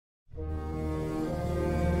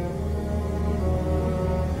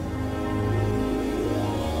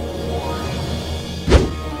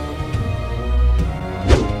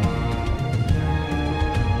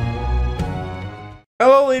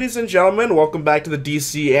Hello ladies and gentlemen, welcome back to the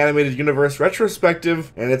DC Animated Universe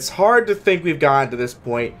Retrospective, and it's hard to think we've gotten to this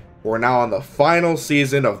point. We're now on the final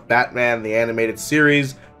season of Batman the Animated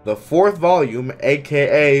Series, the 4th volume,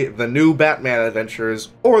 aka The New Batman Adventures,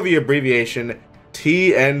 or the abbreviation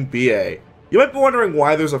TNBA. You might be wondering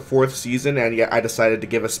why there's a 4th season, and yet I decided to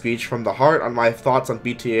give a speech from the heart on my thoughts on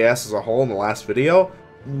BTAS as a whole in the last video.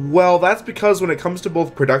 Well, that's because when it comes to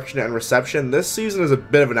both production and reception, this season is a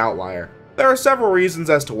bit of an outlier. There are several reasons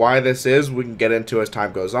as to why this is, we can get into as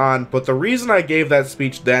time goes on, but the reason I gave that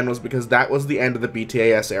speech then was because that was the end of the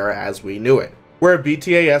BTAS era as we knew it, where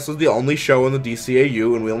BTAS was the only show in the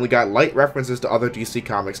DCAU and we only got light references to other DC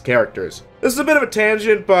Comics characters. This is a bit of a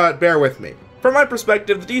tangent, but bear with me. From my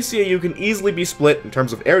perspective, the DCAU can easily be split in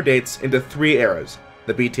terms of air dates into 3 eras.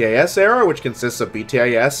 The BTAS era, which consists of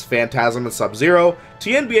BTAS, Phantasm, and Sub-Zero.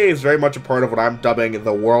 TNBA is very much a part of what I'm dubbing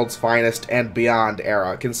the World's Finest and Beyond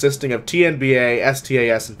era, consisting of TNBA,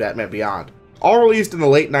 STAS, and Batman Beyond. All released in the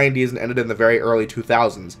late 90s and ended in the very early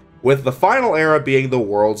 2000s, with the final era being the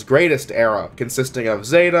World's Greatest era, consisting of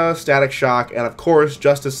Zeta, Static Shock, and of course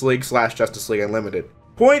Justice League/Justice League Unlimited.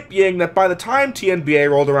 Point being that by the time TNBA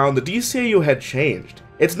rolled around, the DCAU had changed.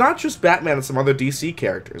 It's not just Batman and some other DC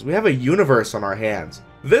characters, we have a universe on our hands.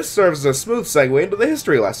 This serves as a smooth segue into the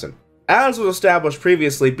history lesson. As was established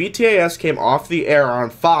previously, BTAS came off the air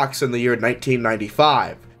on Fox in the year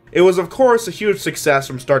 1995. It was of course a huge success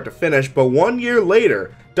from start to finish, but 1 year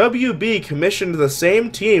later, WB commissioned the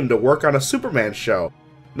same team to work on a Superman show.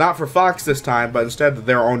 Not for Fox this time, but instead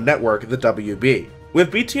their own network, the WB. With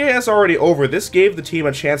BTAS already over, this gave the team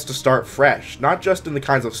a chance to start fresh, not just in the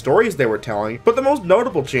kinds of stories they were telling, but the most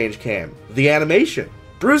notable change came: the animation.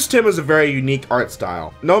 Bruce Timm has a very unique art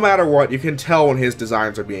style. No matter what, you can tell when his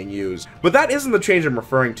designs are being used. But that isn't the change I'm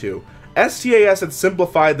referring to. STAS had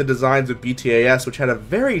simplified the designs of BTAS, which had a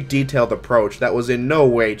very detailed approach that was in no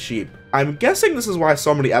way cheap. I'm guessing this is why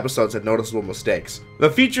so many episodes had noticeable mistakes. The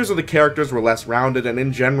features of the characters were less rounded, and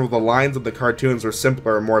in general the lines of the cartoons were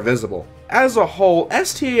simpler and more visible. As a whole,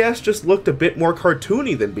 STAS just looked a bit more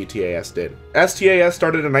cartoony than BTAS did. STAS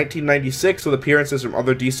started in 1996 with appearances from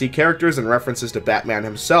other DC characters and references to Batman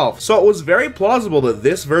himself, so it was very plausible that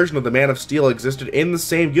this version of the Man of Steel existed in the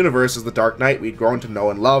same universe as the Dark Knight we'd grown to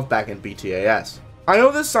know and love back in BTAS. I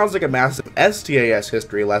know this sounds like a massive STAS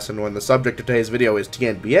history lesson when the subject of today's video is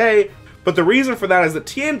TNBA, but the reason for that is that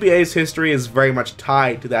TNBA's history is very much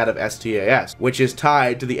tied to that of STAS, which is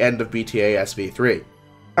tied to the end of BTAS v3.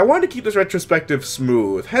 I wanted to keep this retrospective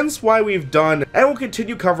smooth, hence why we've done and will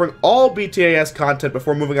continue covering all BTAS content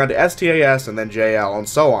before moving on to STAS and then JL and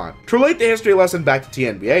so on. To relate the history lesson back to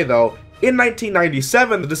TNBA though, in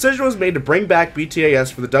 1997 the decision was made to bring back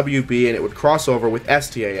BTAS for the WB and it would cross over with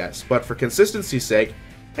STAS, but for consistency's sake,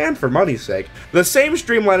 and for money's sake, the same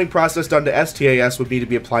streamlining process done to STAS would need to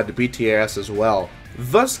be applied to BTAS as well,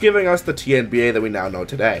 thus giving us the TNBA that we now know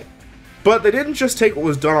today. But they didn't just take what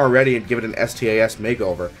was done already and give it an STAS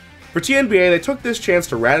makeover. For TNBA, they took this chance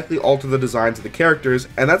to radically alter the designs of the characters,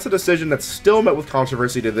 and that's a decision that's still met with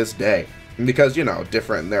controversy to this day. Because, you know,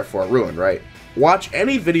 different and therefore ruined, right? Watch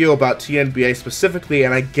any video about TNBA specifically,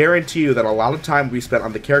 and I guarantee you that a lot of time will be spent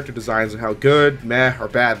on the character designs and how good, meh, or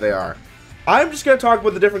bad they are. I'm just going to talk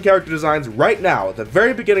about the different character designs right now at the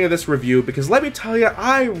very beginning of this review because let me tell you,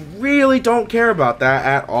 I really don't care about that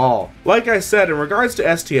at all. Like I said, in regards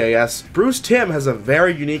to STAS, Bruce Timm has a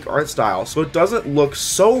very unique art style, so it doesn't look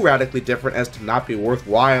so radically different as to not be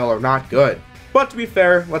worthwhile or not good. But to be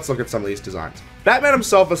fair, let's look at some of these designs. Batman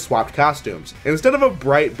himself has swapped costumes. Instead of a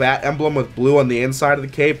bright bat emblem with blue on the inside of the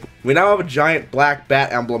cape, we now have a giant black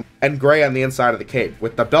bat emblem and gray on the inside of the cape,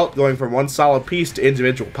 with the belt going from one solid piece to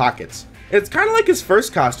individual pockets. It's kind of like his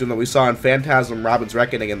first costume that we saw in Phantasm, Robin's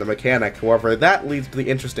Reckoning, and The Mechanic. However, that leads to the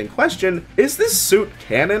interesting question, is this suit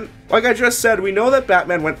canon? Like I just said, we know that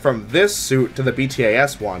Batman went from this suit to the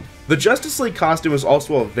BTAS one. The Justice League costume is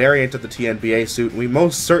also a variant of the TNBA suit, and we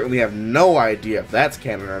most certainly have no idea if that's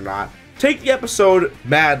canon or not. Take the episode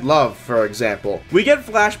Mad Love, for example. We get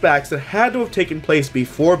flashbacks that had to have taken place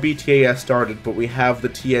before BTAS started, but we have the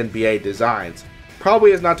TNBA designs.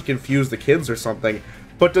 Probably is not to confuse the kids or something,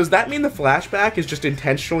 but does that mean the flashback is just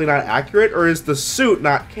intentionally not accurate, or is the suit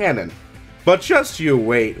not canon? But just you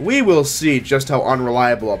wait, we will see just how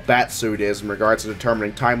unreliable a Batsuit is in regards to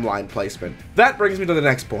determining timeline placement. That brings me to the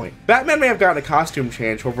next point. Batman may have gotten a costume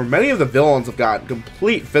change, however many of the villains have gotten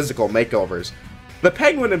complete physical makeovers. The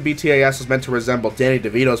Penguin in BTAS was meant to resemble Danny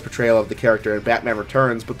DeVito's portrayal of the character in Batman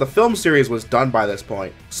Returns, but the film series was done by this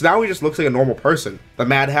point, so now he just looks like a normal person. The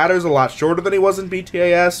Mad Hatter's a lot shorter than he was in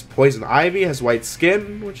BTAS, Poison Ivy has white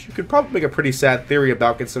skin, which you could probably make a pretty sad theory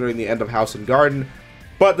about considering the end of House and Garden,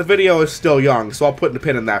 but the video is still young, so I'll put a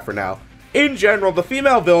pin in that for now. In general, the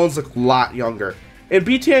female villains look a lot younger. In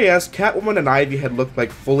BTAS, Catwoman and Ivy had looked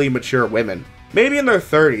like fully mature women, maybe in their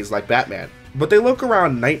 30s like Batman, but they look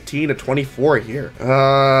around 19 to 24 here.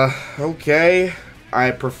 Okay.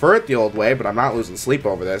 I prefer it the old way, but I'm not losing sleep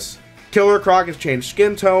over this. Killer Croc has changed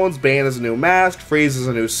skin tones, Bane is a new mask, Freeze is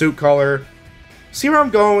a new suit color. See where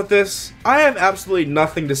I'm going with this? I have absolutely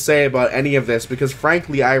nothing to say about any of this because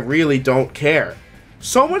frankly I really don't care.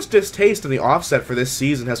 So much distaste in the offset for this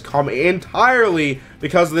season has come entirely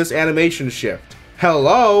because of this animation shift.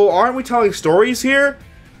 Hello, aren't we telling stories here?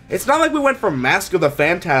 It's not like we went from Mask of the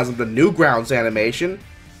Phantasm to Newgrounds animation.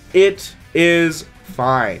 It is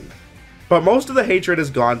fine. But most of the hatred has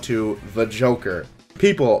gone to the Joker.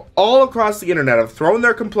 People all across the internet have thrown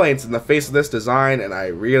their complaints in the face of this design, and I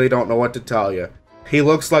really don't know what to tell you. He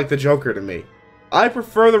looks like the Joker to me. I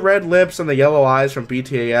prefer the red lips and the yellow eyes from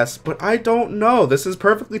BTAS, but I don't know, this is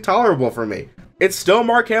perfectly tolerable for me. It's still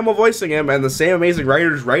Mark Hamill voicing him, and the same amazing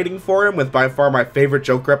writers writing for him with by far my favorite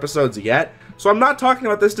Joker episodes yet, so I'm not talking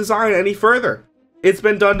about this design any further. It's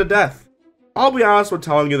been done to death. I'll be honest with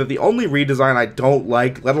telling you that the only redesign I don't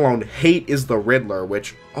like, let alone hate, is the Riddler,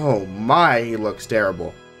 which, oh my, he looks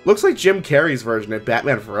terrible. Looks like Jim Carrey's version of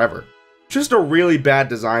Batman Forever. Just a really bad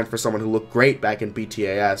design for someone who looked great back in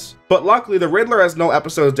BTAS. But luckily, the Riddler has no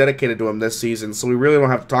episodes dedicated to him this season, so we really don't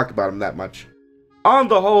have to talk about him that much. On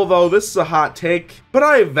the whole though, this is a hot take, but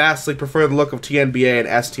I vastly prefer the look of TNBA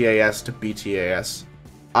and STAS to BTAS.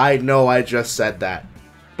 I know I just said that.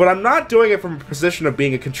 But I'm not doing it from a position of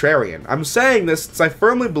being a contrarian. I'm saying this since I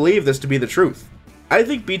firmly believe this to be the truth. I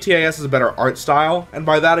think BTAS is a better art style, and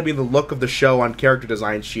by that I mean the look of the show on character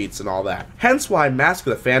design sheets and all that. Hence why Mask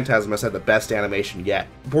of the Phantasm has had the best animation yet.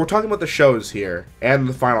 But we're talking about the shows here, and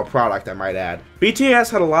the final product I might add. BTAS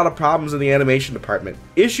had a lot of problems in the animation department.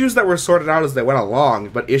 Issues that were sorted out as they went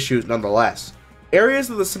along, but issues nonetheless. Areas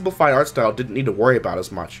of the simplified art style didn't need to worry about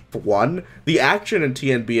as much. For one, the action in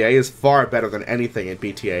TNBA is far better than anything in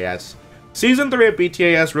BTAS. Season 3 of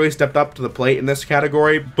BTAS really stepped up to the plate in this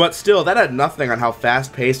category, but still, that had nothing on how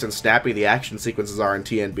fast-paced and snappy the action sequences are in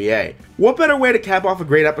TNBA. What better way to cap off a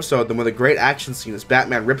great episode than with a great action scene as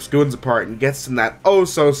Batman rips goons apart and gets in that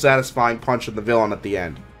oh-so-satisfying punch of the villain at the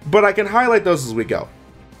end. But I can highlight those as we go.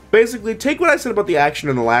 Basically, take what I said about the action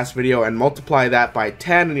in the last video and multiply that by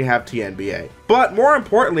 10 and you have TNBA. But more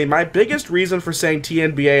importantly, my biggest reason for saying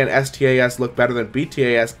TNBA and STAS look better than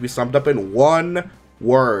BTAS can be summed up in one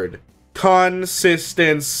word.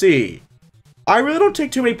 Consistency. I really don't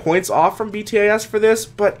take too many points off from BTAS for this,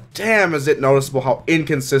 but damn is it noticeable how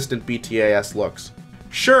inconsistent BTAS looks.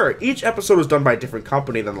 Sure, each episode was done by a different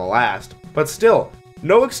company than the last, but still,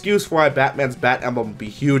 no excuse for why Batman's bat emblem would be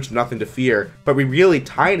huge, nothing to fear, but be really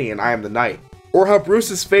tiny in I Am the Night. Or how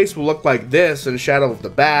Bruce's face will look like this in Shadow of the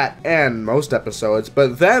Bat, and most episodes,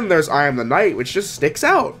 but then there's I Am the Night, which just sticks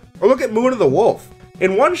out. Or look at Moon of the Wolf.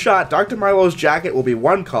 In one shot, Dr. Milo's jacket will be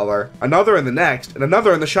one color, another in the next, and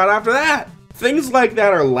another in the shot after that. Things like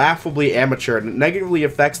that are laughably amateur and it negatively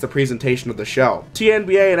affects the presentation of the show.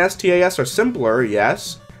 TNBA and STAS are simpler,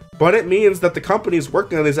 yes, but it means that the companies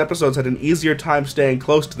working on these episodes had an easier time staying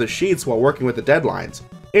close to the sheets while working with the deadlines.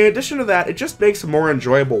 In addition to that, it just makes a more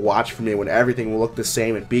enjoyable watch for me when everything will look the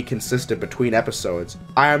same and be consistent between episodes.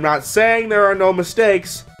 I am not saying there are no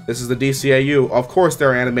mistakes. This is the DCAU, of course there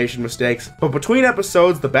are animation mistakes, but between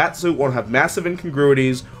episodes the Batsuit won't have massive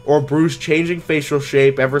incongruities or Bruce changing facial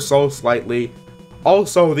shape ever so slightly.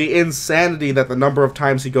 Also, the insanity that the number of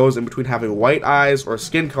times he goes in between having white eyes or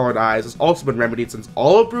skin-colored eyes has also been remedied since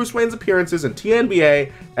all of Bruce Wayne's appearances in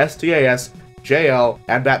TNBA, STAS, JL,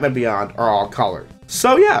 and Batman Beyond are all colored.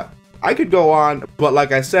 So yeah, I could go on, but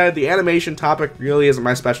like I said, the animation topic really isn't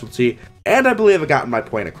my specialty, and I believe I've gotten my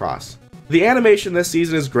point across. The animation this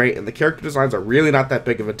season is great, and the character designs are really not that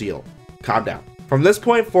big of a deal. Calm down. From this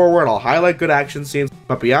point forward, I'll highlight good action scenes,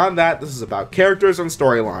 but beyond that, this is about characters and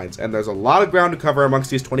storylines, and there's a lot of ground to cover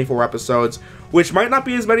amongst these 24 episodes, which might not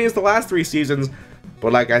be as many as the last 3 seasons,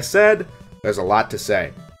 but like I said, there's a lot to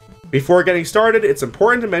say. Before getting started, it's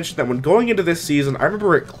important to mention that when going into this season, I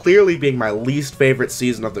remember it clearly being my least favorite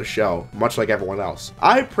season of the show, much like everyone else.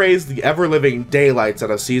 I praised the ever-living daylights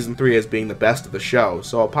out of Season 3 as being the best of the show,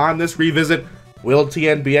 so upon this revisit, will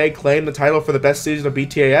TNBA claim the title for the best season of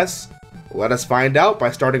BTAS? Let us find out by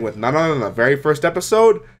starting with none other than the very first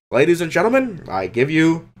episode. Ladies and gentlemen, I give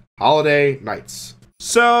you Holiday Nights.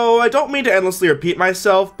 So, I don't mean to endlessly repeat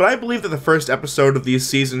myself, but I believe that the first episode of these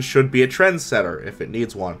seasons should be a trendsetter, if it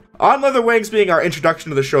needs one. On Leather Wings being our introduction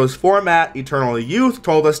to the show's format, Eternal Youth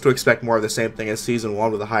told us to expect more of the same thing as Season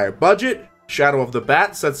 1 with a higher budget, Shadow of the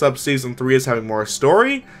Bat sets up Season 3 as having more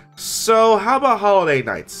story, So how about Holiday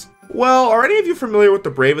Nights? Well, are any of you familiar with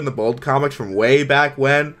the Brave and the Bold comics from way back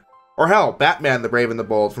when? Or hell, Batman the Brave and the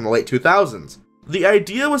Bold from the late 2000s. The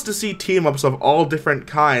idea was to see team-ups of all different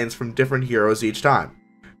kinds from different heroes each time.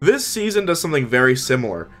 This season does something very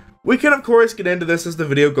similar. We can of course get into this as the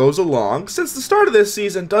video goes along, since the start of this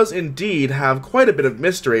season does indeed have quite a bit of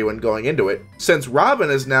mystery when going into it. Since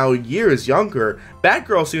Robin is now years younger,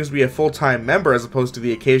 Batgirl seems to be a full-time member as opposed to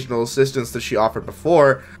the occasional assistance that she offered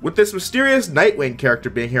before, with this mysterious Nightwing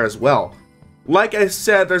character being here as well. Like I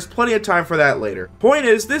said, there's plenty of time for that later. Point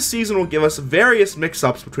is, this season will give us various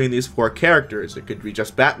mix-ups between these four characters. It could be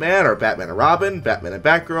just Batman, or Batman and Robin, Batman and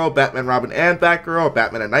Batgirl, Batman, Robin and Batgirl,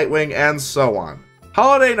 Batman and Nightwing, and so on.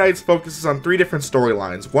 Holiday Nights focuses on 3 different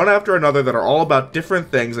storylines, one after another that are all about different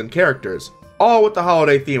things and characters, all with the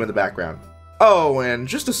holiday theme in the background. Oh, and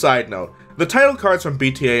just a side note, the title cards from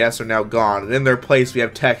BTAS are now gone, and in their place we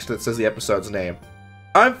have text that says the episode's name.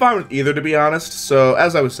 I'm fine with either, to be honest, so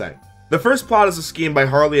as I was saying. The first plot is a scheme by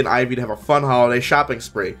Harley and Ivy to have a fun holiday shopping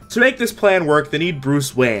spree. To make this plan work, they need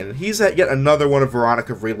Bruce Wayne, and he's at yet another one of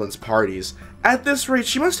Veronica Vreeland's parties. At this rate,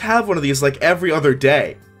 she must have one of these like every other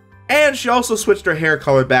day. And she also switched her hair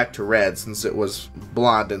color back to red since it was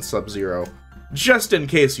blonde in Sub-Zero. Just in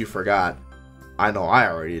case you forgot. I know I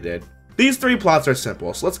already did. These 3 plots are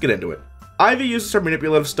simple, so let's get into it. Ivy uses her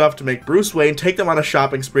manipulative stuff to make Bruce Wayne take them on a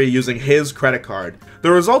shopping spree using his credit card. The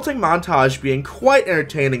resulting montage being quite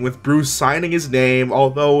entertaining with Bruce signing his name,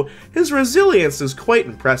 although his resilience is quite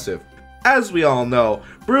impressive. As we all know,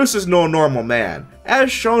 Bruce is no normal man,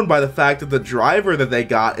 as shown by the fact that the driver that they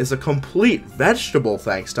got is a complete vegetable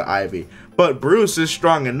thanks to Ivy. But Bruce is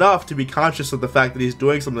strong enough to be conscious of the fact that he's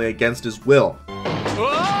doing something against his will.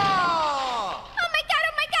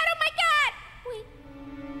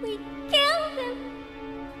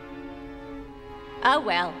 Oh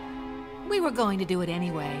well, we were going to do it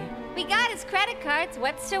anyway. We got his credit cards,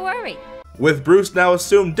 what's to worry? With Bruce now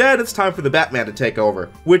assumed dead, it's time for the Batman to take over,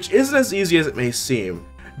 which isn't as easy as it may seem.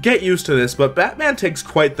 Get used to this, but Batman takes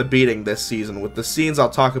quite the beating this season with the scenes I'll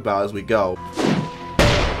talk about as we go.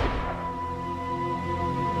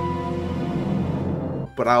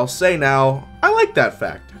 But I'll say now, I like that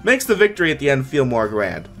fact. Makes the victory at the end feel more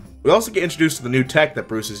grand. We also get introduced to the new tech that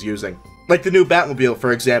Bruce is using. Like the new Batmobile,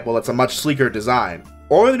 for example, that's a much sleeker design.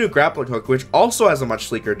 Or the new grappling hook, which also has a much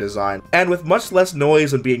sleeker design, and with much less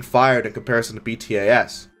noise when being fired in comparison to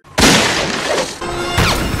BTAS.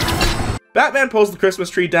 Batman pulls the Christmas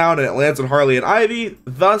tree down and it lands on Harley and Ivy,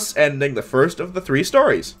 thus ending the first of the 3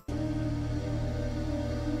 stories.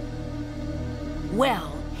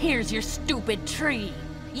 Well, here's your stupid tree.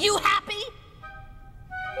 You happy?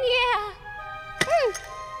 Yeah.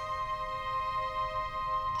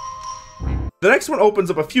 The next one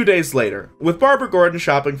opens up a few days later, with Barbara Gordon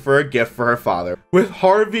shopping for a gift for her father, with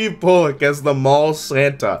Harvey Bullock as the mall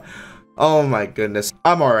Santa. Oh my goodness,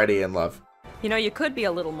 I'm already in love. You know, you could be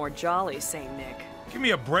a little more jolly, St. Nick. Give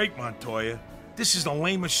me a break, Montoya. This is the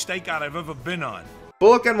lamest stakeout I've ever been on.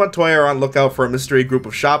 Bullock and Montoya are on lookout for a mystery group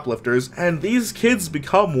of shoplifters, and these kids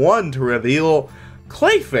become one to reveal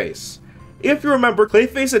Clayface. If you remember,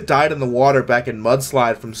 Clayface had died in the water back in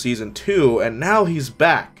Mudslide from Season 2, and now he's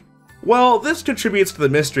back. Well, this contributes to the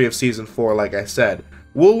mystery of Season 4, like I said.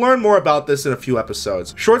 We'll learn more about this in a few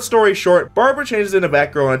episodes. Short story short, Barbara changes into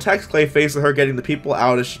Batgirl and attacks Clayface with her getting the people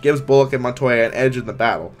out as she gives Bullock and Montoya an edge in the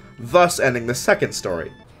battle, thus ending the second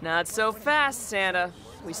story. Not so fast, Santa.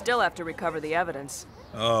 We still have to recover the evidence.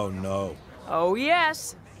 Oh, no. Oh,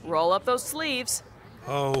 yes. Roll up those sleeves.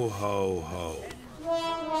 Ho, ho, ho.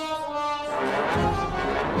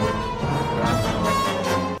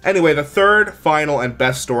 Anyway, the third, final, and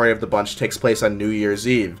best story of the bunch takes place on New Year's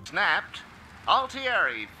Eve. Snapped.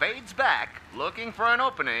 Altieri fades back, looking for an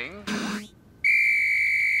opening.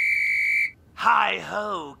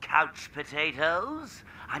 Hi-ho, couch potatoes.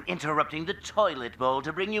 I'm interrupting the toilet bowl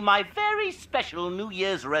to bring you my very special New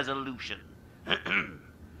Year's resolution.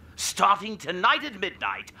 Starting tonight at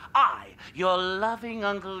midnight, I, your loving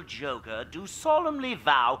Uncle Joker, do solemnly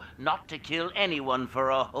vow not to kill anyone for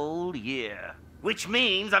a whole year. Which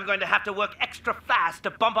means I'm going to have to work extra fast to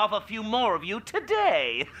bump off a few more of you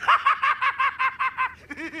today.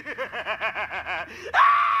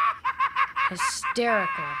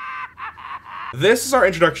 Hysterical. This is our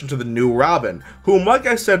introduction to the new Robin, whom, like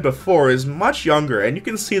I said before, is much younger, and you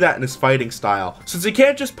can see that in his fighting style. Since he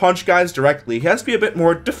can't just punch guys directly, he has to be a bit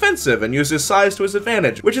more defensive and use his size to his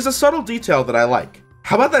advantage, which is a subtle detail that I like.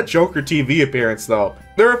 How about that Joker TV appearance, though?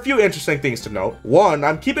 There are a few interesting things to note. One,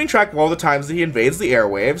 I'm keeping track of all the times that he invades the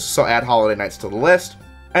airwaves, so add Holiday Nights to the list.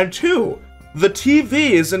 And two, The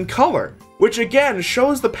TV is in color, which again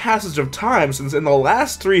shows the passage of time, since in the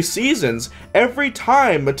last 3 seasons, every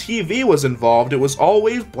time a TV was involved, it was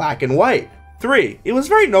always black and white. 3. It was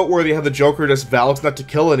very noteworthy how the Joker just vows not to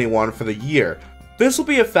kill anyone for the year. This will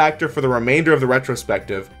be a factor for the remainder of the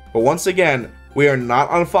retrospective, but once again, we are not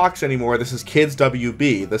on Fox anymore, this is Kids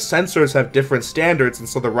WB. The censors have different standards, and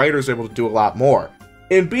so the writers are able to do a lot more.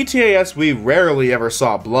 In BTAS, we rarely ever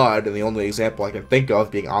saw blood, and the only example I can think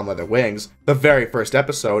of being On Leather Wings, the very first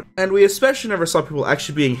episode, and we especially never saw people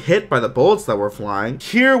actually being hit by the bullets that were flying.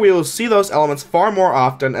 Here we will see those elements far more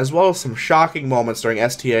often, as well as some shocking moments during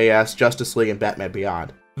STAS, Justice League, and Batman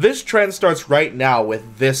Beyond. This trend starts right now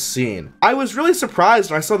with this scene. I was really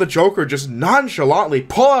surprised when I saw the Joker just nonchalantly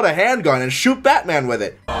pull out a handgun and shoot Batman with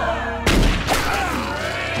it.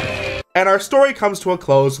 And our story comes to a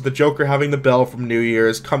close with the Joker having the bell from New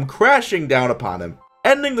Year's come crashing down upon him,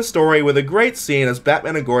 ending the story with a great scene as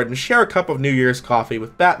Batman and Gordon share a cup of New Year's coffee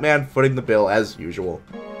with Batman footing the bill as usual.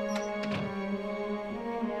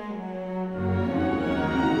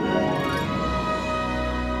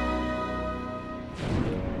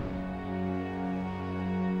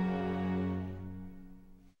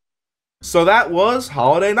 So that was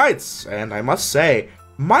Holiday Nights, and I must say,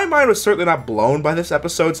 my mind was certainly not blown by this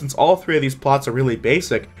episode since all 3 of these plots are really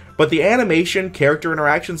basic, but the animation, character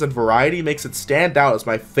interactions, and variety makes it stand out as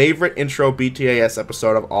my favorite intro BTAS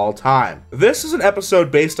episode of all time. This is an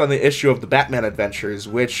episode based on the issue of the Batman Adventures,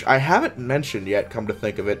 which I haven't mentioned yet, come to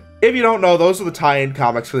think of it. If you don't know, those are the tie-in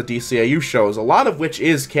comics for the DCAU shows, a lot of which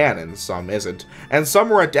is canon, some isn't, and some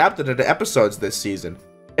were adapted into episodes this season.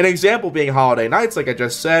 An example being Holiday Nights, like I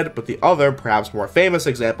just said, but the other, perhaps more famous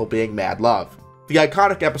example being Mad Love. The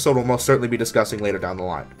iconic episode we'll most certainly be discussing later down the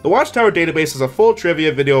line. The Watchtower Database has a full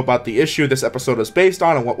trivia video about the issue this episode is based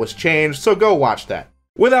on and what was changed, so go watch that.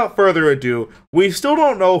 Without further ado, we still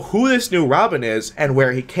don't know who this new Robin is and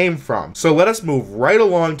where he came from, so let us move right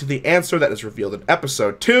along to the answer that is revealed in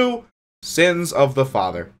episode 2, Sins of the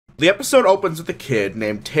Father. The episode opens with a kid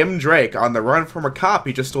named Tim Drake on the run from a cop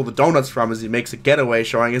he just stole the donuts from as he makes a getaway,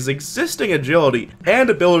 showing his existing agility and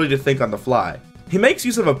ability to think on the fly. He makes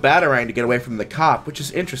use of a batarang to get away from the cop, which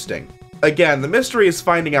is interesting. Again, the mystery is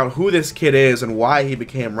finding out who this kid is and why he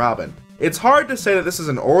became Robin. It's hard to say that this is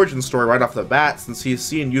an origin story right off the bat since he's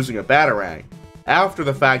seen using a batarang. After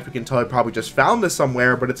the fact, we can tell he probably just found this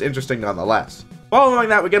somewhere, but it's interesting nonetheless. Following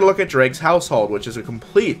that, we get a look at Drake's household, which is a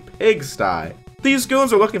complete pigsty. These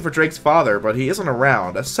goons are looking for Drake's father, but he isn't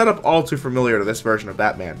around, a setup all too familiar to this version of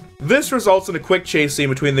Batman. This results in a quick chase scene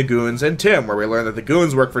between the goons and Tim, where we learn that the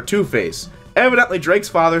goons work for Two-Face. Evidently, Drake's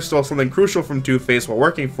father stole something crucial from Two-Face while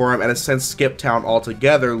working for him and has since skipped town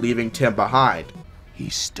altogether, leaving Tim behind. He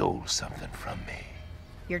stole something from me.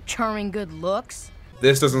 Your charming good looks?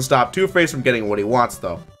 This doesn't stop Two-Face from getting what he wants,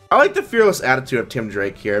 though. I like the fearless attitude of Tim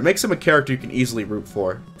Drake here. It makes him a character you can easily root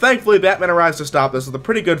for. Thankfully, Batman arrives to stop this with a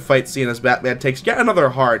pretty good fight scene as Batman takes yet another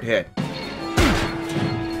hard hit.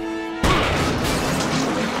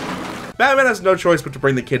 Batman has no choice but to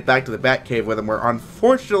bring the kid back to the Batcave with him, where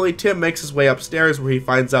unfortunately Tim makes his way upstairs where he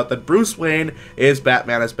finds out that Bruce Wayne is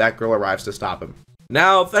Batman as Batgirl arrives to stop him.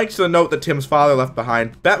 Now, thanks to the note that Tim's father left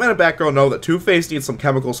behind, Batman and Batgirl know that Two-Face needs some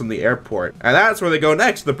chemicals from the airport, and that's where they go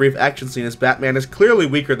next to the brief action scene as Batman is clearly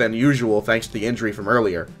weaker than usual thanks to the injury from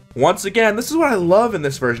earlier. Once again, this is what I love in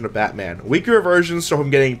this version of Batman. Weaker versions show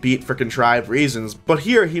him getting beat for contrived reasons, but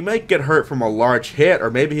here he might get hurt from a large hit or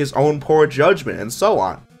maybe his own poor judgment and so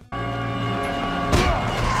on.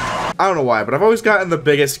 I don't know why, but I've always gotten the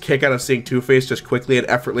biggest kick out of seeing Two-Face just quickly and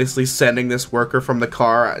effortlessly sending this worker from the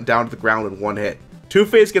car down to the ground in one hit.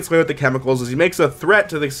 Two-Face gets away with the chemicals as he makes a threat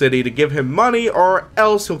to the city to give him money or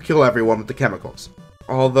else he'll kill everyone with the chemicals.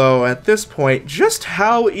 Although, at this point, just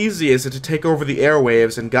how easy is it to take over the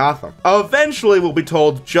airwaves in Gotham? Eventually we'll be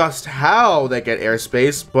told just how they get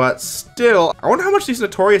airspace, but still, I wonder how much these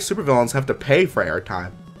notorious supervillains have to pay for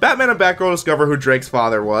airtime. Batman and Batgirl discover who Drake's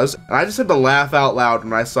father was, and I just had to laugh out loud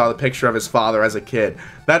when I saw the picture of his father as a kid.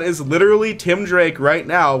 That is literally Tim Drake right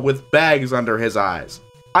now with bags under his eyes.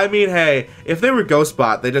 I mean, hey, if they were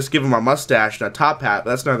Ghostbot, they just give him a mustache and a top hat,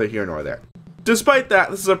 but that's neither here nor there. Despite that,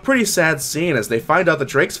 this is a pretty sad scene as they find out that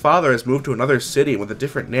Drake's father has moved to another city with a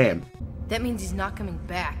different name. That means he's not coming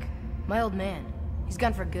back. My old man. He's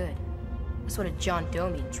gone for good. That's what a John Doe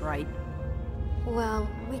means, right? Well,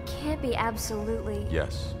 we can't be absolutely...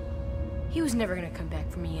 Yes. He was never gonna come back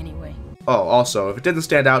for me anyway. Oh, also, if it didn't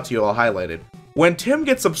stand out to you, I'll highlight it. When Tim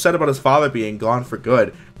gets upset about his father being gone for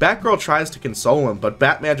good, Batgirl tries to console him, but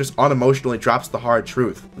Batman just unemotionally drops the hard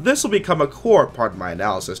truth. This will become a core part of my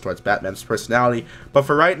analysis towards Batman's personality, but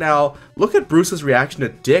for right now, look at Bruce's reaction to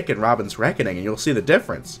Dick and Robin's reckoning and you'll see the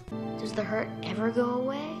difference. Does the hurt ever go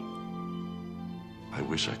away? I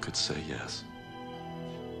wish I could say yes.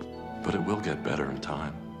 But it will get better in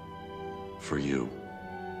time. For you.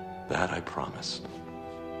 That I promise.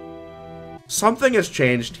 Something has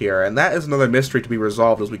changed here, and that is another mystery to be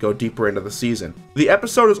resolved as we go deeper into the season. The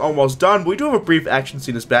episode is almost done, but we do have a brief action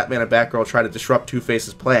scene as Batman and Batgirl try to disrupt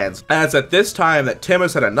Two-Face's plans, and it's at this time that Tim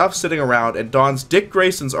has had enough sitting around and dons Dick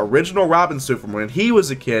Grayson's original Robin suit from when he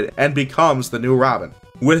was a kid and becomes the new Robin.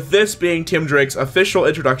 With this being Tim Drake's official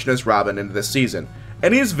introduction as Robin into this season,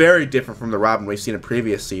 and he's very different from the Robin we've seen in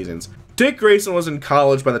previous seasons. Dick Grayson was in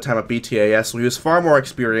college by the time of BTAS, so he was far more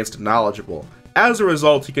experienced and knowledgeable. As a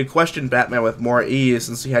result, he could question Batman with more ease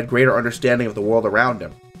since he had greater understanding of the world around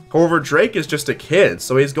him. However, Drake is just a kid,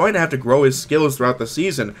 so he's going to have to grow his skills throughout the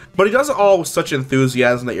season, but he does it all with such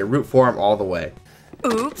enthusiasm that you root for him all the way.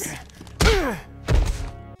 Oops.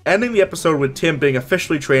 Ending the episode with Tim being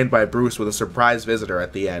officially trained by Bruce with a surprise visitor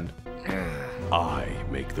at the end. I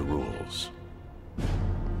make the rules.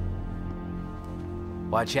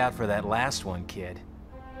 Watch out for that last one, kid.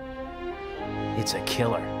 It's a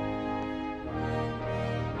killer.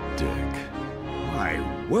 Dick.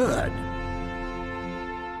 My word.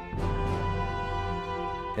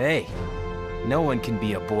 Hey, no one can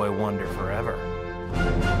be a boy wonder forever.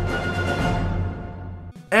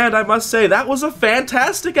 And I must say, that was a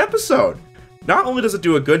fantastic episode! Not only does it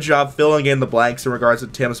do a good job filling in the blanks in regards to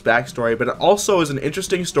Tim's backstory, but it also is an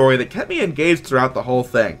interesting story that kept me engaged throughout the whole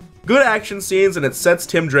thing. Good action scenes, and it sets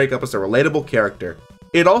Tim Drake up as a relatable character.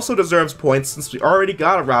 It also deserves points since we already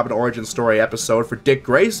got a Robin origin story episode for Dick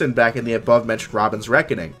Grayson back in the above-mentioned Robin's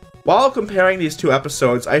Reckoning. While comparing these two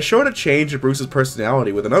episodes, I showed a change in Bruce's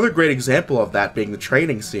personality, with another great example of that being the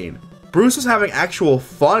training scene. Bruce was having actual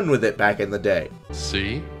fun with it back in the day.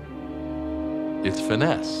 See? It's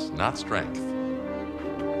finesse, not strength.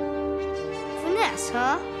 Finesse,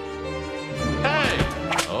 huh?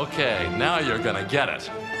 Hey! Okay, now you're gonna get it.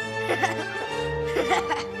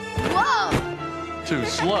 Whoa! Too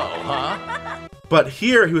slow, huh? But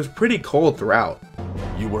here, he was pretty cold throughout.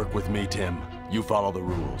 You work with me, Tim. You follow the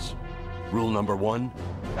rules. Rule number 1,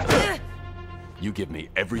 you give me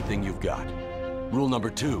everything you've got. Rule number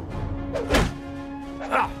 2,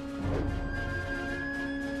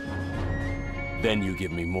 then you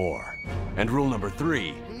give me more. And rule number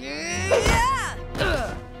 3,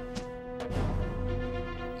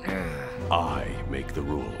 I make the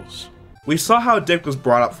rules. We saw how Dick was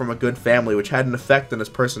brought up from a good family, which had an effect on his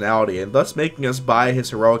personality, and thus making us buy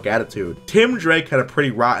his heroic attitude. Tim Drake had a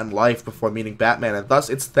pretty rotten life before meeting Batman, and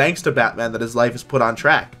thus it's thanks to Batman that his life is put on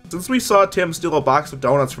track. Since we saw Tim steal a box of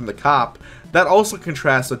donuts from the cop, that also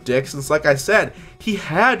contrasts with Dick, since like I said, he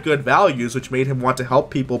had good values which made him want to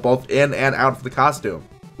help people both in and out of the costume.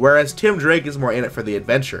 Whereas Tim Drake is more in it for the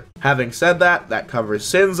adventure. Having said that, that covers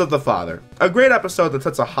Sins of the Father. A great episode that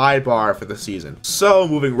sets a high bar for the season. So,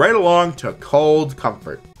 moving right along to Cold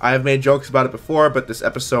Comfort. I have made jokes about it before, but this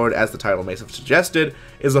episode, as the title may have suggested,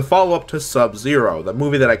 is a follow-up to Sub-Zero, the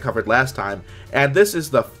movie that I covered last time, and this is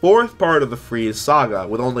the fourth part of the Freeze saga,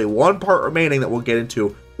 with only one part remaining that we'll get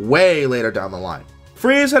into way later down the line.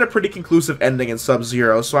 Freeze had a pretty conclusive ending in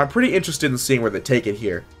Sub-Zero, so I'm pretty interested in seeing where they take it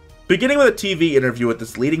here. Beginning with a TV interview with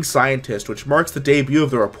this leading scientist, which marks the debut of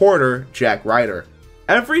the reporter, Jack Ryder.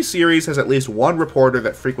 Every series has at least one reporter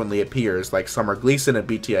that frequently appears, like Summer Gleason in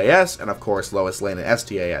BTAS, and of course Lois Lane in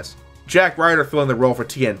STAS. Jack Ryder filling the role for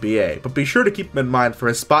TNBA, but be sure to keep him in mind for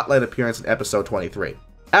his spotlight appearance in episode 23.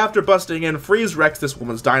 After busting in, Freeze wrecks this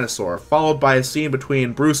woman's dinosaur, followed by a scene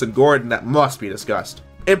between Bruce and Gordon that must be discussed.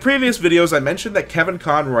 In previous videos I mentioned that Kevin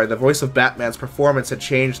Conroy, the voice of Batman's performance, had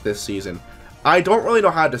changed this season. I don't really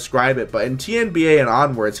know how to describe it, but in TNBA and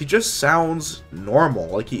onwards, he just sounds normal,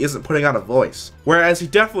 like he isn't putting on a voice. Whereas he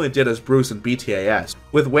definitely did as Bruce in BTAS,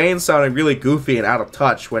 with Wayne sounding really goofy and out of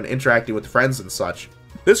touch when interacting with friends and such.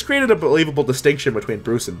 This created a believable distinction between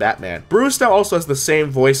Bruce and Batman. Bruce now also has the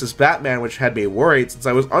same voice as Batman, which had me worried since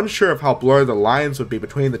I was unsure of how blurred the lines would be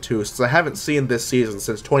between the two since I haven't seen this season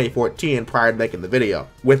since 2014 prior to making the video.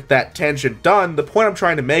 With that tangent done, the point I'm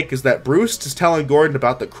trying to make is that Bruce is telling Gordon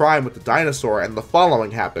about the crime with the dinosaur and the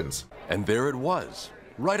following happens. And there it was,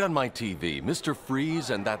 right on my TV, Mr.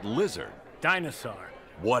 Freeze and that lizard. Dinosaur.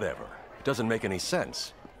 Whatever. It doesn't make any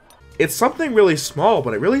sense. It's something really small,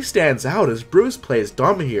 but it really stands out as Bruce plays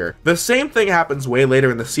dumb here. The same thing happens way later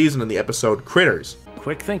in the season in the episode Critters.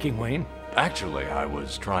 Quick thinking, Wayne. Actually, I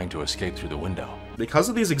was trying to escape through the window. because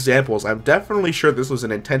of these examples, I'm definitely sure this was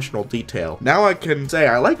an intentional detail. Now I can say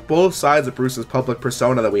I like both sides of Bruce's public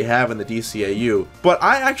persona that we have in the DCAU, but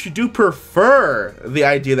I actually do prefer the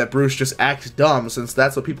idea that Bruce just acts dumb, since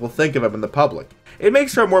that's what people think of him in the public. It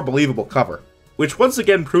makes for a more believable cover, which once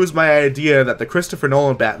again proves my idea that the Christopher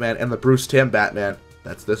Nolan Batman and the Bruce Timm Batman,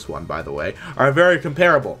 that's this one by the way, are very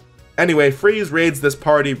comparable. Anyway, Freeze raids this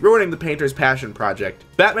party, ruining the painter's passion project.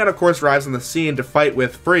 Batman of course arrives on the scene to fight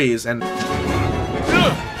with Freeze, and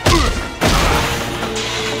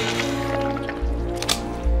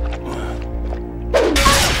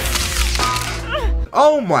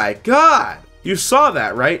oh my god! You saw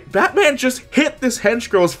that, right? Batman just hit this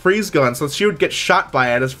henchgirl's freeze gun so she would get shot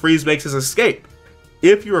by it as Freeze makes his escape.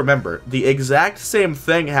 If you remember, the exact same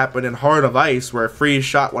thing happened in Heart of Ice where Freeze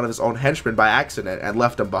shot one of his own henchmen by accident and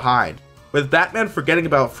left him behind, with Batman forgetting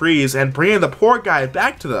about Freeze and bringing the poor guy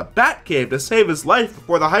back to the Batcave to save his life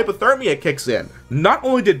before the hypothermia kicks in. Not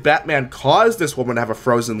only did Batman cause this woman to have a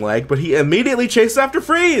frozen leg, but he immediately chased after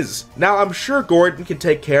Freeze! Now I'm sure Gordon can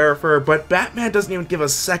take care of her, but Batman doesn't even give a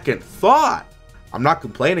second thought. I'm not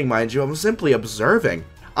complaining, mind you, I'm simply observing.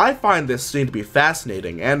 I find this scene to be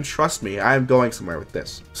fascinating, and trust me, I am going somewhere with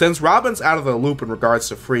this. Since Robin's out of the loop in regards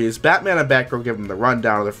to Freeze, Batman and Batgirl give him the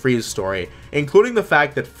rundown of the Freeze story, including the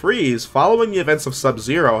fact that Freeze, following the events of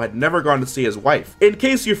Sub-Zero, had never gone to see his wife. In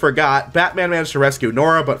case you forgot, Batman managed to rescue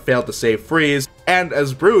Nora but failed to save Freeze, and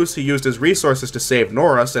as Bruce, he used his resources to save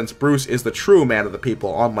Nora since Bruce is the true man of the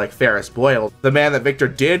people, unlike Ferris Boyle, the man that Victor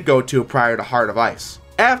did go to prior to Heart of Ice.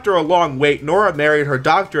 After a long wait, Nora married her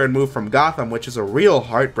doctor and moved from Gotham, which is a real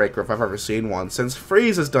heartbreaker if I've ever seen one, since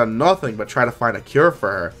Freeze has done nothing but try to find a cure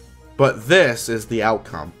for her. But this is the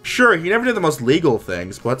outcome. Sure, he never did the most legal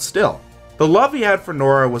things, but still. The love he had for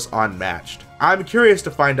Nora was unmatched. I'm curious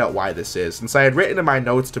to find out why this is, since I had written in my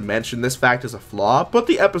notes to mention this fact as a flaw, but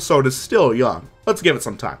the episode is still young. Let's give it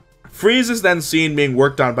some time. Freeze is then seen being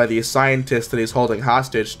worked on by the scientist that he's holding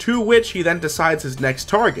hostage, to which he then decides his next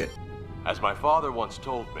target. As my father once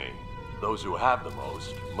told me, those who have the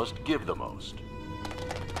most must give the most.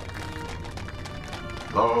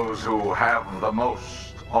 Those who have the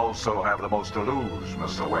most also have the most to lose,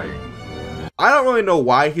 Mr. Wayne. I don't really know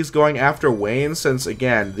why he's going after Wayne, since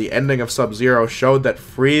again, the ending of Sub-Zero showed that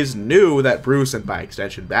Freeze knew that Bruce, and by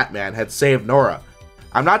extension Batman, had saved Nora.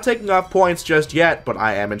 I'm not taking off points just yet, but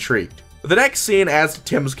I am intrigued. The next scene adds to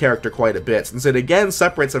Tim's character quite a bit, since it again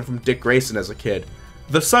separates him from Dick Grayson as a kid.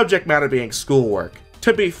 The subject matter being schoolwork.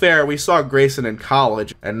 To be fair, we saw Grayson in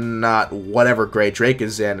college, and not whatever grade Drake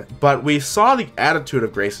is in, but we saw the attitude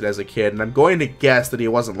of Grayson as a kid, and I'm going to guess that he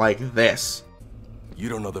wasn't like this. You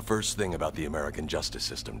don't know the first thing about the American justice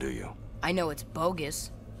system, do you? I know it's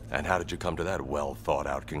bogus. And how did you come to that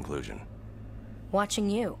well-thought-out conclusion? Watching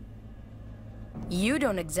you. You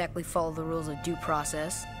don't exactly follow the rules of due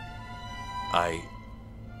process.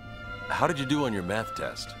 How did you do on your math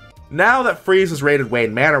test? Now that Freeze has raided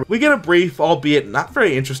Wayne Manor, we get a brief, albeit not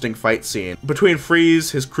very interesting fight scene between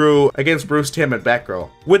Freeze, his crew, against Bruce Timm and Batgirl,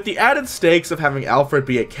 with the added stakes of having Alfred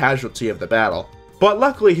be a casualty of the battle. But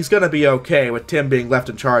luckily he's gonna be okay, with Tim being left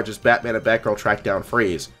in charge as Batman and Batgirl track down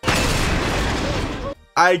Freeze.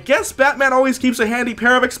 I guess Batman always keeps a handy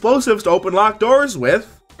pair of explosives to open locked doors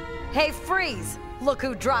with. Hey Freeze, look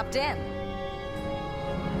who dropped in.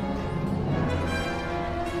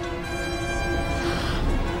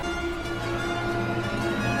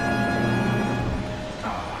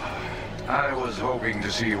 I was hoping to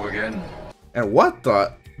see you again. And what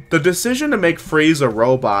the? The decision to make Freeze a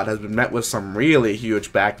robot has been met with some really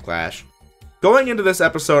huge backlash. Going into this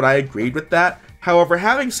episode, I agreed with that. However,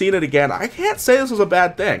 having seen it again, I can't say this was a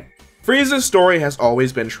bad thing. Freeze's story has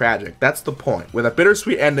always been tragic, that's the point, with a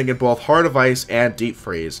bittersweet ending in both Heart of Ice and Deep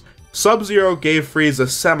Freeze. Sub-Zero gave Freeze a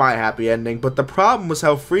semi-happy ending, but the problem was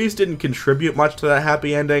how Freeze didn't contribute much to that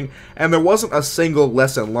happy ending, and there wasn't a single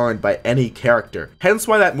lesson learned by any character, hence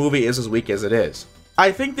why that movie is as weak as it is.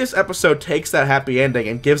 I think this episode takes that happy ending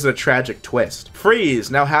and gives it a tragic twist. Freeze,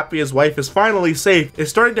 now happy his wife is finally safe, is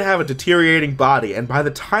starting to have a deteriorating body, and by the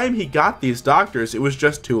time he got these doctors, it was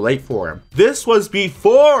just too late for him. This was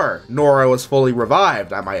before Nora was fully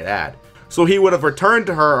revived, I might add, so he would have returned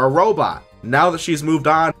to her a robot. Now that she's moved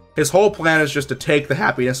on, his whole plan is just to take the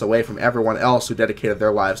happiness away from everyone else who dedicated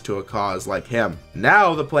their lives to a cause like him.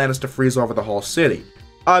 Now the plan is to freeze over the whole city.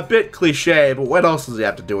 A bit cliche, but what else does he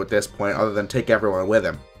have to do at this point other than take everyone with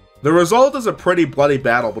him? The result is a pretty bloody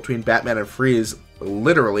battle between Batman and Freeze,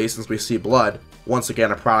 literally, since we see blood, once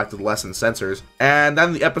again a product of the lessened sensors, and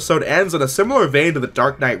then the episode ends in a similar vein to The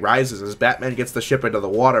Dark Knight Rises as Batman gets the ship into the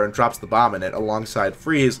water and drops the bomb in it alongside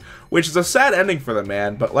Freeze, which is a sad ending for the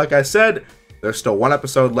man, but like I said, There's still one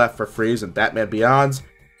episode left for Freeze and Batman Beyond's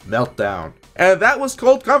Meltdown. And that was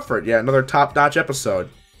Cold Comfort, yeah, another top-notch episode.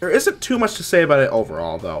 There isn't too much to say about it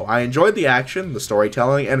overall, though. I enjoyed the action, the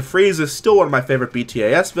storytelling, and Freeze is still one of my favorite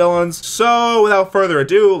BTAS villains, so without further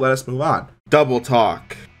ado, let us move on. Double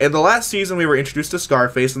Talk. In the last season, we were introduced to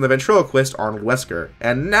Scarface and the ventriloquist Arnold Wesker,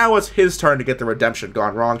 and now it's his turn to get the redemption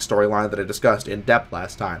gone wrong storyline that I discussed in depth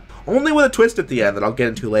last time, only with a twist at the end that I'll get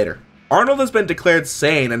into later. Arnold has been declared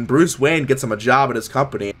sane and Bruce Wayne gets him a job at his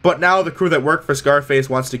company, but now the crew that worked for Scarface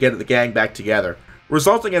wants to get the gang back together,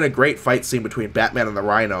 resulting in a great fight scene between Batman and the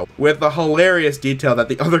Rhino, with the hilarious detail that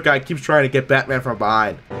the other guy keeps trying to get Batman from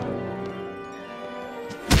behind.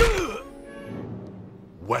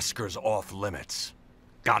 Wesker's off limits.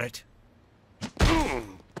 Got it?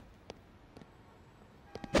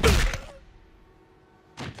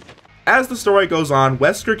 As the story goes on,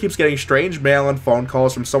 Wesker keeps getting strange mail and phone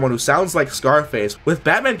calls from someone who sounds like Scarface, with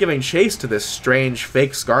Batman giving chase to this strange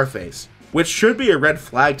fake Scarface, which should be a red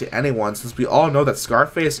flag to anyone since we all know that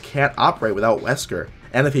Scarface can't operate without Wesker,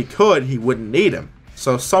 and if he could, he wouldn't need him,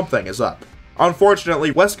 so something is up.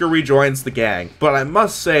 Unfortunately, Wesker rejoins the gang, but I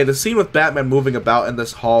must say the scene with Batman moving about in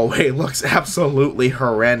this hallway looks absolutely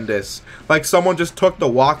horrendous, like someone just took the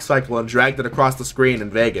walk cycle and dragged it across the screen in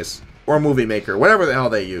Vegas, or Movie Maker, whatever the hell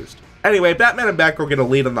they used. Anyway, Batman and Batgirl get a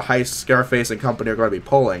lead on the heist Scarface and company are going to be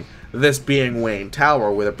pulling, this being Wayne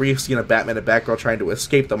Tower, with a brief scene of Batman and Batgirl trying to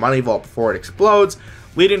escape the money vault before it explodes,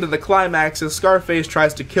 leading to the climax as Scarface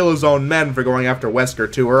tries to kill his own men for going after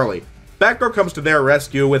Wesker too early. Batgirl comes to their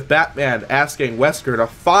rescue, with Batman asking Wesker to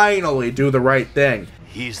finally do the right thing.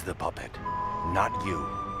 He's the puppet, not you.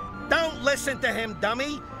 Don't listen to him,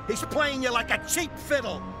 dummy! He's playing you like a cheap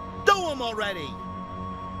fiddle! Do him already!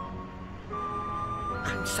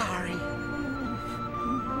 I'm sorry.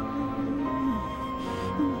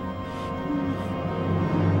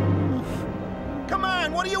 Come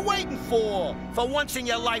on, what are you waiting for? For once in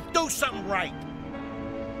your life, do something right.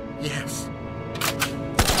 Yes.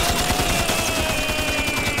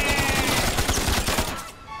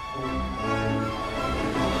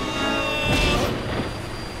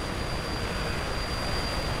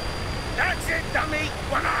 That's it, dummy!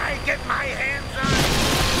 When I get my hands on...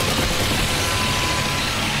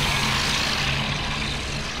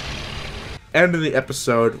 Ending the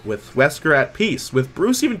episode with Wesker at peace, with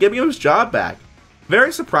Bruce even giving him his job back.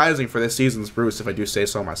 Very surprising for this season's Bruce, if I do say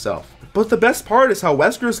so myself. But the best part is how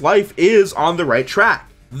Wesker's life is on the right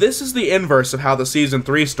track. This is the inverse of how the Season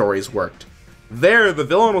 3 stories worked. There, the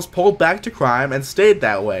villain was pulled back to crime and stayed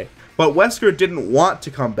that way, but Wesker didn't want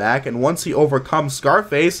to come back, and once he overcomes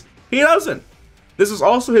Scarface, he doesn't. This is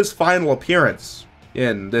also his final appearance.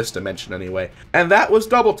 In this dimension anyway. And that was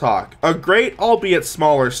Double Talk, a great albeit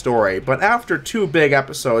smaller story, but after 2 big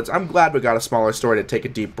episodes, I'm glad we got a smaller story to take a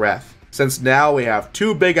deep breath, since now we have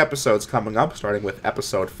 2 big episodes coming up, starting with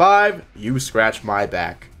episode 5, You Scratch My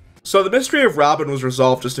Back. So the mystery of Robin was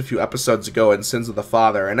resolved just a few episodes ago in Sins of the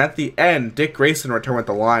Father, and at the end, Dick Grayson returned with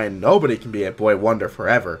the line, "Nobody can be a boy wonder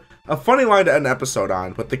forever." A funny line to end an episode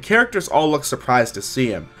on, but the characters all look surprised to see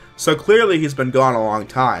him. So clearly he's been gone a long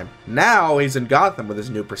time. Now he's in Gotham with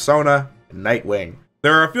his new persona, Nightwing.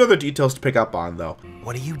 There are a few other details to pick up on, though.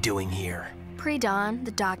 What are you doing here? Pre-dawn,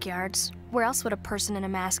 the dockyards. Where else would a person in a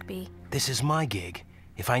mask be? This is my gig.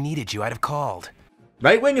 If I needed you, I'd have called.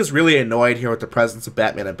 Nightwing is really annoyed here with the presence of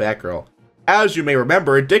Batman and Batgirl. As you may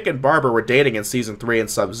remember, Dick and Barbara were dating in Season 3 in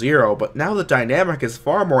Sub-Zero, but now the dynamic is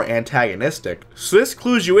far more antagonistic. So this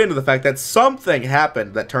clues you into the fact that something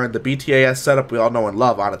happened that turned the BTAS setup we all know and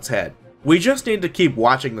love on its head. We just need to keep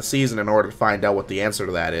watching the season in order to find out what the answer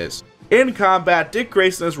to that is. In combat, Dick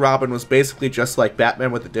Grayson as Robin was basically just like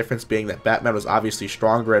Batman, with the difference being that Batman was obviously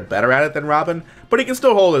stronger and better at it than Robin, but he can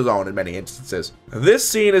still hold his own in many instances. This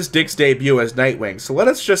scene is Dick's debut as Nightwing, so let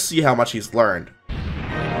us just see how much he's learned.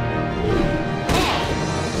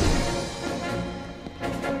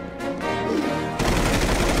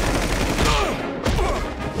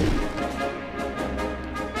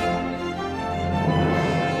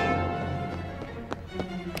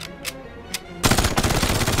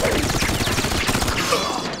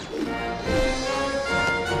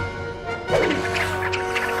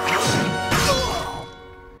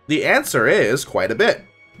 The answer is quite a bit.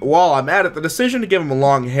 While I'm at it, the decision to give him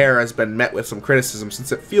long hair has been met with some criticism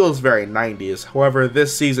since it feels very 90s. However,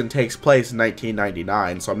 this season takes place in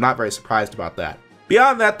 1999, so I'm not very surprised about that.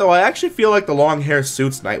 Beyond that though, I actually feel like the long hair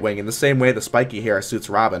suits Nightwing in the same way the spiky hair suits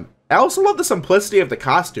Robin. I also love the simplicity of the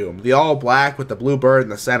costume, the all black with the blue bird in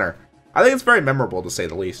the center. I think it's very memorable to say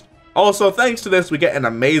the least. Also, thanks to this, we get an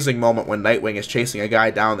amazing moment when Nightwing is chasing a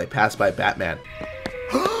guy down and they pass by Batman.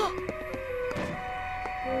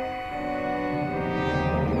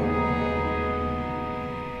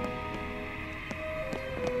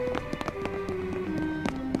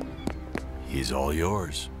 He's all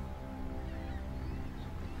yours.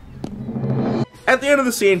 At the end of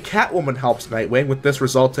the scene, Catwoman helps Nightwing, with this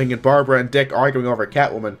resulting in Barbara and Dick arguing over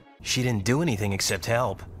Catwoman. She didn't do anything except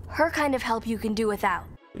help. Her kind of help you can do without.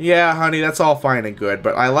 Yeah, honey, that's all fine and good,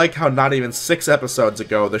 but I like how not even 6 episodes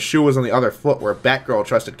ago, the shoe was on the other foot where Batgirl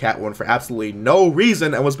trusted Catwoman for absolutely no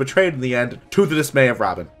reason and was betrayed in the end, to the dismay of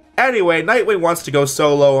Robin. Anyway, Nightwing wants to go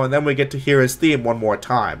solo, and then we get to hear his theme one more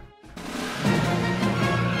time.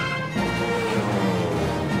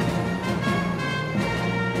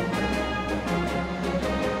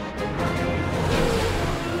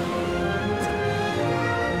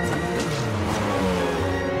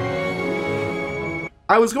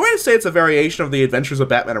 I was going to say it's a variation of the Adventures of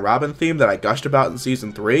Batman and Robin theme that I gushed about in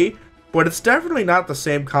Season 3, but it's definitely not the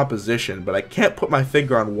same composition, but I can't put my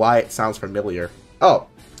finger on why it sounds familiar. Oh,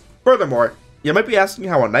 furthermore, you might be asking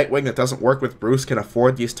how a Nightwing that doesn't work with Bruce can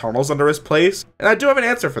afford these tunnels under his place, and I do have an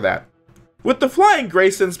answer for that. With the Flying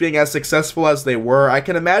Graysons being as successful as they were, I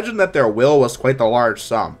can imagine that their will was quite the large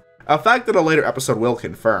sum, a fact that a later episode will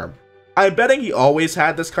confirm. I'm betting he always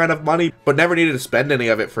had this kind of money, but never needed to spend any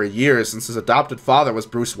of it for years since his adopted father was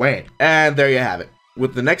Bruce Wayne. And there you have it,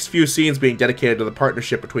 with the next few scenes being dedicated to the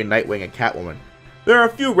partnership between Nightwing and Catwoman. There are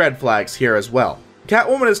a few red flags here as well.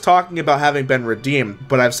 Catwoman is talking about having been redeemed,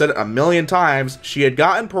 but I've said it a million times, she had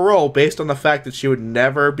gotten parole based on the fact that she would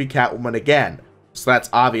never be Catwoman again, so that's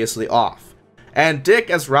obviously off. And Dick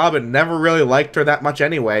as Robin never really liked her that much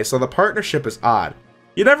anyway, so the partnership is odd.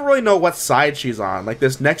 You never really know what side she's on, like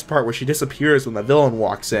this next part where she disappears when the villain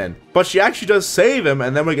walks in. But she actually does save him,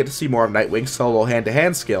 and then we get to see more of Nightwing's solo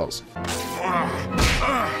hand-to-hand skills.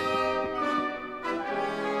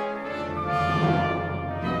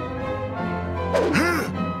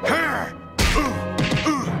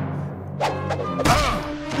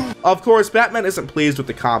 Of course, Batman isn't pleased with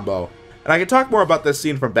the combo, and I can talk more about this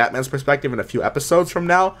scene from Batman's perspective in a few episodes from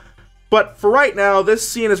now. But for right now, this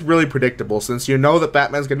scene is really predictable since you know that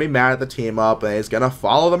Batman's gonna be mad at the team up and he's gonna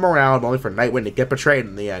follow them around only for Nightwing to get betrayed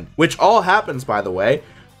in the end. Which all happens, by the way.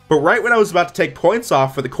 But right when I was about to take points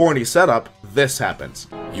off for the corny setup, this happens.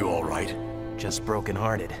 You alright? Just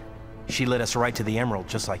brokenhearted. She led us right to the Emerald,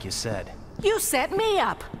 just like you said. You set me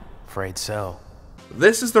up. Afraid so.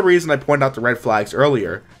 This is the reason I pointed out the red flags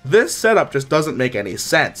earlier. This setup just doesn't make any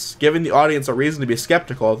sense, giving the audience a reason to be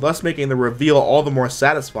skeptical, thus making the reveal all the more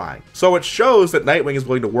satisfying. So it shows that Nightwing is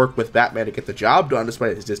willing to work with Batman to get the job done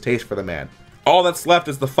despite his distaste for the man. All that's left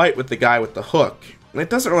is the fight with the guy with the hook, and it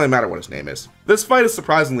doesn't really matter what his name is. This fight is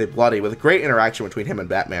surprisingly bloody, with great interaction between him and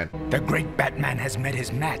Batman. The great Batman has met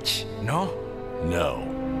his match, no? No.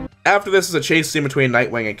 After this is a chase scene between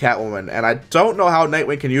Nightwing and Catwoman, and I don't know how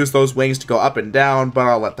Nightwing can use those wings to go up and down, but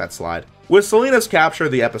I'll let that slide. With Selina's capture,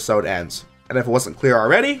 the episode ends. And if it wasn't clear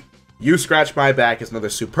already, You Scratch My Back is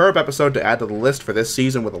another superb episode to add to the list for this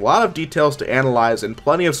season with a lot of details to analyze and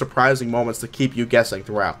plenty of surprising moments to keep you guessing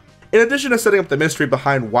throughout. In addition to setting up the mystery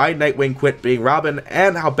behind why Nightwing quit being Robin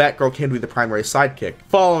and how Batgirl came to be the primary sidekick,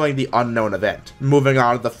 following the unknown event. Moving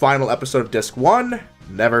on to the final episode of Disc 1,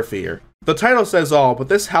 Never Fear. The title says all, but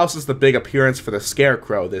this houses the big appearance for the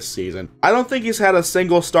Scarecrow this season. I don't think he's had a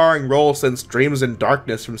single starring role since Dreams in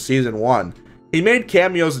Darkness from Season 1. He made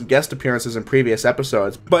cameos and guest appearances in previous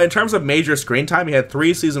episodes, but in terms of major screen time, he had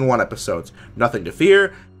 3 Season 1 episodes, Nothing to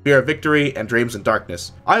Fear, Fear of Victory, and Dreams in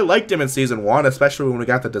Darkness. I liked him in Season 1, especially when we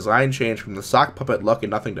got the design change from the sock puppet look in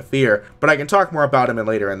Nothing to Fear, but I can talk more about him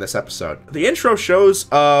later in this episode. The intro shows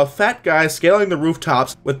a fat guy scaling the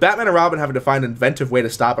rooftops, with Batman and Robin having to find an inventive way to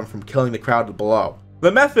stop him from killing the crowd below.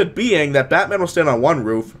 The method being that Batman will stand on one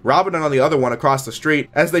roof, Robin on the other one across the street,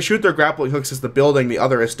 as they shoot their grappling hooks as the building the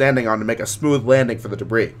other is standing on to make a smooth landing for the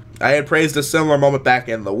debris. I had praised a similar moment back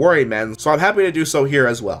in The Worry Men, so I'm happy to do so here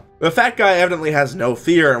as well. The fat guy evidently has no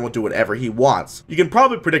fear and will do whatever he wants. You can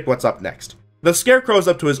probably predict what's up next. The Scarecrow's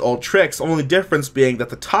up to his old tricks, only difference being that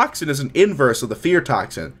the toxin is an inverse of the fear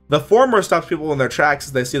toxin. The former stops people in their tracks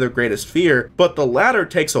as they see their greatest fear, but the latter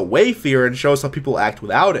takes away fear and shows how people act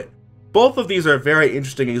without it. Both of these are very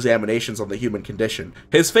interesting examinations on the human condition.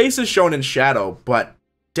 His face is shown in shadow, but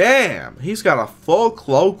damn, he's got a full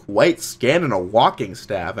cloak, white skin, and a walking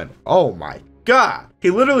staff, and oh my god, he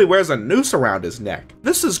literally wears a noose around his neck.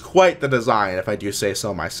 This is quite the design, if I do say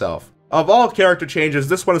so myself. Of all character changes,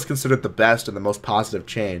 this one is considered the best and the most positive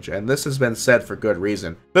change, and this has been said for good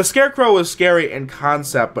reason. The Scarecrow was scary in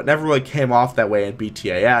concept, but never really came off that way in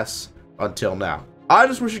BTAS, until now. I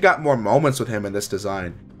just wish we got more moments with him in this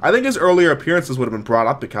design. I think his earlier appearances would have been brought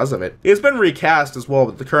up because of it. He has been recast as well,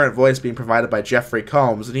 with the current voice being provided by Jeffrey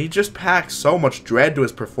Combs, and he just packs so much dread to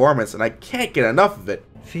his performance, and I can't get enough of it.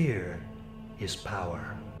 Fear is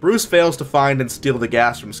power. Bruce fails to find and steal the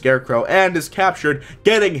gas from Scarecrow and is captured,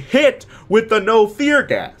 getting hit with the no fear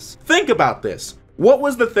gas. Think about this. What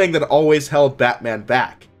was the thing that always held Batman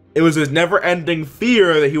back? It was his never-ending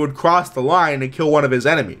fear that he would cross the line and kill one of his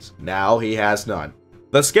enemies. Now he has none.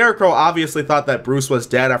 The Scarecrow obviously thought that Bruce was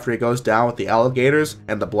dead after he goes down with the alligators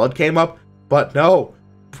and the blood came up, but no,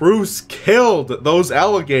 Bruce killed those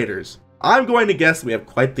alligators. I'm going to guess we have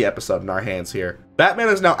quite the episode in our hands here. Batman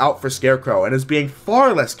is now out for Scarecrow and is being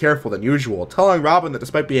far less careful than usual, telling Robin that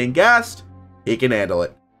despite being gassed, he can handle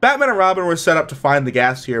it. Batman and Robin were set up to find the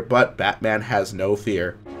gas here, but Batman has no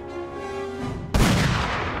fear.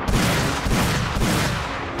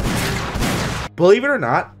 Believe it or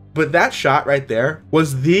not, but that shot right there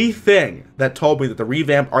was the thing that told me that the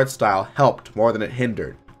revamped art style helped more than it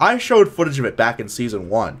hindered. I showed footage of it back in Season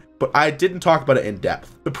 1, but I didn't talk about it in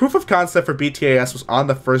depth. The proof of concept for BTAS was on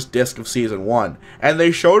the first disc of Season 1, and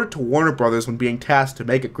they showed it to Warner Brothers when being tasked to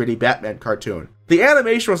make a gritty Batman cartoon. The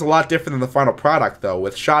animation was a lot different than the final product though,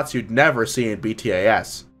 with shots you'd never see in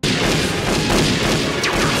BTAS.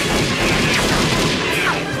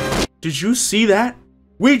 Did you see that?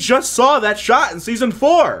 We just saw that shot in Season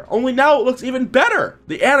 4, only now it looks even better.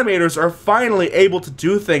 The animators are finally able to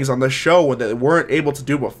do things on the show that they weren't able to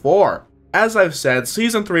do before. As I've said,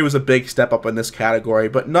 Season 3 was a big step up in this category,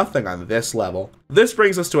 but nothing on this level. This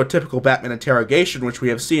brings us to a typical Batman interrogation, which we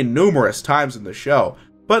have seen numerous times in the show,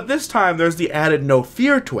 but this time there's the added no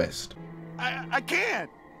fear twist. I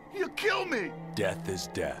can't! You'll kill me! Death is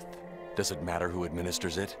death. Does it matter who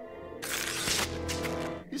administers it?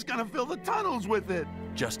 He's gonna fill the tunnels with it!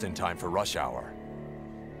 Just in time for rush hour.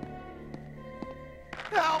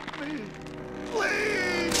 Help me!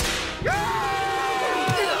 Please!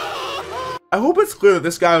 I hope it's clear that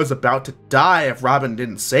this guy was about to die if Robin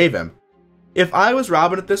didn't save him. If I was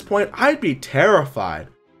Robin at this point, I'd be terrified.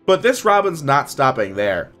 But this Robin's not stopping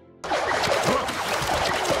there.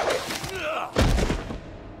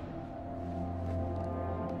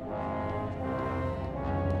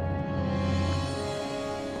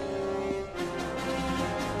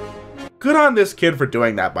 Good on this kid for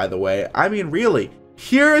doing that, by the way. I mean, really,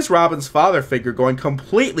 here is Robin's father figure going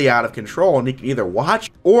completely out of control, and he can either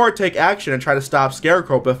watch or take action and try to stop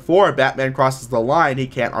Scarecrow before Batman crosses the line he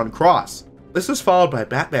can't uncross. This is followed by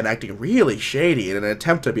Batman acting really shady in an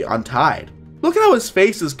attempt to be untied. Look at how his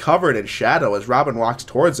face is covered in shadow as Robin walks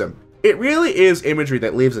towards him. It really is imagery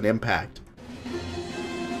that leaves an impact.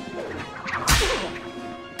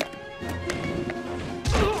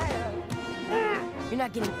 You're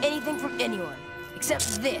not getting anything from anyone,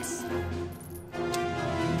 except this.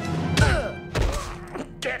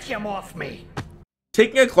 Get him off me!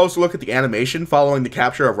 Taking a closer look at the animation following the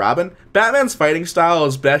capture of Robin, Batman's fighting style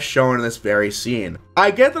is best shown in this very scene.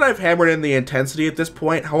 I get that I've hammered in the intensity at this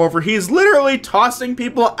point, however he's literally tossing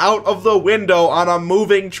people out of the window on a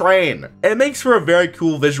moving train. It makes for a very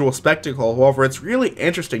cool visual spectacle, however it's really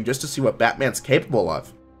interesting just to see what Batman's capable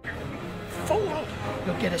of. Fool!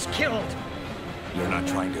 You'll get us killed! You're not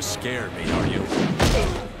trying to scare me, are you?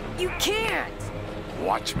 You can't!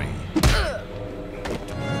 Watch me.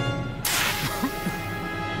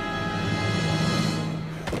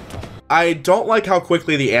 I don't like how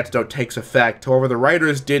quickly the antidote takes effect, however the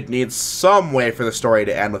writers did need some way for the story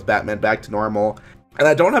to end with Batman back to normal, and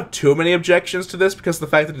I don't have too many objections to this because of the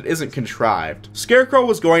fact that it isn't contrived. Scarecrow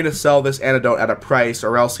was going to sell this antidote at a price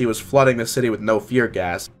or else he was flooding the city with no fear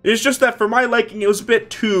gas. It's just that for my liking it was a bit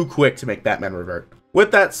too quick to make Batman revert.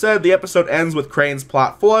 With that said, the episode ends with Crane's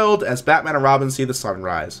plot foiled as Batman and Robin see the sun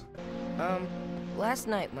rise. Last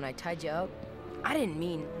night when I tied you up, I didn't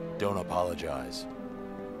mean... Don't apologize.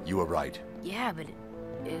 You were right. Yeah, but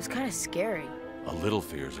it was kind of scary. A little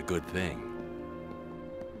fear's a good thing.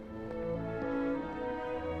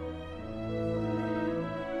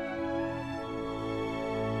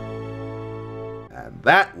 And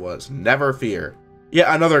that was Never Fear. Yet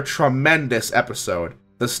another tremendous episode.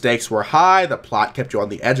 The stakes were high, the plot kept you on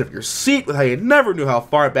the edge of your seat with how you never knew how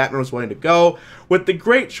far Batman was willing to go, with the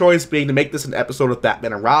great choice being to make this an episode with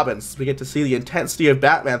Batman and Robin, since we get to see the intensity of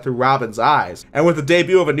Batman through Robin's eyes. And with the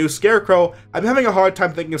debut of a new Scarecrow, I'm having a hard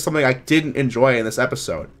time thinking of something I didn't enjoy in this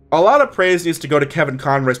episode. A lot of praise needs to go to Kevin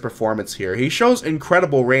Conroy's performance here. He shows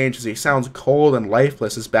incredible range as he sounds cold and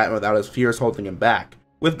lifeless as Batman without his fears holding him back.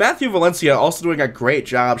 With Matthew Valencia also doing a great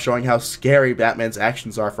job showing how scary Batman's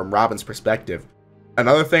actions are from Robin's perspective.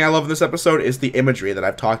 Another thing I love in this episode is the imagery that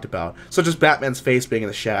I've talked about, such as Batman's face being in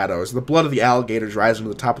the shadows, the blood of the alligators rising to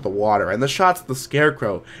the top of the water, and the shots of the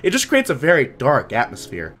Scarecrow. It just creates a very dark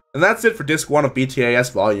atmosphere. And that's it for Disc 1 of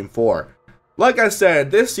BTAS Volume 4. Like I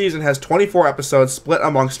said, this season has 24 episodes split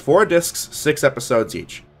amongst 4 discs, 6 episodes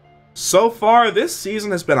each. So far, this season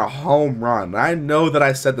has been a home run. I know that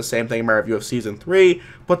I said the same thing in my review of Season 3,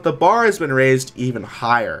 but the bar has been raised even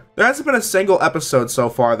higher. There hasn't been a single episode so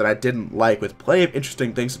far that I didn't like, with plenty of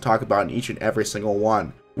interesting things to talk about in each and every single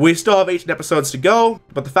one. We still have 18 episodes to go,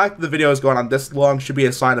 but the fact that the video has gone on this long should be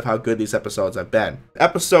a sign of how good these episodes have been.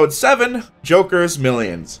 Episode 7, Joker's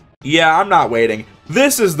Millions. Yeah, I'm not waiting.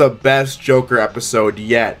 This is the best Joker episode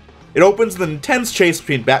yet. It opens with an intense chase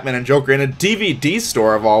between Batman and Joker in a DVD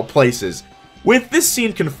store of all places, with this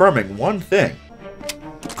scene confirming one thing.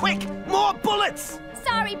 Quick, more bullets!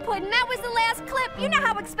 Sorry, Puddin', that was the last clip. You know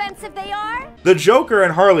how expensive they are. The Joker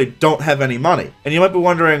and Harley don't have any money, and you might be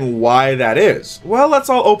wondering why that is. Well, let's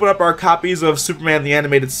all open up our copies of Superman the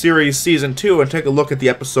Animated Series Season 2 and take a look at the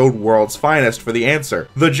episode World's Finest for the answer.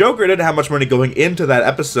 The Joker didn't have much money going into that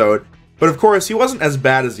episode, but of course he wasn't as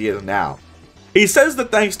bad as he is now. He says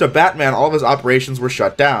that thanks to Batman, all of his operations were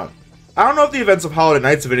shut down. I don't know if the events of Holiday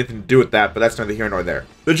Nights have anything to do with that, but that's neither here nor there.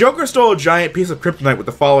 The Joker stole a giant piece of kryptonite with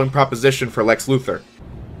the following proposition for Lex Luthor.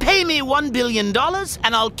 Pay me $1 billion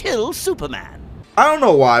and I'll kill Superman. I don't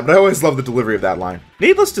know why, but I always love the delivery of that line.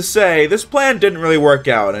 Needless to say, this plan didn't really work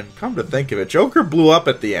out, and come to think of it, Joker blew up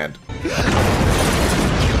at the end.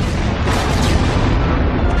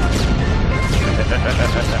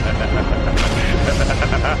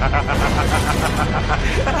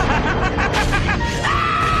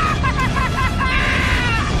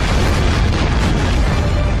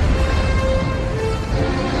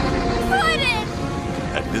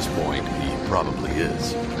 At this point, he probably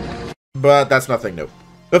is. But that's nothing new.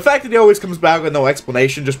 The fact that he always comes back with no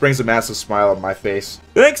explanation just brings a massive smile on my face.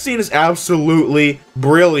 The next scene is absolutely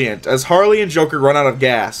brilliant, as Harley and Joker run out of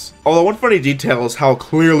gas. Although one funny detail is how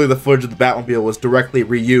clearly the footage of the Batmobile was directly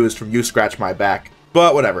reused from You Scratch My Back.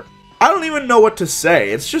 But whatever. I don't even know what to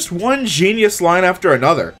say, it's just one genius line after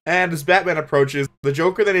another. And as Batman approaches, the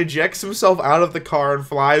Joker then ejects himself out of the car and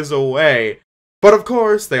flies away. But of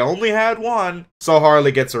course, they only had one, so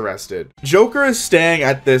Harley gets arrested. Joker is staying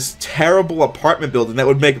at this terrible apartment building that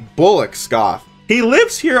would make Bullock scoff. He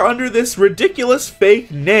lives here under this ridiculous fake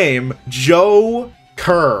name, Joe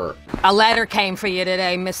Kerr. A letter came for you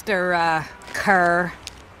today, Mr. Kerr.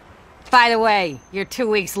 By the way, you're 2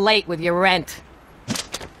 weeks late with your rent.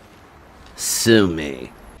 Sue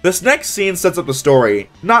me. This next scene sets up the story,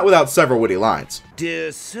 not without several witty lines.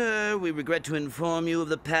 Dear sir, we regret to inform you of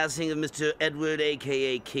the passing of Mr. Edward,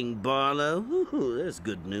 a.k.a. King Barlow. Ooh, there's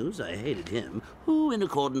good news. I hated him. Who, in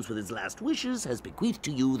accordance with his last wishes, has bequeathed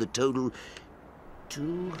to you the total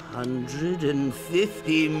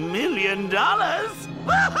 $250 million.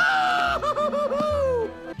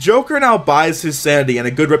 Joker now buys his sanity and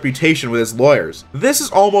a good reputation with his lawyers. This is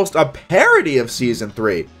almost a parody of Season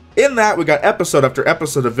 3. In that, we got episode after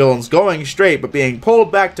episode of villains going straight but being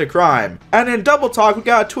pulled back to crime. And in Double Talk, we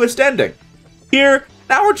got a twist ending. Here,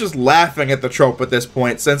 now we're just laughing at the trope at this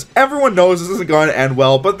point, since everyone knows this isn't going to end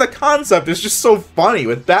well, but the concept is just so funny,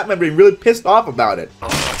 with Batman being really pissed off about it.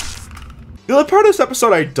 The other part of this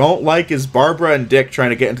episode I don't like is Barbara and Dick trying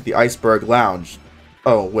to get into the Iceberg Lounge.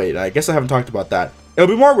 Oh wait, I guess I haven't talked about that. It'll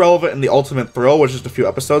be more relevant in the Ultimate Thrill, which is just a few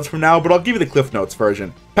episodes from now, but I'll give you the Cliff Notes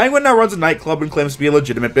version. Penguin now runs a nightclub and claims to be a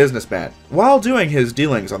legitimate businessman, while doing his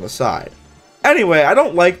dealings on the side. Anyway, I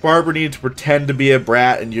don't like Barbara needing to pretend to be a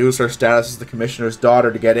brat and use her status as the commissioner's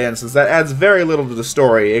daughter to get in, since that adds very little to the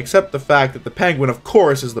story, except the fact that the Penguin of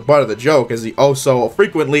course is the butt of the joke, as he oh so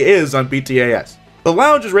frequently is on BTAS. The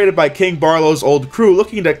lounge is raided by King Barlow's old crew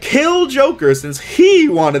looking to kill Joker since he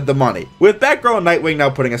wanted the money, with Batgirl and Nightwing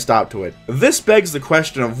now putting a stop to it. This begs the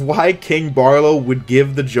question of why King Barlow would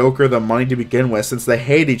give the Joker the money to begin with, since they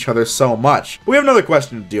hate each other so much. But we have another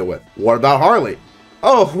question to deal with. What about Harley?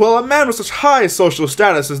 Oh, well, a man with such high social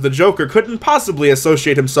status as the Joker couldn't possibly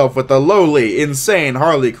associate himself with the lowly, insane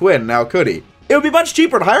Harley Quinn, now could he? It would be much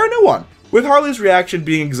cheaper to hire a new one, with Harley's reaction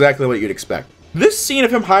being exactly what you'd expect. This scene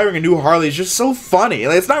of him hiring a new Harley is just so funny.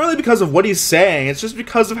 It's not really because of what he's saying, it's just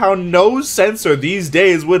because of how no censor these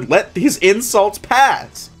days would let these insults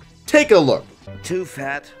pass. Take a look. Too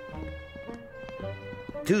fat.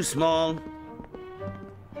 Too small.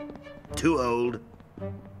 Too old.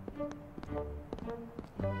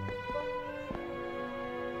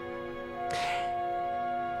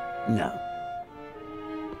 No.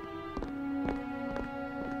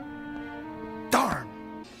 Darn.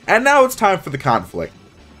 And now it's time for the conflict.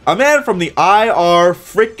 A man from the IR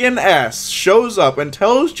frickin' S shows up and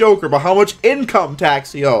tells Joker about how much income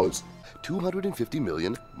tax he owes. $250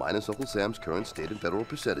 million minus Uncle Sam's current state and federal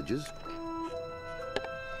percentages.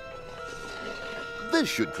 This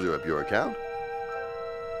should clear up your account.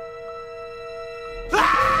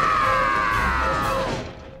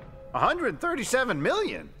 $137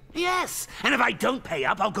 million? Yes, and if I don't pay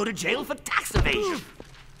up, I'll go to jail for tax evasion.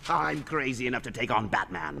 I'm crazy enough to take on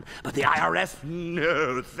Batman, but the IRS,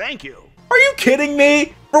 no, thank you. Are you kidding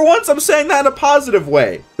me? For once, I'm saying that in a positive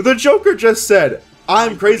way. The Joker just said,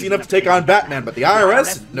 I'm crazy enough to take on Batman, but the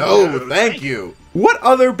IRS? No, thank you. What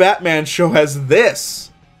other Batman show has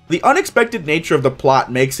this? The unexpected nature of the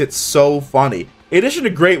plot makes it so funny. In addition to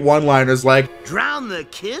great one-liners like, drown the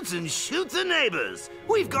kids and shoot the neighbors.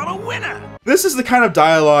 We've got a winner. This is the kind of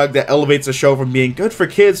dialogue that elevates a show from being good for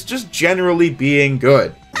kids, just generally being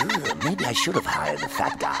good. Maybe I should have hired the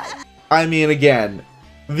fat guy. I mean, again,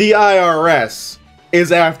 the IRS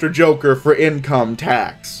is after Joker for income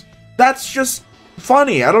tax. That's just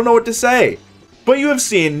funny, I don't know what to say. But you have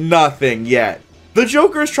seen nothing yet. The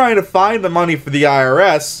Joker is trying to find the money for the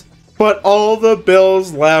IRS, but all the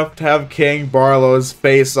bills left have King Barlow's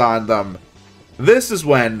face on them. This is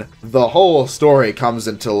when the whole story comes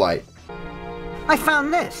into light. I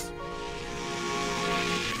found this.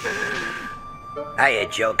 Hiya,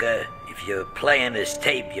 Joker. If you're playing this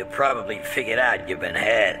tape, you probably figured out you've been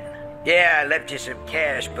had. Yeah, I left you some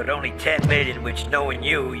cash, but only 10 million, which knowing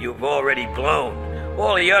you, you've already blown.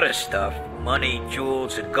 All the other stuff, money,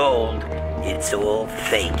 jewels, and gold, it's all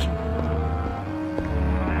fake.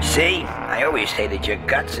 See, I always hated your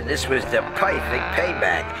guts, and this was the perfect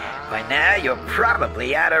payback. By now, you're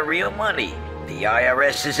probably out of real money. The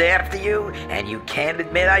IRS is after you, and you can't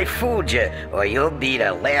admit I fooled you, or you'll be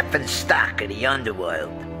the laughing stock of the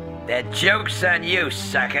underworld. That joke's on you,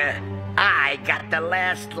 sucker. I got the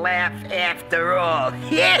last laugh after all.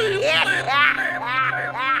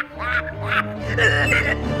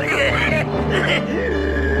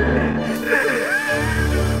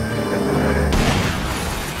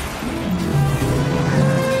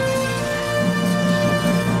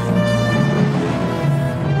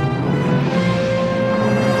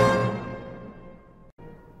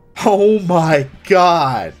 Oh my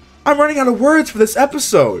god. I'm running out of words for this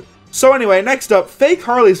episode. So anyway, next up, fake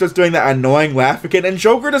Harley starts doing that annoying laugh again, and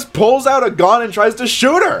Joker just pulls out a gun and tries to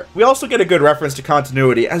shoot her! We also get a good reference to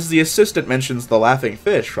continuity, as the assistant mentions the laughing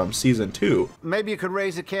fish from Season 2. Maybe you could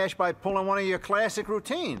raise the cash by pulling one of your classic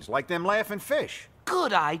routines, like them laughing fish.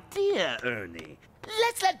 Good idea, Ernie.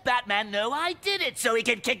 Let's let Batman know I did it so he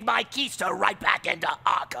can kick my keister right back into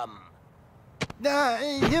Arkham.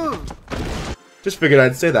 You... Just figured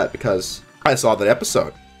I'd say that because I saw that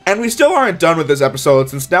episode. And we still aren't done with this episode,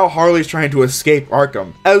 since now Harley's trying to escape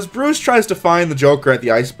Arkham, as Bruce tries to find the Joker at the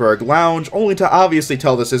Iceberg Lounge, only to obviously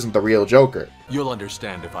tell this isn't the real Joker. You'll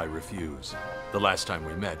understand if I refuse. The last time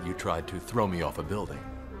we met, you tried to throw me off a building.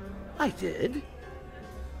 I did?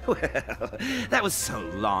 Well, that was so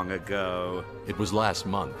long ago. It was last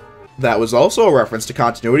month. That was also a reference to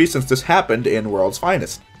continuity, since this happened in World's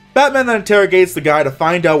Finest. Batman then interrogates the guy to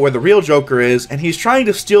find out where the real Joker is, and he's trying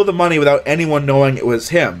to steal the money without anyone knowing it was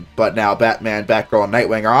him. But now Batman, Batgirl, and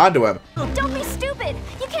Nightwing are onto him. Don't be stupid!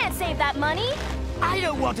 You can't save that money! I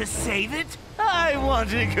don't want to save it! I want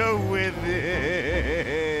to go with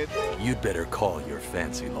it! You'd better call your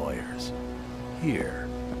fancy lawyers. Here.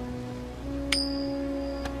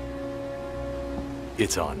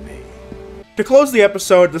 It's on me. To close the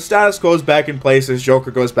episode, the status quo is back in place as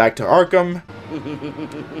Joker goes back to Arkham.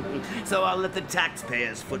 So I'll let the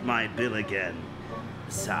taxpayers foot my bill again.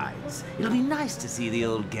 Besides, it'll be nice to see the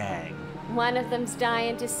old gang. One of them's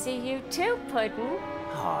dying to see you too, Puddin'.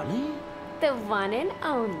 Harley? The one and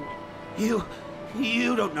only.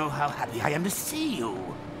 You don't know how happy I am to see you.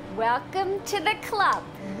 Welcome to the club.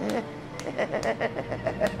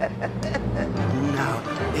 Now,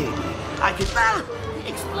 baby, I can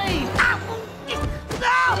explain.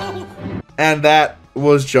 No! And that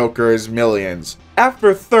was Joker's Millions.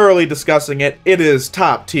 After thoroughly discussing it, it is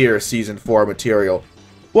top tier Season 4 material.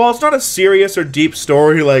 While it's not a serious or deep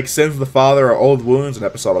story like Sins of the Father or Old Wounds, an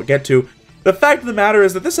episode I'll get to, the fact of the matter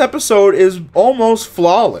is that this episode is almost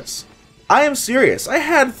flawless. I am serious, I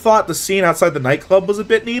had thought the scene outside the nightclub was a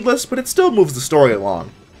bit needless, but it still moves the story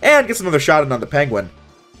along. And gets another shot in on the Penguin.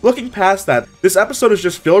 Looking past that, this episode is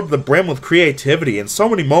just filled to the brim with creativity and so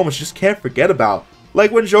many moments you just can't forget about. Like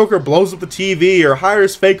when Joker blows up the TV or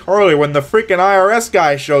hires fake Harley when the freaking IRS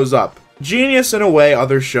guy shows up. Genius in a way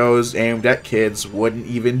other shows aimed at kids wouldn't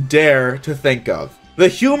even dare to think of. The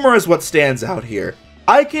humor is what stands out here.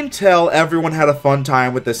 I can tell everyone had a fun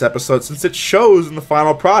time with this episode since it shows in the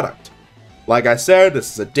final product. Like I said,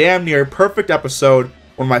 this is a damn near perfect episode,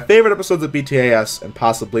 one of my favorite episodes of BTAS, and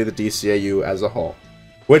possibly the DCAU as a whole.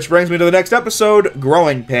 Which brings me to the next episode,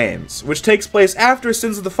 Growing Pains, which takes place after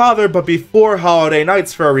Sins of the Father but before Holiday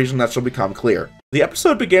Nights for a reason that shall become clear. The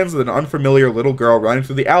episode begins with an unfamiliar little girl running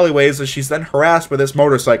through the alleyways as she's then harassed by this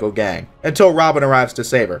motorcycle gang, until Robin arrives to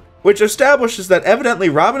save her, which establishes that evidently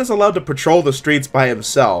Robin is allowed to patrol the streets by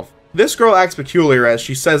himself. This girl acts peculiar as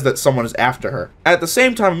she says that someone is after her. At the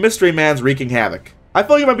same time, a mystery man's wreaking havoc. I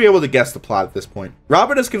feel you might be able to guess the plot at this point.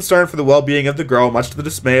 Robin is concerned for the well-being of the girl, much to the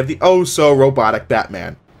dismay of the oh-so-robotic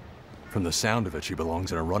Batman. From the sound of it, she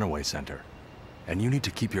belongs in a runaway center. And you need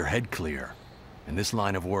to keep your head clear. In this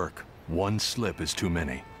line of work, one slip is too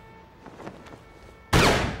many.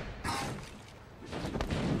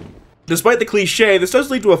 Despite the cliche, this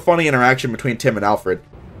does lead to a funny interaction between Tim and Alfred.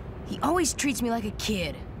 He always treats me like a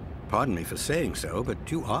kid. Pardon me for saying so,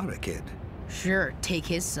 but you are a kid. Sure, take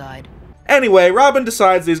his side. Anyway, Robin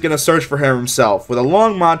decides he's gonna search for her himself, with a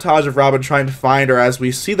long montage of Robin trying to find her as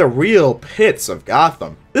we see the real pits of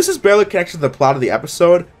Gotham. This is barely connected to the plot of the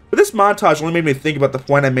episode, but this montage only made me think about the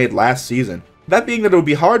point I made last season. That being that it would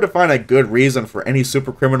be hard to find a good reason for any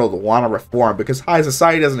supercriminal to want to reform because high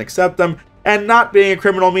society doesn't accept them, and not being a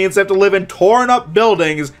criminal means they have to live in torn up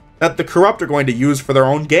buildings that the corrupt are going to use for their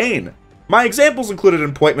own gain. My examples included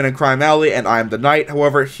Appointment in Crime Alley and I Am the Night,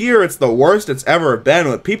 however here it's the worst it's ever been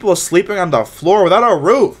with people sleeping on the floor without a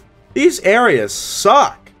roof. These areas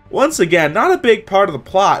suck. Once again, not a big part of the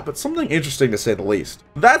plot, but something interesting to say the least.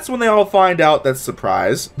 That's when they all find out that,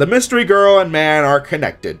 surprise, the mystery girl and man are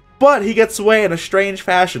connected. But he gets away in a strange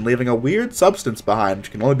fashion, leaving a weird substance behind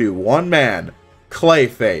which can only be one man,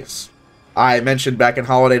 Clayface. I mentioned back in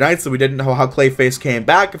Holiday Nights that we didn't know how Clayface came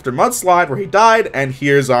back after Mudslide where he died, and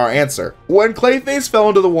here's our answer. When Clayface fell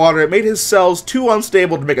into the water, it made his cells too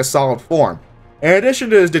unstable to make a solid form, in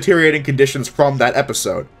addition to his deteriorating conditions from that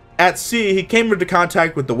episode. At sea, he came into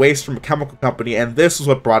contact with the waste from a chemical company, and this is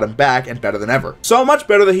what brought him back, and better than ever. So much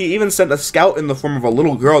better that he even sent a scout in the form of a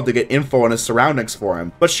little girl to get info on his surroundings for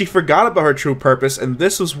him. But she forgot about her true purpose, and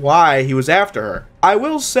this is why he was after her. I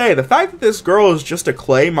will say, the fact that this girl is just a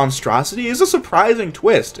clay monstrosity is a surprising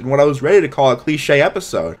twist in what I was ready to call a cliche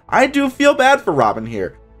episode. I do feel bad for Robin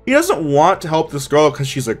here. He doesn't want to help this girl because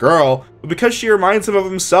she's a girl, but because she reminds him of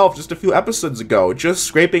himself just a few episodes ago, just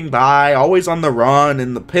scraping by, always on the run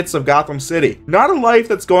in the pits of Gotham City. Not a life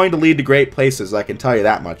that's going to lead to great places, I can tell you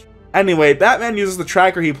that much. Anyway, Batman uses the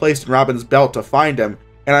tracker he placed in Robin's belt to find him,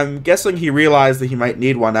 and I'm guessing he realized that he might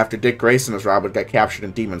need one after Dick Grayson as Robin got captured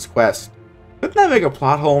in Demon's Quest. Couldn't that make a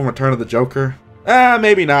plot hole in Return of the Joker?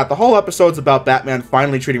 Maybe not. The whole episode's about Batman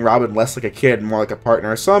finally treating Robin less like a kid and more like a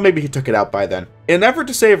partner, so maybe he took it out by then. In an effort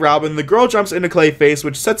to save Robin, the girl jumps into Clayface,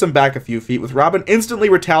 which sets him back a few feet, with Robin instantly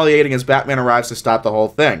retaliating as Batman arrives to stop the whole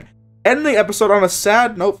thing. Ending the episode on a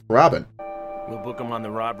sad note for Robin. We'll book him on the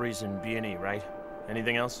robberies and B&E, right?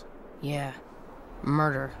 Anything else? Yeah.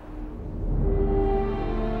 Murder.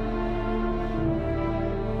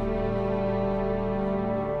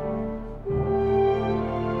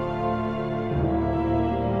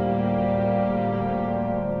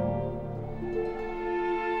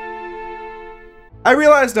 I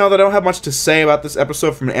realize now that I don't have much to say about this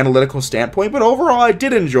episode from an analytical standpoint, but overall I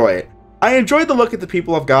did enjoy it. I enjoyed the look at the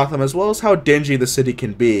people of Gotham as well as how dingy the city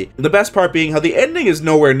can be, the best part being how the ending is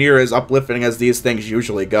nowhere near as uplifting as these things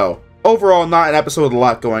usually go. Overall, not an episode with a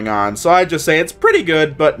lot going on, so I'd just say it's pretty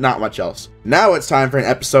good, but not much else. Now it's time for an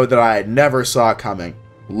episode that I never saw coming.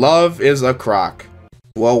 Love is a Crock.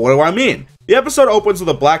 Well, what do I mean? The episode opens with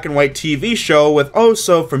a black and white TV show with oh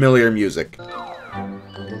so familiar music.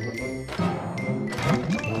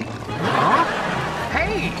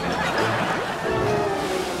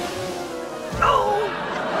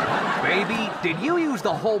 Did you use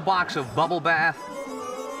the whole box of bubble bath?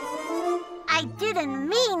 I didn't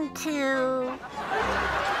mean to.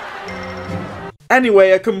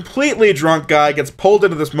 Anyway, a completely drunk guy gets pulled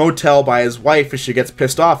into this motel by his wife as she gets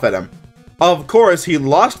pissed off at him. Of course, he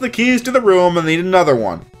lost the keys to the room and needed another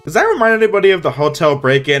one. Does that remind anybody of the hotel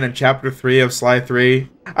break-in in Chapter 3 of Sly 3?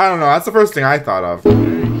 I don't know, that's the first thing I thought of.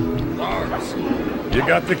 You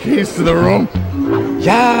got the keys to the room?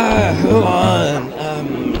 Yeah, hold on.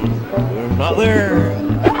 Butler,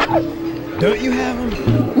 don't you have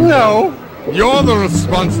them? No, you're the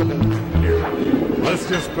responsible. Here, let's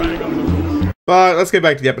just bang on the door. But let's get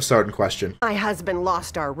back to the episode in question. My husband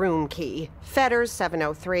lost our room key. Fetters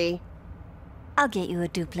 703. I'll get you a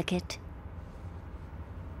duplicate.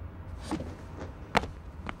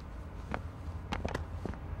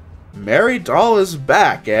 Mary Dahl is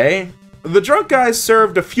back, eh? The drunk guy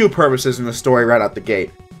served a few purposes in the story right out the gate.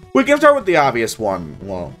 We can start with the obvious one.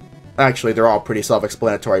 Well, actually, they're all pretty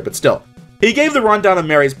self-explanatory, but still. He gave the rundown of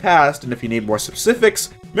Mary's past, and if you need more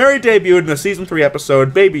specifics, Mary debuted in the Season 3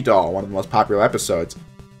 episode Baby Doll, one of the most popular episodes.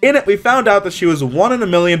 In it, we found out that she was 1 in a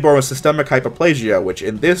million born with systemic hypoplasia, which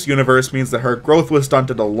in this universe means that her growth was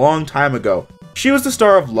stunted a long time ago. She was the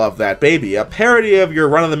star of Love That Baby, a parody of your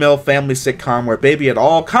run-of-the-mill family sitcom where Baby had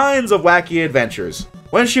all kinds of wacky adventures.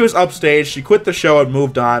 When she was upstage, she quit the show and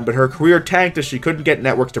moved on, but her career tanked as she couldn't get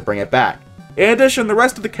networks to bring it back. In addition, the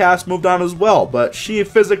rest of the cast moved on as well, but she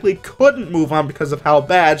physically couldn't move on because of how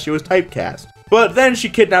bad she was typecast. But then she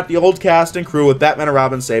kidnapped the old cast and crew with Batman and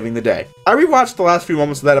Robin saving the day. I rewatched the last few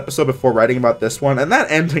moments of that episode before writing about this one, and that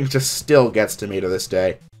ending just still gets to me to this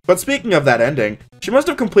day. But speaking of that ending, she must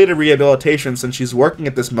have completed rehabilitation since she's working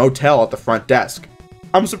at this motel at the front desk.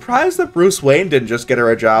 I'm surprised that Bruce Wayne didn't just get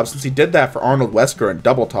her a job since he did that for Arnold Wesker in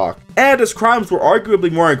Double Talk, and his crimes were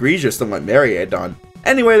arguably more egregious than what Mary had done.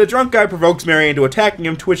 Anyway, the drunk guy provokes Mary into attacking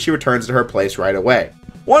him, to which she returns to her place right away.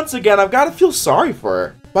 Once again, I've got to feel sorry for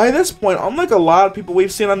her. By this point, unlike a lot of people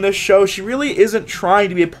we've seen on this show, she really isn't trying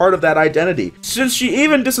to be a part of that identity, since she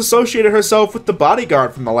even disassociated herself with the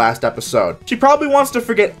bodyguard from the last episode. She probably wants to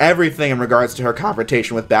forget everything in regards to her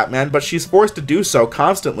confrontation with Batman, but she's forced to do so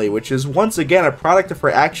constantly, which is once again a product of her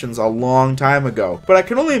actions a long time ago. But I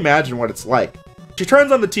can only imagine what it's like. She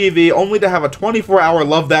turns on the TV only to have a 24-hour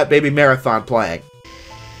Love That Baby marathon playing.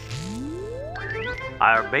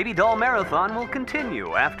 Our baby doll marathon will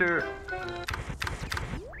continue after...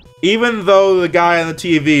 Even though the guy on the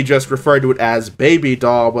TV just referred to it as Baby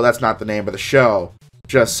Doll, well, that's not the name of the show.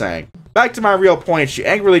 Just saying. Back to my real point, she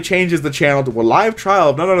angrily changes the channel to a live trial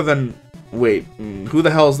of none other than... Wait, who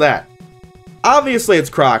the hell's that? Obviously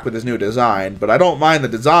it's Croc with his new design, but I don't mind the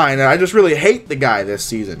design, and I just really hate the guy this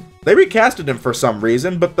season. They recasted him for some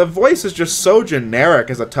reason, but the voice is just so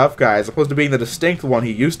generic as a tough guy as opposed to being the distinct one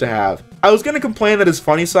he used to have. I was gonna complain that his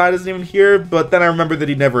funny side isn't even here, but then I remembered that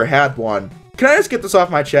he never had one. Can I just get this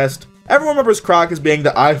off my chest? Everyone remembers Croc as being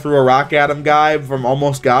the I threw a rock at him guy from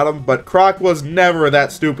Almost Got Him, but Croc was never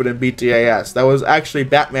that stupid in BTAS. That was actually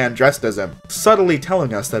Batman dressed as him, subtly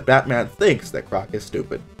telling us that Batman thinks that Croc is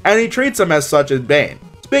stupid. And he treats him as such in Bane.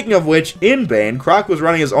 Speaking of which, in Bane, Croc was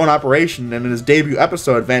running his own operation, and in his debut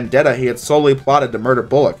episode, Vendetta, he had solely plotted to murder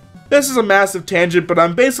Bullock. This is a massive tangent, but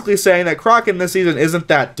I'm basically saying that Croc in this season isn't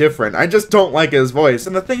that different. I just don't like his voice,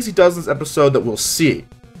 and the things he does in this episode that we'll see.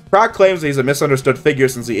 Croc claims that he's a misunderstood figure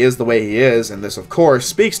since he is the way he is, and this of course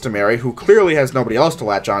speaks to Mary, who clearly has nobody else to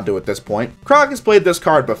latch onto at this point. Croc has played this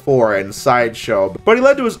card before in Sideshow, but he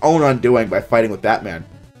led to his own undoing by fighting with Batman.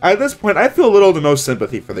 At this point, I feel little to no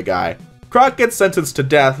sympathy for the guy. Croc gets sentenced to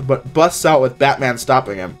death, but busts out with Batman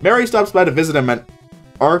stopping him. Mary stops by to visit him at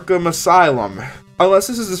Arkham Asylum. Unless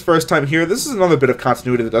this is his first time here, this is another bit of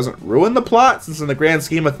continuity that doesn't ruin the plot, since in the grand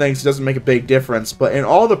scheme of things, it doesn't make a big difference, but in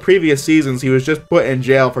all the previous seasons, he was just put in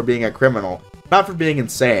jail for being a criminal, not for being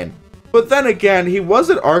insane. But then again, he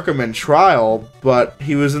was at Arkham in Trial, but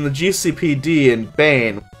he was in the GCPD in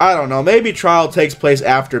Bane. I don't know, maybe Trial takes place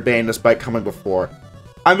after Bane despite coming before.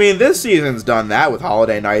 I mean, this season's done that with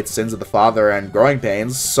Holiday Nights, Sins of the Father, and Growing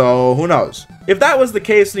Pains, so who knows? If that was the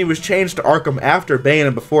case and he was changed to Arkham after Bane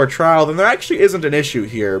and before Trial, then there actually isn't an issue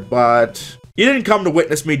here, but... You didn't come to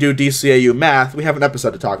witness me do DCAU math, we have an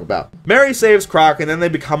episode to talk about. Mary saves Croc and then they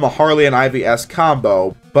become a Harley and Ivy-esque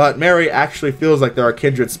combo, but Mary actually feels like they're a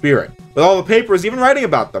kindred spirit, with all the papers even writing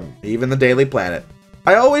about them, even the Daily Planet.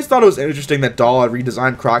 I always thought it was interesting that Dahl had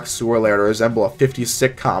redesigned Croc's sewer lair to resemble a 50s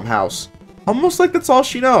sitcom house. Almost like that's all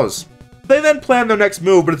she knows. They then plan their next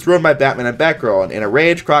move, but it's ruined by Batman and Batgirl, and in a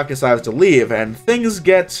rage, Croc decides to leave, and things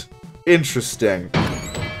get... interesting.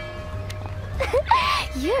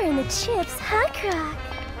 You're in the chips, huh, Croc?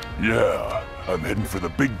 Yeah, I'm heading for the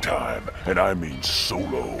big time, and I mean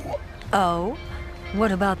solo. Oh?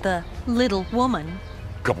 What about the little woman?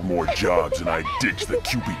 Couple more jobs and I ditch the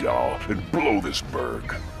Cupid doll and blow this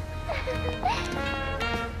burg.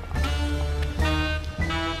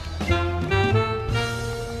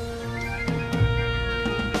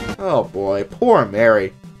 Oh boy, poor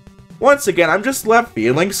Mary. Once again, I'm just left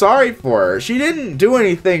feeling sorry for her. She didn't do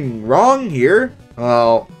anything wrong here.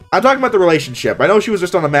 Well, I'm talking about the relationship. I know she was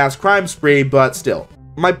just on a mass crime spree, but still.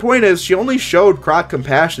 My point is, she only showed Croc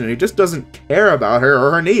compassion and he just doesn't care about her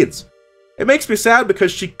or her needs. It makes me sad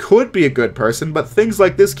because she could be a good person, but things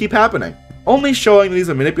like this keep happening. Only showing that he's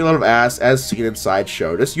a manipulative ass as seen in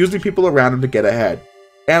Sideshow, just using people around him to get ahead.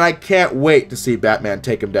 And I can't wait to see Batman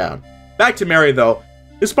take him down. Back to Mary though.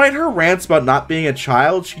 Despite her rants about not being a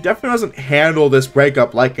child, she definitely doesn't handle this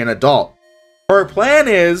breakup like an adult. Her plan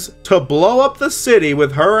is to blow up the city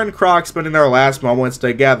with her and Croc spending their last moments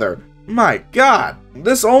together. My god.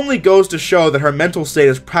 This only goes to show that her mental state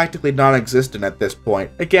is practically non-existent at this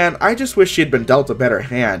point. Again, I just wish she had been dealt a better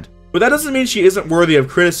hand. But that doesn't mean she isn't worthy of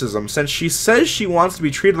criticism, since she says she wants to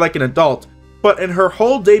be treated like an adult, But in her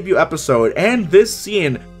whole debut episode, and this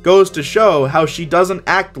scene goes to show how she doesn't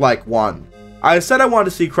act like one. I said I wanted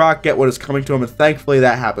to see Croc get what is coming to him, and thankfully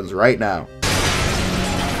that happens right now.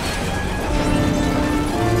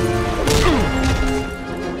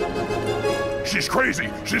 She's crazy.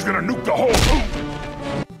 She's gonna nuke the whole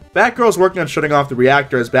room. Batgirl's working on shutting off the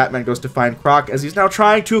reactor as Batman goes to find Croc as he's now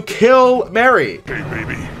trying to kill Mary. Hey,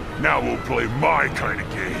 baby. Now we'll play my kind of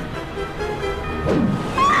game.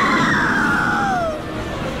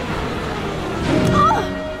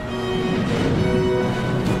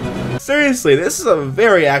 Seriously, this is a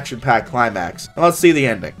very action-packed climax. Now let's see the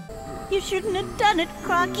ending. You shouldn't have done it,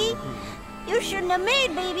 Crocky. You shouldn't have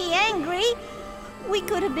made baby angry. We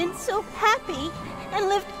could have been so happy and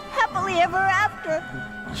lived happily ever after.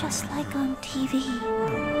 Just like on TV.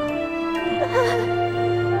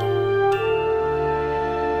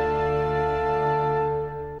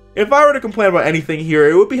 If I were to complain about anything here,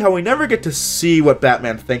 it would be how we never get to see what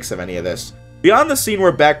Batman thinks of any of this. Beyond the scene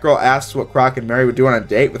where Batgirl asks what Croc and Mary would do on a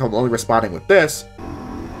date, with him only responding with this,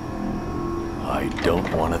 I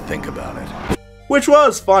don't want to think about it. Which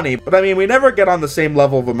was funny, but I mean, we never get on the same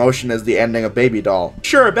level of emotion as the ending of Baby Doll.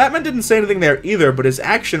 Sure, Batman didn't say anything there either, but his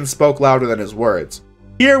actions spoke louder than his words.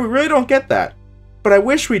 Here, we really don't get that. But I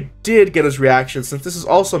wish we did get his reaction, since this is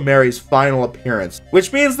also Mary's final appearance,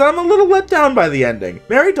 which means that I'm a little let down by the ending.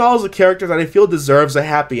 Mary Doll is a character that I feel deserves a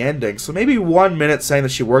happy ending, so maybe 1 minute saying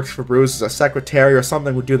that she works for Bruce as a secretary or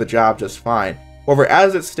something would do the job just fine. However,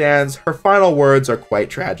 as it stands, her final words are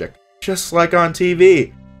quite tragic. Just like on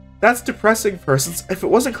TV. That's depressing for her, since if it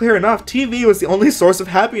wasn't clear enough, TV was the only source of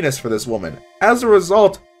happiness for this woman. As a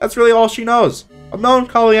result, that's really all she knows. A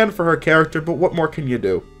melancholy end for her character, but what more can you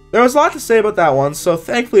do? There was a lot to say about that one, so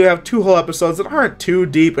thankfully we have 2 whole episodes that aren't too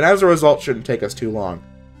deep, and as a result shouldn't take us too long.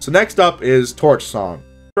 So next up is Torch Song.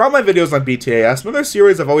 Throughout my videos on BTAS, another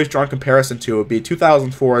series I've always drawn comparison to would be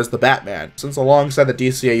 2004's The Batman, since alongside the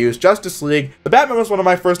DCAU's Justice League, The Batman was one of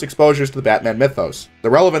my first exposures to the Batman mythos. The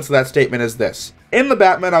relevance of that statement is this. In The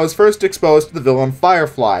Batman, I was first exposed to the villain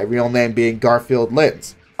Firefly, real name being Garfield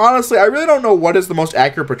Lynns. Honestly, I really don't know what is the most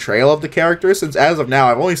accurate portrayal of the character, since as of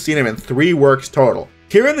now I've only seen him in 3 works total.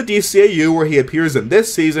 Here in the DCAU, where he appears in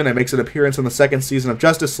this season and makes an appearance in the 2nd season of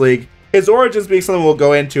Justice League, his origins being something we'll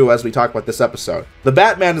go into as we talk about this episode. The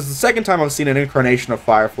Batman is the 2nd time I've seen an incarnation of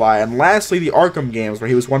Firefly, and lastly the Arkham games, where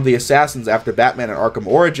he was one of the assassins after Batman and Arkham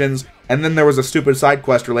Origins, and then there was a stupid side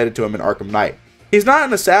quest related to him in Arkham Knight. He's not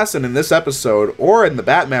an assassin in this episode, or in the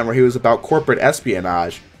Batman where he was about corporate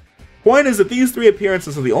espionage. Point is that these 3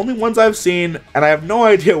 appearances are the only ones I've seen, and I have no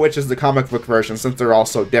idea which is the comic book version since they're all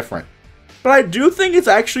so different. But I do think it's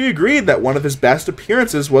actually agreed that one of his best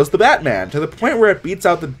appearances was the Batman, to the point where it beats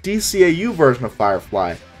out the DCAU version of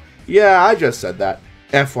Firefly. Yeah, I just said that.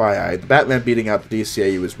 FYI, the Batman beating out the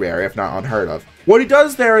DCAU is rare, if not unheard of. What he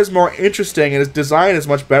does there is more interesting, and his design is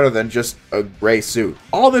much better than just a gray suit.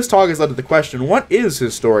 All this talk has led to the question, what is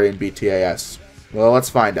his story in BTAS? Well, let's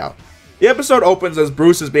find out. The episode opens as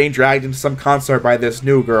Bruce is being dragged into some concert by this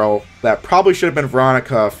new girl that probably should have been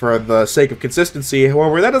Veronica for the sake of consistency,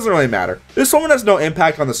 however that doesn't really matter. This woman has no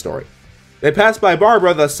impact on the story. They pass by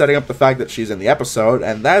Barbara, thus setting up the fact that she's in the episode,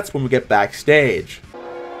 and that's when we get backstage.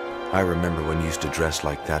 I remember when you used to dress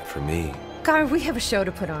like that for me. Gar, we have a show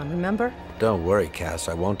to put on, remember? Don't worry, Cass,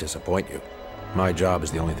 I won't disappoint you. My job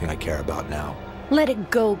is the only thing I care about now. Let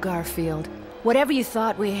it go, Garfield. Whatever you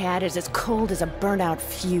thought we had is as cold as a burnt-out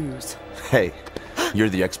fuse. Hey, you're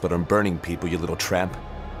the expert on burning people, you little tramp.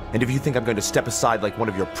 And if you think I'm going to step aside like one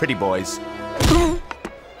of your pretty boys...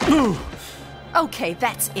 Okay,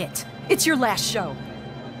 that's it. It's your last show.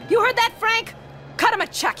 You heard that, Frank? Cut him a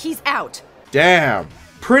check, he's out. Damn.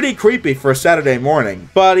 Pretty creepy for a Saturday morning,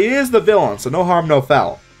 but he is the villain, so no harm, no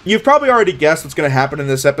foul. You've probably already guessed what's going to happen in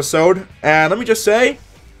this episode, and let me just say,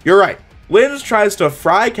 you're right. Lynns tries to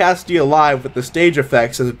fry Cassidy alive with the stage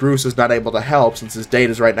effects as Bruce is not able to help since his date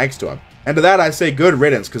is right next to him. And to that I say good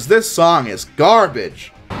riddance, because this song is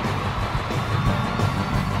garbage. My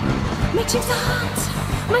cheeks are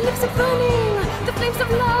hot, my lips are burning, the flames of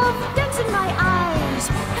love dance in my eyes.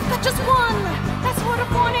 I've got just one last word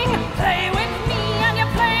of warning, play with me and you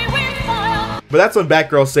play with fire. But that's when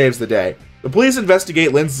Batgirl saves the day. The police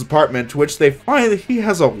investigate Lynns' apartment, to which they find that he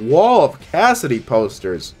has a wall of Cassidy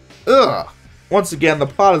posters. Ugh. Once again, the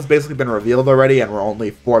plot has basically been revealed already and we're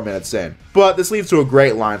only 4 minutes in. But this leads to a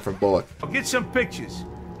great line from Bullock. I'll get some pictures.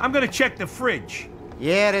 I'm gonna check the fridge.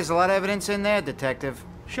 Yeah, there's a lot of evidence in there, Detective.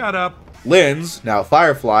 Shut up. Lynns, now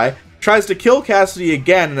Firefly, tries to kill Cassidy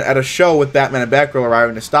again at a show with Batman and Batgirl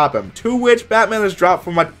arriving to stop him, to which Batman is dropped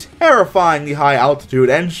from a terrifyingly high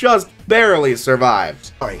altitude and just barely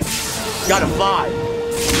survives. Sorry. Gotta fly.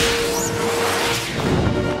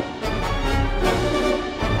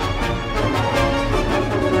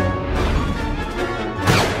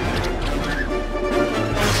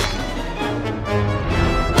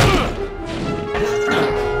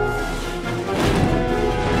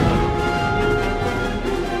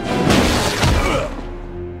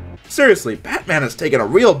 Seriously, Batman has taken a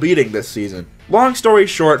real beating this season. Long story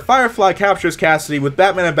short, Firefly captures Cassidy with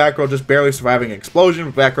Batman and Batgirl just barely surviving an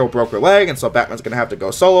explosion. Batgirl broke her leg, and so Batman's gonna have to go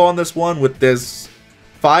solo on this one with this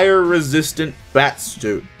fire-resistant bat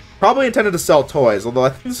suit. Probably intended to sell toys, although I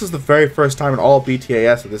think this is the very first time in all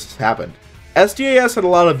BTAS that this has happened. SDAS had a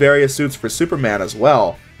lot of various suits for Superman as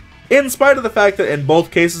well, in spite of the fact that in both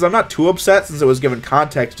cases I'm not too upset since it was given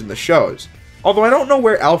context in the shows. Although I don't know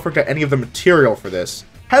where Alfred got any of the material for this,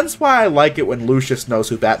 hence why I like it when Lucius knows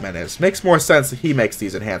who Batman is. Makes more sense that he makes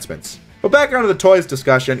these enhancements. But back onto the toys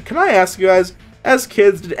discussion, can I ask you guys, as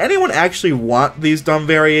kids, did anyone actually want these dumb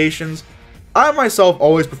variations? I myself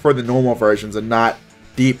always prefer the normal versions and not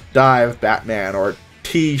Deep Dive Batman or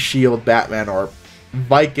T-Shield Batman or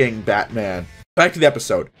Viking Batman. Back to the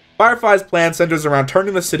episode. Firefly's plan centers around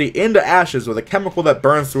turning the city into ashes with a chemical that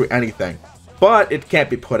burns through anything, but it can't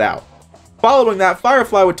be put out. Following that,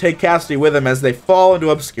 Firefly would take Cassidy with him as they fall into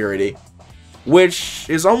obscurity, which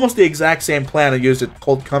is almost the exact same plan I used at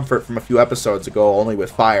Cold Comfort from a few episodes ago, only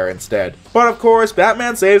with fire instead. But of course,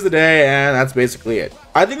 Batman saves the day, and that's basically it.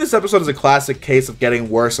 I think this episode is a classic case of getting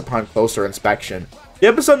worse upon closer inspection. The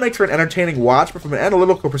episode makes for an entertaining watch, but from an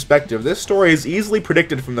analytical perspective, this story is easily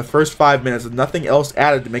predicted from the first 5 minutes with nothing else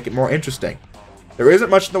added to make it more interesting. There isn't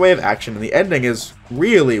much in the way of action, and the ending is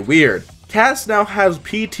really weird. Cass now has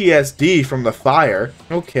PTSD from the fire.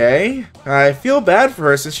 Okay, I feel bad for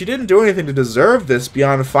her since she didn't do anything to deserve this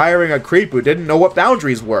beyond firing a creep who didn't know what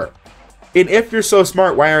boundaries were. In If You're So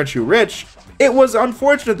Smart, Why Aren't You Rich? It was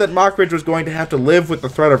unfortunate that Mockridge was going to have to live with the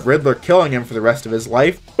threat of Riddler killing him for the rest of his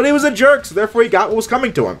life, but he was a jerk, so therefore he got what was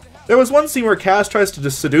coming to him. There was one scene where Cass tries to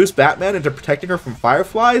seduce Batman into protecting her from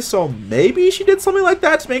Fireflies, so maybe she did something like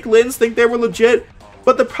that to make Linz think they were legit,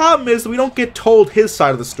 but the problem is that we don't get told his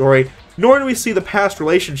side of the story, nor do we see the past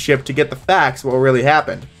relationship to get the facts of what really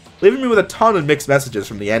happened, leaving me with a ton of mixed messages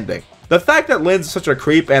from the ending. The fact that Linz is such a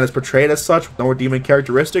creep and is portrayed as such with no redeeming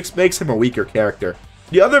characteristics makes him a weaker character.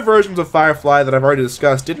 The other versions of Firefly that I've already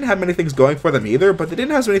discussed didn't have many things going for them either, but they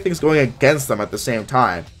didn't have many things going against them at the same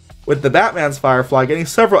time, with the Batman's Firefly getting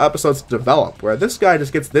several episodes to develop, where this guy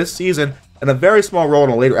just gets this season and a very small role in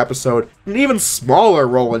a later episode, and an even smaller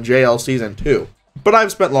role in JL Season 2. But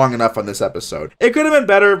I've spent long enough on this episode. It could have been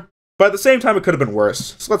better, but at the same time it could have been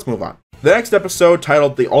worse, so let's move on. The next episode,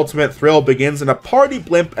 titled The Ultimate Thrill, begins in a party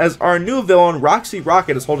blimp as our new villain, Roxy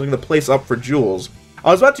Rocket, is holding the place up for Jules. I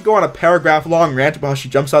was about to go on a paragraph-long rant about how she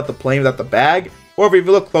jumps out the plane without the bag, or if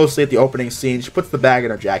you look closely at the opening scene, she puts the bag in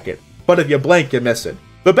her jacket. But if you blink, you miss it.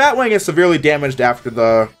 The Batwing is severely damaged after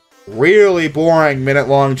the really boring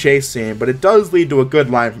minute-long chase scene, but it does lead to a good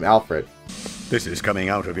line from Alfred. This is coming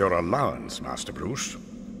out of your allowance, Master Bruce.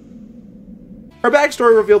 Her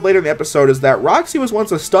backstory revealed later in the episode is that Roxy was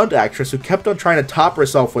once a stunt actress who kept on trying to top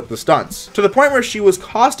herself with the stunts, to the point where she was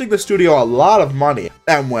costing the studio a lot of money,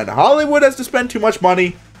 and when Hollywood has to spend too much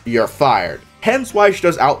money, you're fired. Hence why she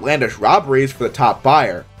does outlandish robberies for the top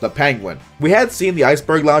buyer, the Penguin. We had seen the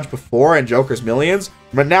Iceberg Lounge before in Joker's Millions,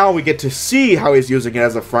 but now we get to see how he's using it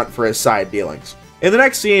as a front for his side dealings. In the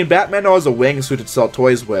next scene, Batman now has a wingsuit to sell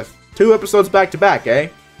toys with. 2 episodes back to back, eh?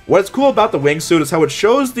 What's cool about the wingsuit is how it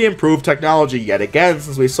shows the improved technology yet again,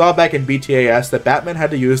 since we saw back in BTAS that Batman had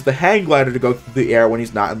to use the hang glider to go through the air when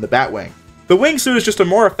he's not in the Batwing. The wingsuit is just a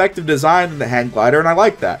more effective design than the hang glider, and I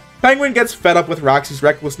like that. Penguin gets fed up with Roxy's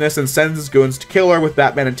recklessness and sends his goons to kill her, with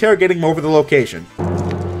Batman interrogating him over the location.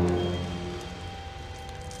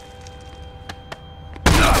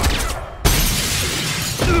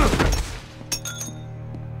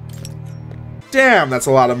 Damn, that's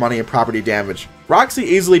a lot of money and property damage. Roxy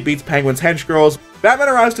easily beats Penguin's henchgirls. Batman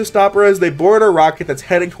arrives to stop her as they board a rocket that's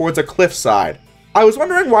heading towards a cliffside. I was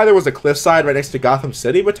wondering why there was a cliffside right next to Gotham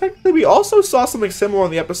City, but technically we also saw something similar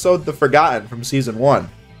in the episode The Forgotten from Season 1.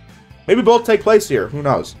 Maybe both take place here, who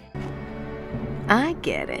knows? I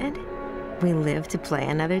get it. We live to play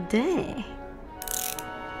another day.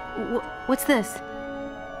 What's this?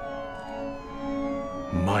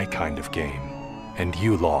 My kind of game. And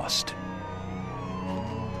you lost.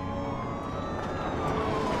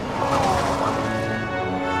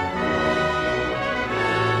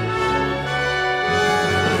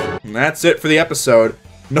 And that's it for the episode.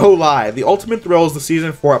 No lie, The Ultimate Thrill is the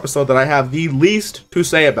Season 4 episode that I have the least to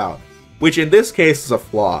say about, which in this case is a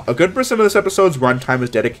flaw. A good percent of this episode's runtime is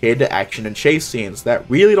dedicated to action and chase scenes that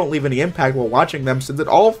really don't leave any impact while watching them, since it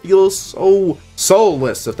all feels so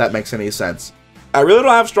soulless, if that makes any sense. I really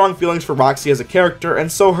don't have strong feelings for Roxy as a character, and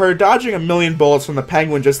so her dodging a million bullets from the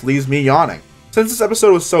Penguin just leaves me yawning. Since this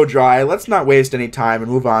episode was so dry, let's not waste any time and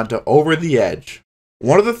move on to Over the Edge.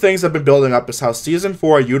 One of the things I've been building up is how Season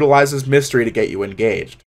 4 utilizes mystery to get you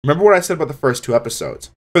engaged. Remember what I said about the first 2 episodes.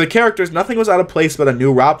 For the characters, nothing was out of place but a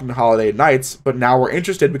new Robin Holiday Nights, but now we're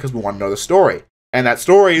interested because we want to know the story. And that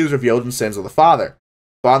story is revealed in Sins of the Father.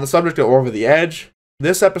 But on the subject of Over the Edge,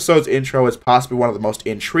 this episode's intro is possibly one of the most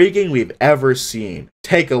intriguing we've ever seen.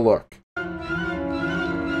 Take a look.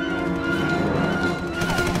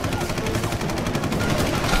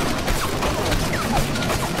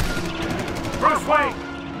 Bruce, wait!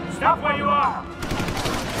 Stop where you are!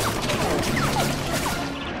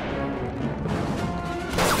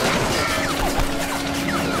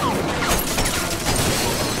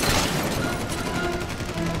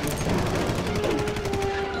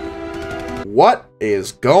 What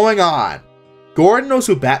is going on? Gordon knows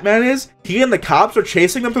who Batman is? He and the cops are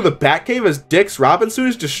chasing them through the Batcave as Dick's Robin suit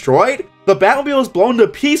is destroyed? The Batmobile is blown to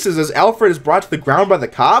pieces as Alfred is brought to the ground by the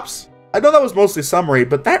cops? I know that was mostly summary,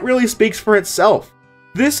 but that really speaks for itself.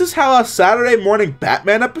 This is how a Saturday morning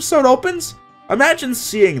Batman episode opens? Imagine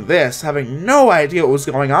seeing this, having no idea what was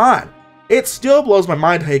going on. It still blows my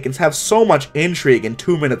mind how you can have so much intrigue in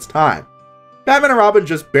 2 minutes time. Batman and Robin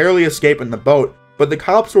just barely escape in the boat, but the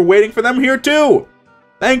cops were waiting for them here too!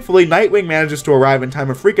 Thankfully, Nightwing manages to arrive in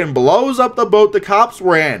time and freaking blows up the boat the cops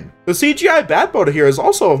were in. The CGI Batboat here is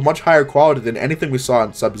also of much higher quality than anything we saw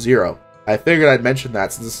in Sub-Zero. I figured I'd mention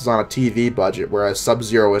that since this is on a TV budget, whereas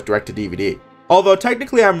Sub-Zero was direct to DVD. Although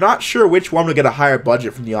technically I'm not sure which one would get a higher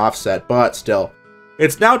budget from the offset, but still.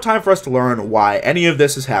 It's now time for us to learn why any of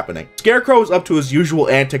this is happening. Scarecrow is up to his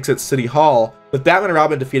usual antics at City Hall, with Batman and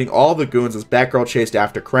Robin defeating all the goons as Batgirl chased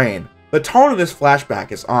after Crane. The tone of this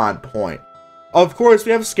flashback is on point. Of course,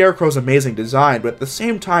 we have Scarecrow's amazing design, but at the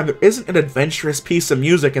same time, there isn't an adventurous piece of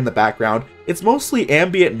music in the background. It's mostly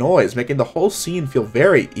ambient noise, making the whole scene feel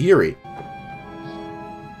very eerie.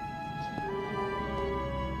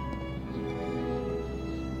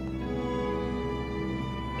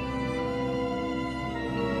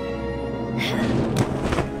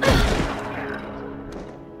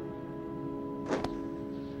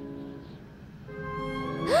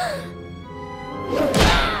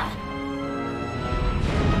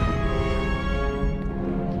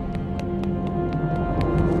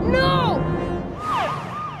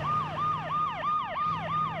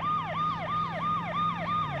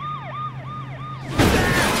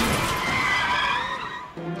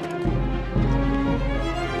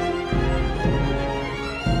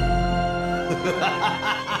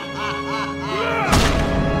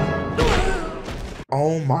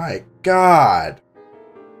 Oh my god.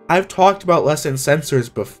 I've talked about lessened censors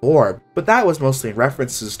before, but that was mostly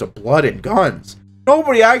references to blood and guns.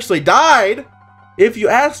 Nobody actually died! If you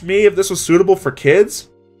asked me if this was suitable for kids,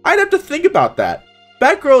 I'd have to think about that.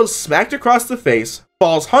 Batgirl is smacked across the face,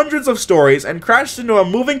 falls hundreds of stories, and crashed into a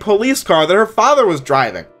moving police car that her father was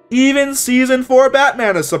driving. Even Season 4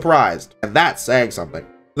 Batman is surprised, and that's saying something.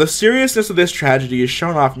 The seriousness of this tragedy is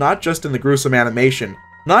shown off not just in the gruesome animation,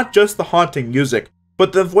 not just the haunting music,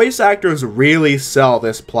 but the voice actors really sell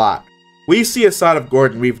this plot. We see a side of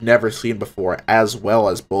Gordon we've never seen before, as well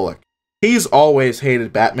as Bullock. He's always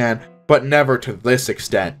hated Batman, but never to this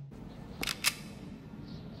extent.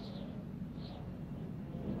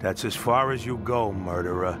 That's as far as you go,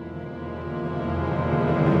 murderer.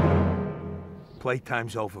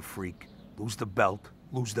 Playtime's over, freak. Lose the belt,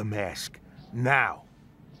 lose the mask. Now.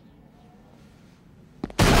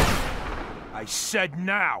 I said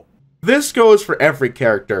now! This goes for every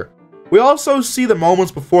character. We also see the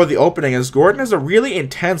moments before the opening as Gordon has a really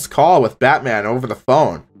intense call with Batman over the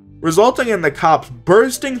phone, resulting in the cops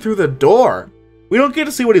bursting through the door. We don't get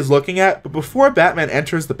to see what he's looking at, but before Batman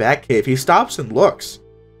enters the Batcave, he stops and looks.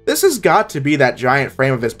 This has got to be that giant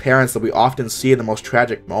frame of his parents that we often see in the most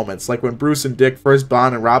tragic moments, like when Bruce and Dick first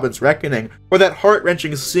bond in Robin's Reckoning, or that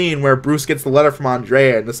heart-wrenching scene where Bruce gets the letter from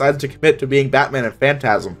Andrea and decides to commit to being Batman and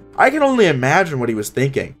Phantasm. I can only imagine what he was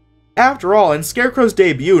thinking. After all, in Scarecrow's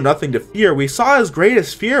debut, Nothing to Fear, we saw his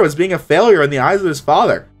greatest fear was being a failure in the eyes of his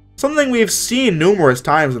father, something we've seen numerous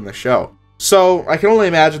times in the show. So, I can only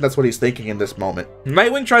imagine that's what he's thinking in this moment.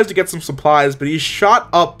 Nightwing tries to get some supplies, but he's shot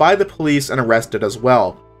up by the police and arrested as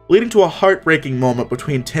well, leading to a heartbreaking moment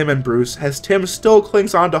between Tim and Bruce, as Tim still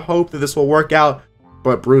clings on to hope that this will work out,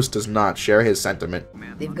 but Bruce does not share his sentiment.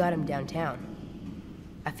 They've got him downtown.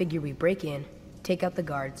 I figure we break in, take out the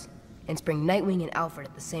guards, and spring Nightwing and Alfred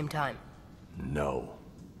at the same time. No.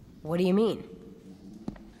 What do you mean?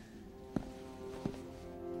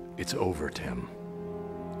 It's over, Tim.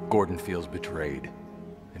 Gordon feels betrayed,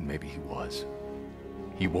 and maybe he was.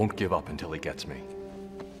 He won't give up until he gets me.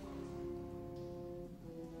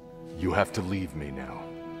 You have to leave me now.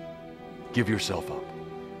 Give yourself up.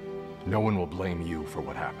 No one will blame you for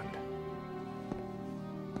what happened.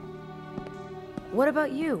 What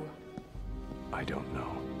about you? I don't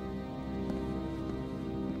know.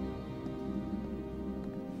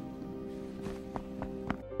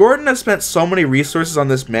 Gordon has spent so many resources on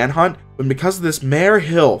this manhunt, but because of this, Mayor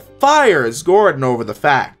Hill fires Gordon over the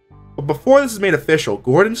fact. But before this is made official,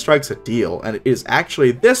 Gordon strikes a deal, and it is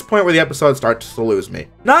actually this point where the episode starts to lose me.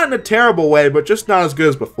 Not in a terrible way, but just not as good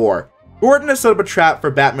as before. Gordon has set up a trap for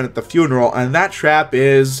Batman at the funeral, and that trap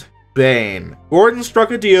is Bane. Gordon struck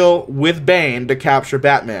a deal with Bane to capture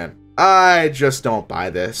Batman. I just don't buy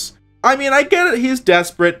this. I mean, I get it, he's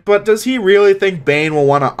desperate, but does he really think Bane will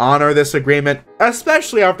want to honor this agreement?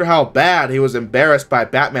 Especially after how bad he was embarrassed by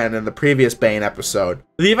Batman in the previous Bane episode.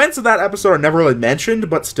 The events of that episode are never really mentioned,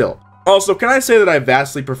 but still. Also, can I say that I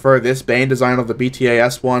vastly prefer this Bane design of the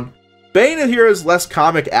BTAS one? Bane here is less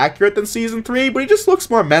comic accurate than Season 3, but he just looks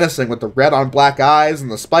more menacing with the red on black eyes and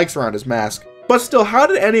the spikes around his mask. But still, how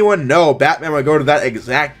did anyone know Batman would go to that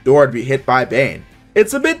exact door to be hit by Bane?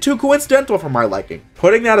 It's a bit too coincidental for my liking.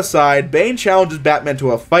 Putting that aside, Bane challenges Batman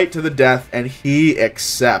to a fight to the death, and he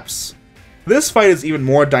accepts. This fight is even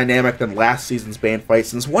more dynamic than last season's Bane fight,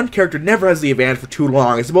 since one character never has the advantage for too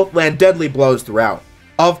long, as they both land deadly blows throughout.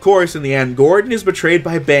 Of course, in the end, Gordon is betrayed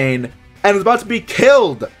by Bane, and is about to be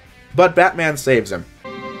killed, but Batman saves him.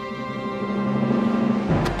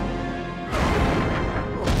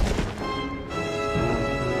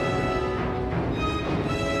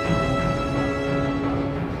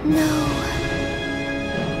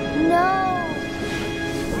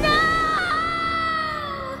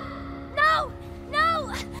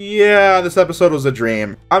 Yeah, this episode was a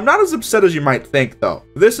dream. I'm not as upset as you might think, though.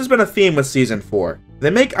 This has been a theme with Season 4. They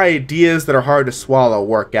make ideas that are hard to swallow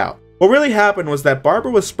work out. What really happened was that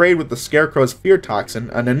Barbara was sprayed with the Scarecrow's fear toxin,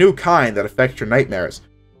 and a new kind that affects your nightmares.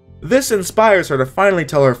 This inspires her to finally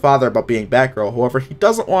tell her father about being Batgirl, however he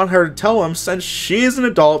doesn't want her to tell him since she is an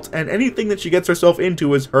adult and anything that she gets herself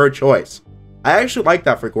into is her choice. I actually like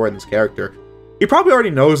that for Gordon's character. He probably already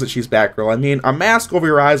knows that she's Batgirl. I mean, a mask over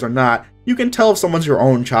your eyes or not, you can tell if someone's your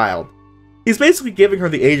own child. He's basically giving her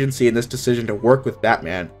the agency in this decision to work with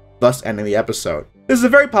Batman, thus ending the episode. This is a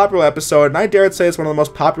very popular episode, and I dare say it's one of the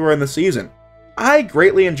most popular in the season. I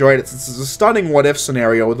greatly enjoyed it since it's a stunning what-if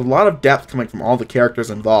scenario with a lot of depth coming from all the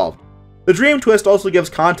characters involved. The dream twist also gives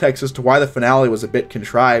context as to why the finale was a bit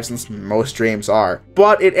contrived, since most dreams are.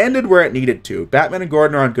 But it ended where it needed to. Batman and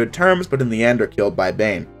Gordon are on good terms, but in the end are killed by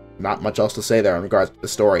Bane. Not much else to say there in regards to the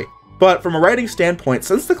story. But from a writing standpoint,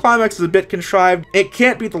 since the climax is a bit contrived, it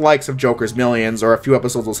can't beat the likes of Joker's Millions or a few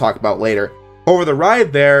episodes we'll talk about later. However, the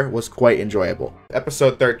ride there was quite enjoyable.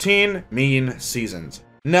 Episode 13, Mean Seasons.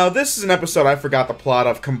 Now, this is an episode I forgot the plot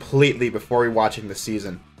of completely before rewatching the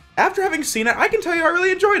season. After having seen it, I can tell you I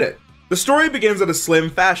really enjoyed it. The story begins at a slim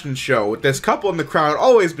fashion show, with this couple in the crowd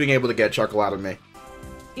always being able to get a chuckle out of me.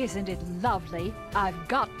 Isn't it lovely? I've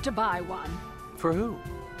got to buy one. For who?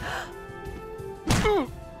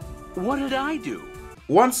 What did I do?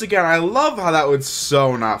 Once again, I love how that would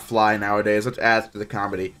so not fly nowadays, which adds to the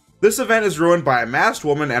comedy. This event is ruined by a masked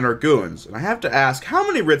woman and her goons, and I have to ask, how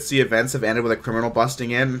many ritzy events have ended with a criminal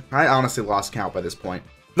busting in? I honestly lost count by this point.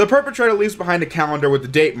 The perpetrator leaves behind a calendar with the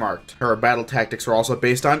date marked. Her battle tactics are also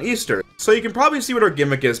based on Easter, so you can probably see what her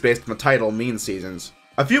gimmick is based on the title, Mean Seasons.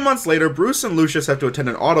 A few months later, Bruce and Lucius have to attend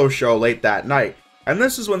an auto show late that night, and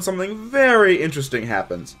this is when something very interesting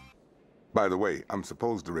happens. By the way, I'm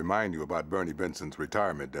supposed to remind you about Bernie Benson's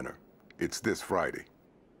retirement dinner. It's this Friday.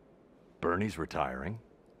 Bernie's retiring?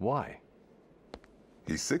 Why?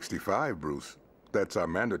 He's 65, Bruce. That's our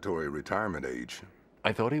mandatory retirement age.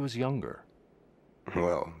 I thought he was younger.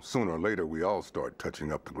 Well, sooner or later we all start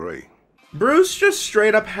touching up the gray. Bruce just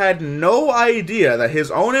straight up had no idea that his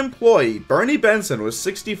own employee, Bernie Benson, was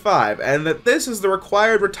 65 and that this is the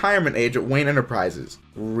required retirement age at Wayne Enterprises.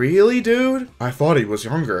 Really, dude? I thought he was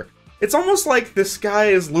younger. It's almost like this guy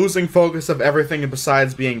is losing focus of everything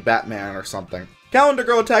besides being Batman or something. Calendar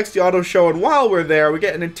Girl attacks the auto show, and while we're there, we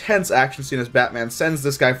get an intense action scene as Batman sends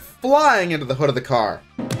this guy flying into the hood of the car.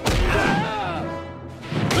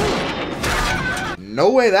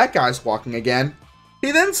 No way that guy's walking again.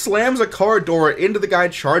 He then slams a car door into the guy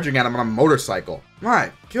charging at him on a motorcycle.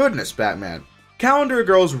 My goodness, Batman. Calendar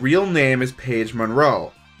Girl's real name is Paige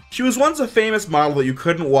Monroe. She was once a famous model that you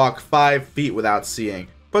couldn't walk 5 feet without seeing,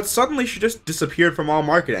 but suddenly she just disappeared from all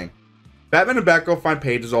marketing. Batman and Batgirl find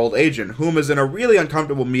Paige's old agent, whom is in a really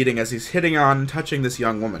uncomfortable meeting as he's hitting on and touching this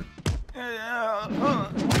young woman.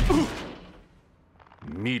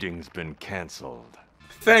 Meeting's been cancelled.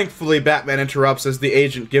 Thankfully, Batman interrupts as the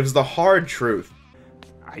agent gives the hard truth.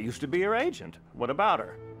 I used to be her agent. What about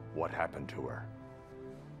her? What happened to her?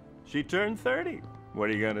 She turned 30. What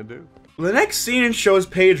are you gonna do? The next scene shows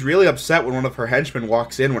Paige really upset when one of her henchmen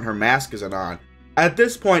walks in when her mask isn't on. At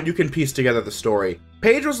this point, you can piece together the story.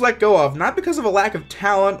 Paige was let go of not because of a lack of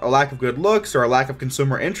talent, a lack of good looks, or a lack of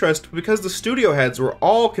consumer interest, but because the studio heads were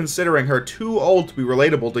all considering her too old to be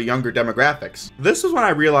relatable to younger demographics. This was when I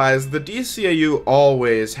realized the DCAU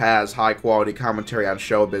always has high quality commentary on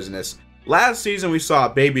show business. Last season we saw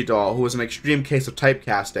Baby Doll, who was an extreme case of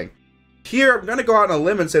typecasting. Here, I'm gonna go out on a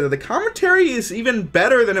limb and say that the commentary is even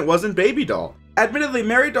better than it was in Baby Doll. Admittedly,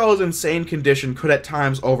 Mary Doll's insane condition could at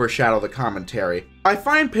times overshadow the commentary. I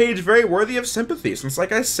find Paige very worthy of sympathy since,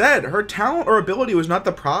 like I said, her talent or ability was not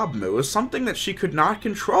the problem, it was something that she could not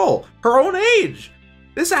control. Her own age!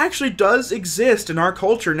 This actually does exist in our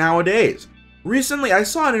culture nowadays. Recently, I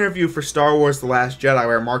saw an interview for Star Wars The Last Jedi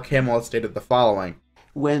where Mark Hamill had stated the following.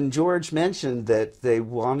 When George mentioned that they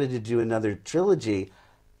wanted to do another trilogy,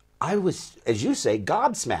 I was, as you say,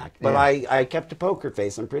 gobsmacked, but yeah. I kept a poker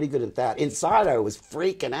face. I'm pretty good at that. Inside, I was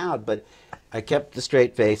freaking out, but I kept the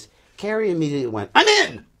straight face. Carrie immediately went, I'm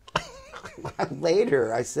in!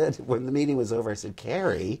 Later, I said, when the meeting was over, I said,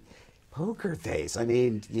 Carrie, poker face. I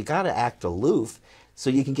mean, you got to act aloof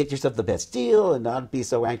so you can get yourself the best deal and not be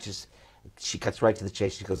so anxious. She cuts right to the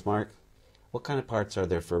chase. She goes, Mark, what kind of parts are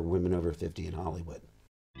there for women over 50 in Hollywood?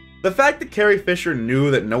 The fact that Carrie Fisher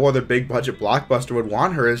knew that no other big budget blockbuster would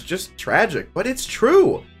want her is just tragic, but it's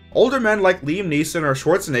true. Older men like Liam Neeson or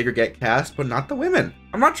Schwarzenegger get cast, but not the women.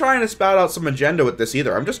 I'm not trying to spout out some agenda with this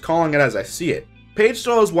either, I'm just calling it as I see it. Paige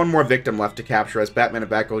still has one more victim left to capture as Batman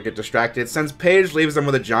and Batgirl get distracted, since Paige leaves them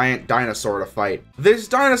with a giant dinosaur to fight. This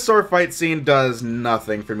dinosaur fight scene does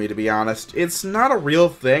nothing for me, to be honest. It's not a real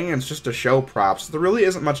thing, it's just a show prop, so there really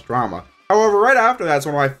isn't much drama. However, right after that's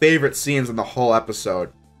one of my favorite scenes in the whole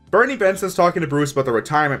episode. Bernie Benson's talking to Bruce about the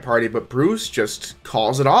retirement party, but Bruce just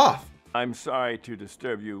calls it off. I'm sorry to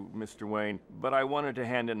disturb you, Mr. Wayne, but I wanted to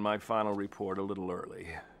hand in my final report a little early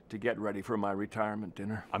to get ready for my retirement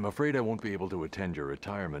dinner. I'm afraid I won't be able to attend your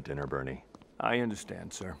retirement dinner, Bernie. I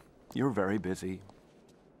understand, sir. You're very busy.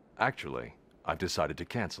 Actually, I've decided to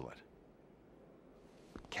cancel it.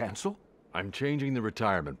 Cancel? I'm changing the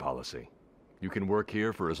retirement policy. You can work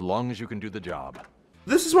here for as long as you can do the job.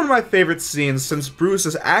 This is one of my favorite scenes since Bruce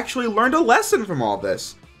has actually learned a lesson from all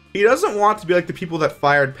this. He doesn't want to be like the people that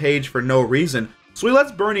fired Paige for no reason, so he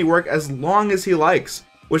lets Bernie work as long as he likes,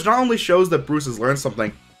 which not only shows that Bruce has learned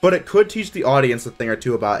something, but it could teach the audience a thing or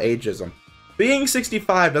two about ageism. Being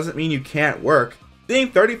 65 doesn't mean you can't work, being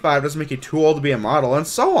 35 doesn't make you too old to be a model, and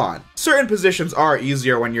so on. Certain positions are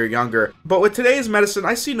easier when you're younger, but with today's medicine,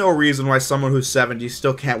 I see no reason why someone who's 70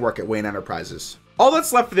 still can't work at Wayne Enterprises. All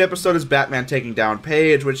that's left for the episode is Batman taking down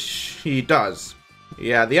Paige, which he does.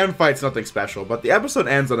 Yeah, the end fight's nothing special, but the episode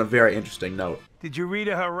ends on a very interesting note. Did you read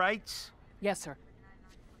her rights? Yes, sir.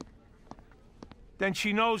 Then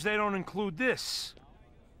she knows they don't include this.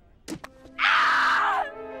 Ah!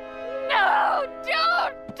 No!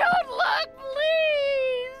 Don't look,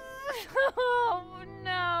 please! Oh,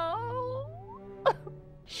 no.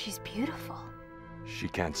 She's beautiful. She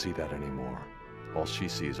can't see that anymore. All she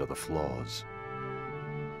sees are the flaws.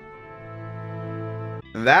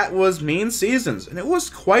 That was Mean Seasons, and it was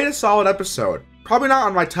quite a solid episode. Probably not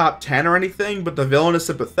on my top 10 or anything, but the villain is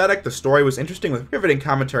sympathetic, the story was interesting with riveting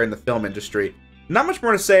commentary in the film industry. Not much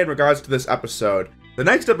more to say in regards to this episode. The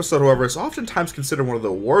next episode, however, is oftentimes considered one of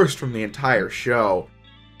the worst from the entire show.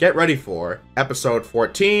 Get ready for episode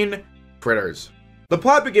 14, Critters. The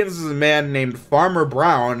plot begins as a man named Farmer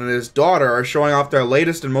Brown and his daughter are showing off their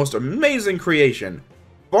latest and most amazing creation.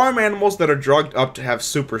 Farm animals that are drugged up to have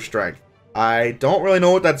super strength. I don't really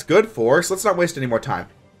know what that's good for, so let's not waste any more time.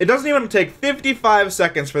 It doesn't even take 55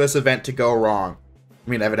 seconds for this event to go wrong. I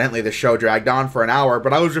mean, evidently the show dragged on for an hour,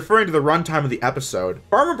 but I was referring to the runtime of the episode.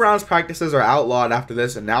 Farmer Brown's practices are outlawed after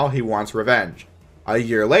this, and now he wants revenge. A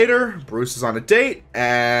year later, Bruce is on a date,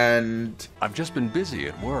 and... I've just been busy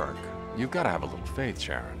at work. You've got to have a little faith,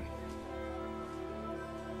 Sharon.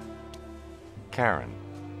 Karen,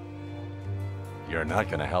 you're not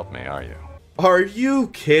going to help me, are you? Are you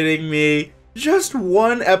kidding me? Just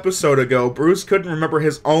one episode ago, Bruce couldn't remember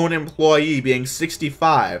his own employee being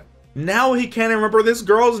 65. Now he can't remember this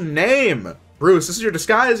girl's name. Bruce, this is your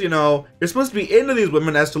disguise, you know. You're supposed to be into these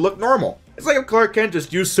women as to look normal. It's like if Clark Kent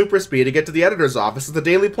just used super speed to get to the editor's office at the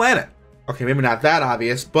Daily Planet. Okay, maybe not that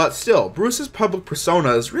obvious, but still, Bruce's public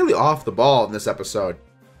persona is really off the ball in this episode.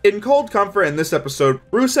 In Cold Comfort in this episode,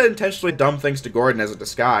 Bruce had intentionally done things to Gordon as a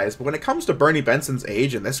disguise, but when it comes to Bernie Benson's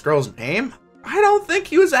age and this girl's name, I don't think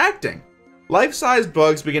he was acting. Life-sized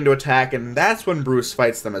bugs begin to attack, and that's when Bruce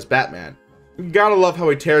fights them as Batman. Gotta love how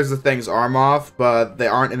he tears the thing's arm off, but they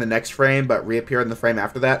aren't in the next frame, but reappear in the frame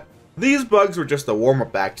after that. These bugs were just a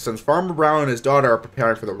warm-up act since Farmer Brown and his daughter are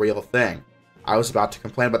preparing for the real thing. I was about to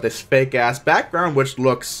complain about this fake-ass background, which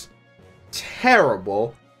looks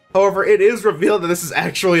terrible. However, it is revealed that this is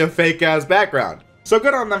actually a fake-ass background. So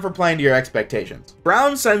good on them for playing to your expectations.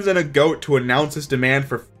 Brown sends in a goat to announce his demand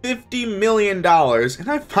for $50 million, and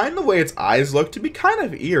I find the way its eyes look to be kind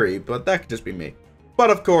of eerie, but that could just be me.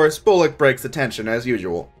 But of course, Bullock breaks the tension as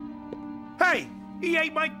usual. Hey, he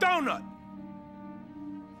ate my donut!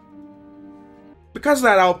 Because of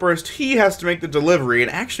that outburst, he has to make the delivery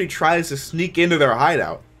and actually tries to sneak into their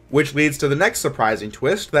hideout, which leads to the next surprising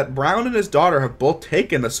twist that Brown and his daughter have both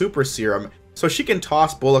taken the super serum so she can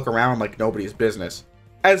toss Bullock around like nobody's business.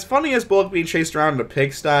 As funny as Bullock being chased around in a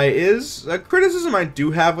pigsty is, a criticism I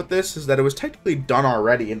do have with this is that it was technically done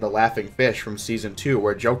already in The Laughing Fish from Season 2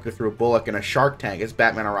 where Joker threw Bullock in a shark tank as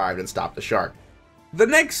Batman arrived and stopped the shark. The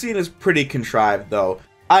next scene is pretty contrived though.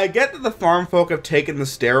 I get that the farm folk have taken the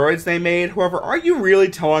steroids they made, however, are you really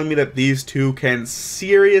telling me that these two can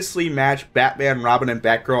seriously match Batman, Robin, and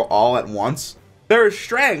Batgirl all at once? There's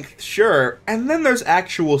strength, sure, and then there's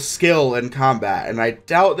actual skill in combat, and I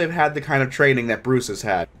doubt they've had the kind of training that Bruce has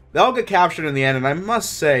had. They'll get captured in the end, and I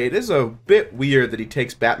must say, it is a bit weird that he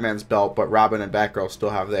takes Batman's belt, but Robin and Batgirl still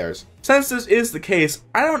have theirs. Since this is the case,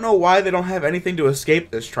 I don't know why they don't have anything to escape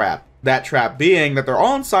this trap. That trap being that they're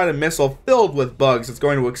all inside a missile filled with bugs that's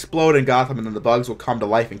going to explode in Gotham and then the bugs will come to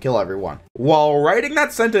life and kill everyone. While writing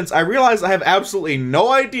that sentence, I realized I have absolutely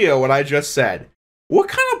no idea what I just said. What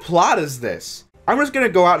kind of plot is this? I'm just gonna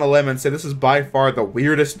go out on a limb and say this is by far the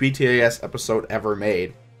weirdest BTAS episode ever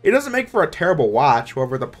made. It doesn't make for a terrible watch,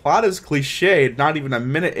 however the plot is cliched not even a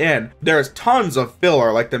minute in. There's tons of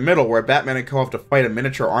filler like the middle where Batman and Co have to fight a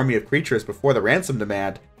miniature army of creatures before the ransom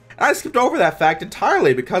demand. And I skipped over that fact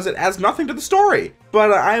entirely because it adds nothing to the story.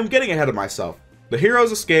 But I am getting ahead of myself. The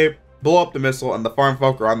heroes escape, blow up the missile, and the farm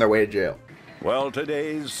folk are on their way to jail. Well,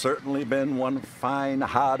 today's certainly been one fine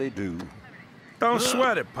howdy-do. Don't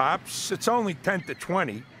sweat it, Pops. It's only 10 to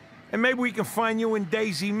 20. And maybe we can find you and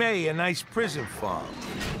Daisy May a nice prison farm.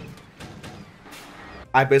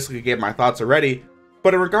 I basically gave my thoughts already,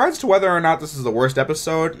 but in regards to whether or not this is the worst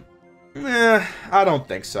episode, I don't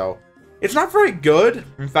think so. It's not very good.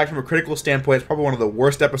 In fact, from a critical standpoint, it's probably one of the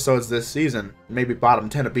worst episodes this season, maybe bottom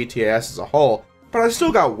 10 of BTAS as a whole, but I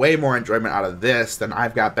still got way more enjoyment out of this than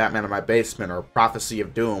I've Got Batman in My Basement or Prophecy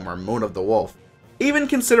of Doom or Moon of the Wolf. Even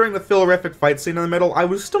considering the fillerific fight scene in the middle, I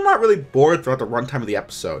was still not really bored throughout the runtime of the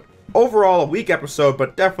episode. Overall, a weak episode,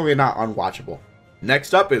 but definitely not unwatchable.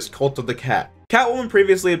 Next up is Cult of the Cat. Catwoman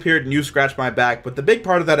previously appeared in You Scratch My Back, but the big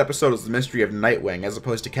part of that episode was the mystery of Nightwing, as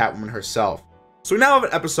opposed to Catwoman herself. So we now have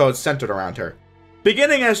an episode centered around her.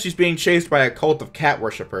 Beginning as she's being chased by a cult of cat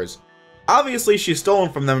worshippers. Obviously, she's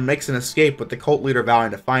stolen from them and makes an escape with the cult leader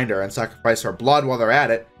vowing to find her and sacrifice her blood while they're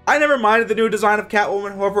at it. I never minded the new design of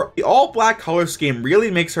Catwoman, however, the all-black color scheme really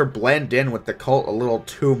makes her blend in with the cult a little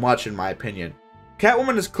too much in my opinion.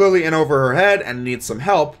 Catwoman is clearly in over her head and needs some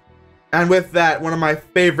help, and with that, one of my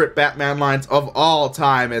favorite Batman lines of all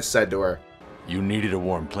time is said to her. You needed a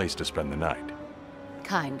warm place to spend the night.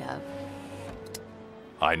 Kind of.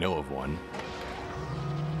 I know of one.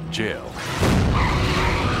 Jail.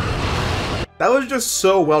 That was just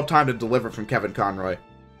so well timed to deliver from Kevin Conroy.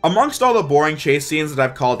 Amongst all the boring chase scenes that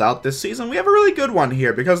I've called out this season, we have a really good one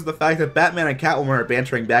here because of the fact that Batman and Catwoman are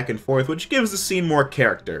bantering back and forth, which gives the scene more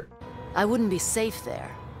character. I wouldn't be safe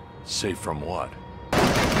there. Safe from what?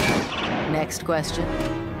 Next question.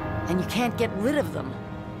 And you can't get rid of them.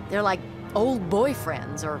 They're like old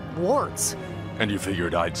boyfriends or warts. And you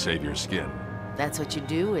figured I'd save your skin? That's what you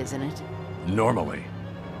do, isn't it? Normally.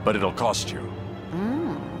 But it'll cost you.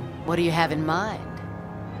 What do you have in mind?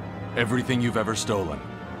 Everything you've ever stolen.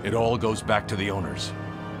 It all goes back to the owners.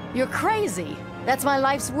 You're crazy. That's my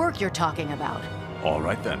life's work you're talking about. All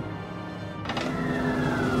right then.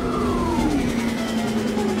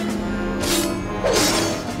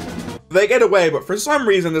 They get away, but for some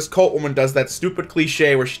reason this cult woman does that stupid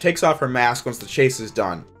cliche where she takes off her mask once the chase is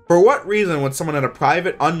done. For what reason would someone in a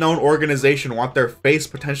private, unknown organization want their face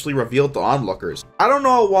potentially revealed to onlookers? I don't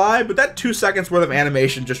know why, but that 2 seconds worth of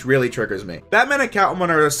animation just really triggers me. Batman and Catwoman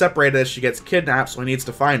are separated as she gets kidnapped, so he needs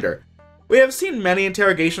to find her. We have seen many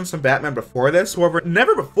interrogations from Batman before this, however,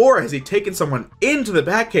 never before has he taken someone into the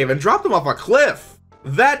Batcave and dropped them off a cliff.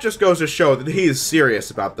 That just goes to show that he is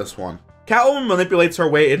serious about this one. Catwoman manipulates her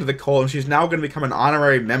way into the cult and she's now going to become an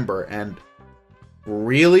honorary member, and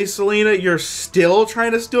really, Selina, you're still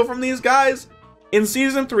trying to steal from these guys? In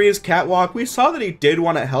Season 3's Catwalk, we saw that he did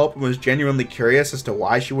want to help and was genuinely curious as to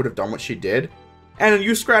why she would have done what she did. And in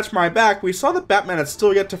You Scratch My Back, we saw that Batman had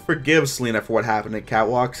still yet to forgive Selina for what happened in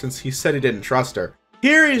Catwalk since he said he didn't trust her.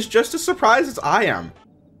 Here he's just as surprised as I am.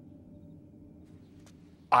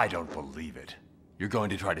 I don't believe it. You're going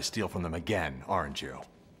to try to steal from them again, aren't you?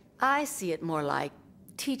 I see it more like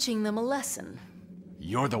teaching them a lesson.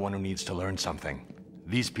 You're the one who needs to learn something.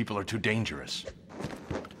 These people are too dangerous.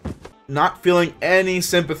 Not feeling any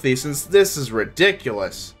sympathy since this is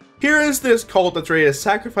ridiculous. Here is this cult that's ready to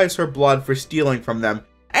sacrifice her blood for stealing from them,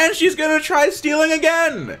 and she's gonna try stealing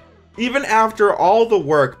again! Even after all the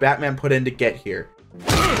work Batman put in to get here.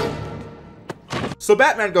 So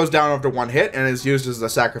Batman goes down after one hit and is used as a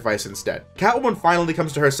sacrifice instead. Catwoman finally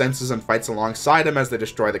comes to her senses and fights alongside him as they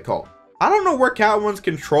destroy the cult. I don't know where Catwoman's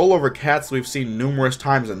control over cats we've seen numerous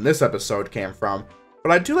times in this episode came from,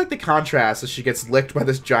 but I do like the contrast as she gets licked by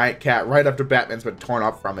this giant cat right after Batman's been torn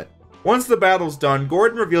up from it. Once the battle's done,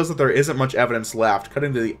 Gordon reveals that there isn't much evidence left,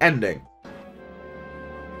 cutting to the ending.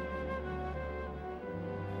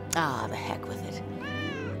 Ah, the heck with it.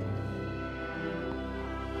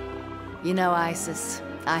 You know, Isis,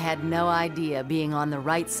 I had no idea being on the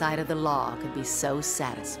right side of the law could be so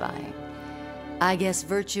satisfying. I guess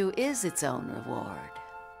virtue is its own reward.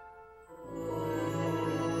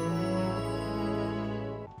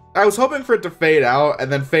 I was hoping for it to fade out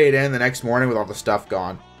and then fade in the next morning with all the stuff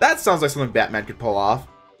gone. That sounds like something Batman could pull off.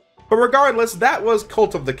 But regardless, that was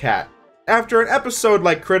Cult of the Cat. After an episode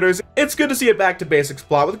like Critters, it's good to see a back-to-basics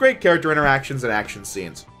plot with great character interactions and action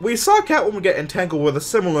scenes. We saw Catwoman get entangled with a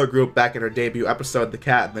similar group back in her debut episode, The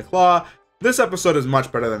Cat and the Claw. This episode is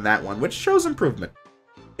much better than that one, which shows improvement.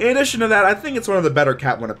 In addition to that, I think it's one of the better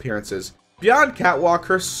Catwoman appearances. Beyond Catwalk,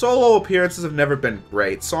 her solo appearances have never been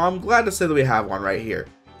great, so I'm glad to say that we have one right here.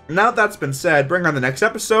 Now that that's been said, bring on the next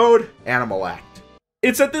episode, Animal Act.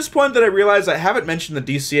 It's at this point that I realize I haven't mentioned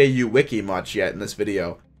the DCAU wiki much yet in this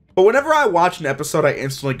video. But whenever I watch an episode, I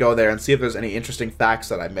instantly go there and see if there's any interesting facts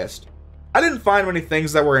that I missed. I didn't find many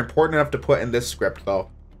things that were important enough to put in this script though.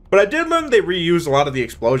 But I did learn they reused a lot of the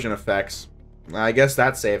explosion effects. I guess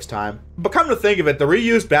that saves time. But come to think of it, the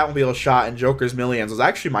reused Batmobile shot in Joker's Millions was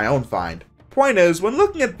actually my own find. Point is, when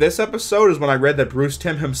looking at this episode is when I read that Bruce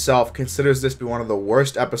Timm himself considers this to be one of the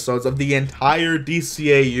worst episodes of the entire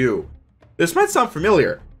DCAU. This might sound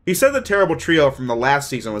familiar. He said the terrible trio from the last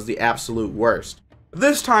season was the absolute worst.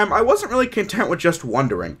 This time, I wasn't really content with just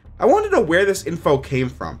wondering. I wanted to know where this info came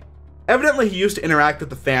from. Evidently, he used to interact with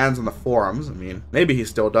the fans on the forums. I mean, maybe he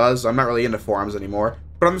still does. I'm not really into forums anymore.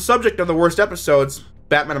 But on the subject of the worst episodes,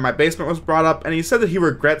 Batman in My Basement was brought up, and he said that he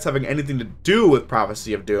regrets having anything to do with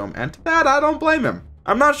Prophecy of Doom, and to that, I don't blame him.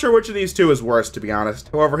 I'm not sure which of these two is worse, to be honest.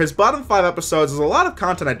 However, his bottom 5 episodes is a lot of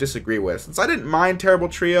content I disagree with, since I didn't mind Terrible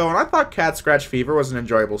Trio, and I thought Cat Scratch Fever was an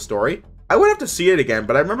enjoyable story. I would have to see it again,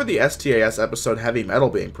 but I remember the STAS episode Heavy Metal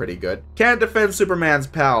being pretty good. Can't defend Superman's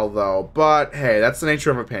pal, though, but hey, that's the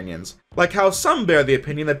nature of opinions. Like how some bear the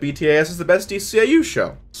opinion that BTAS is the best DCAU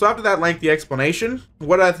show. So after that lengthy explanation,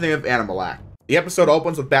 what did I think of Animal Act? The episode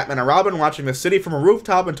opens with Batman and Robin watching the city from a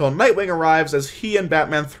rooftop until Nightwing arrives as he and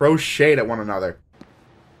Batman throw shade at one another.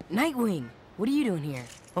 Nightwing, what are you doing here?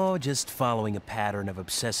 Oh, just following a pattern of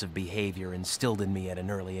obsessive behavior instilled in me at an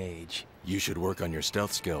early age. You should work on your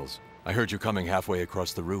stealth skills. I heard you coming halfway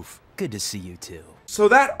across the roof. Good to see you too. So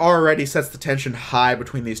that already sets the tension high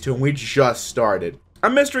between these two, and we just started. A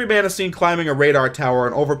mystery man is seen climbing a radar tower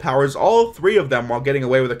and overpowers all 3 of them while getting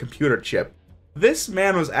away with a computer chip. This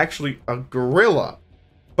man was actually a gorilla.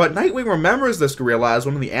 But Nightwing remembers this gorilla as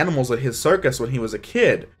one of the animals at his circus when he was a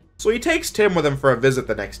kid, so he takes Tim with him for a visit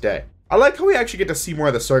the next day. I like how we actually get to see more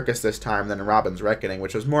of the circus this time than in Robin's Reckoning,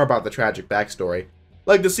 which was more about the tragic backstory.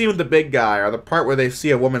 Like the scene with the big guy, or the part where they see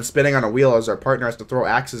a woman spinning on a wheel as her partner has to throw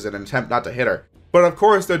axes in an attempt not to hit her. But of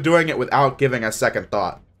course, they're doing it without giving a second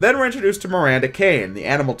thought. Then we're introduced to Miranda Kane, the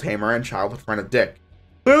animal tamer and childhood friend of Dick.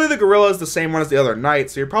 Clearly the gorilla is the same one as the other night,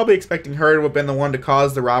 so you're probably expecting her to have been the one to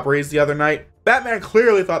cause the robberies the other night. Batman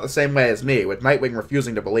clearly thought the same way as me, with Nightwing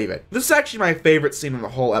refusing to believe it. This is actually my favorite scene in the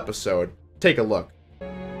whole episode. Take a look.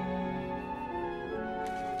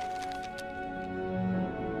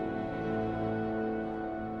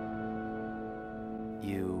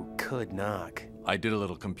 You could knock. I did a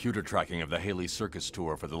little computer tracking of the Haley Circus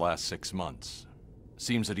tour for the last 6 months.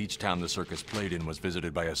 Seems that each town the circus played in was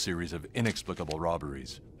visited by a series of inexplicable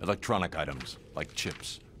robberies. Electronic items, like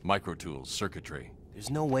chips, micro-tools, circuitry. There's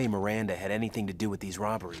no way Miranda had anything to do with these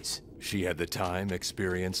robberies. She had the time,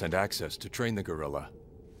 experience, and access to train the gorilla.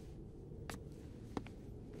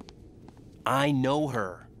 I know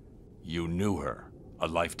her. You knew her a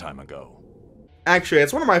lifetime ago. Actually,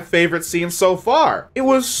 it's one of my favorite scenes so far. It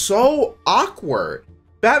was so awkward.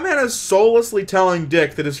 Batman is soullessly telling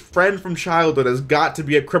Dick that his friend from childhood has got to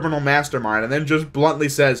be a criminal mastermind, and then just bluntly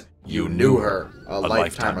says, "You knew her a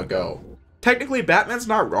lifetime ago." Technically, Batman's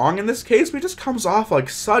not wrong in this case, but he just comes off like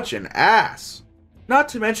such an ass. Not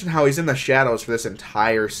to mention how he's in the shadows for this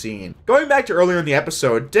entire scene. Going back to earlier in the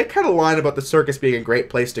episode, Dick had a line about the circus being a great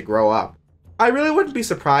place to grow up. I really wouldn't be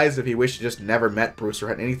surprised if he wished he just never met Bruce or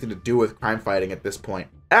had anything to do with crime fighting at this point.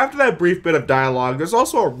 After that brief bit of dialogue, there's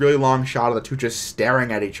also a really long shot of the two just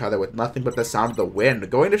staring at each other with nothing but the sound of the wind,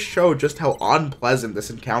 going to show just how unpleasant this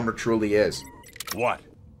encounter truly is. What?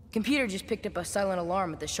 Computer just picked up a silent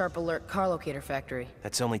alarm at the Sharp Alert car locator factory.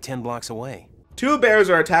 That's only 10 blocks away. Two bears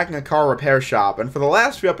are attacking a car repair shop, and for the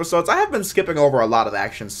last few episodes, I have been skipping over a lot of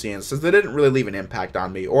action scenes since they didn't really leave an impact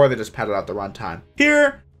on me, or they just padded out the runtime.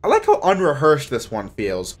 Here, I like how unrehearsed this one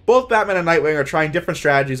feels. Both Batman and Nightwing are trying different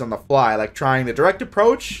strategies on the fly, like trying the direct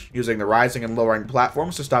approach, using the rising and lowering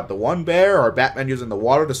platforms to stop the one bear, or Batman using the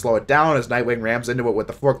water to slow it down as Nightwing rams into it with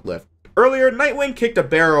the forklift. Earlier, Nightwing kicked a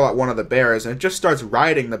barrel at one of the bears, and it just starts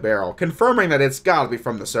riding the barrel, confirming that it's gotta be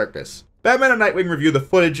from the circus. Batman and Nightwing review the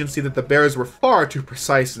footage and see that the bears were far too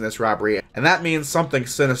precise in this robbery, and that means something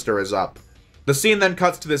sinister is up. The scene then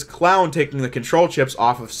cuts to this clown taking the control chips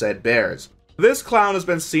off of said bears. This clown has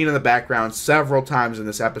been seen in the background several times in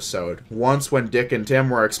this episode, once when Dick and Tim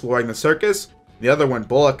were exploring the circus, the other when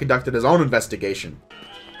Bullock conducted his own investigation.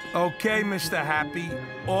 Okay, Mr. Happy,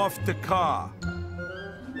 off the car.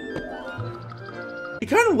 He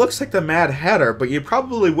kind of looks like the Mad Hatter, but you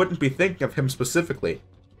probably wouldn't be thinking of him specifically.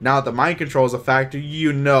 Now that the mind control is a factor,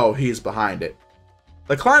 you know he's behind it.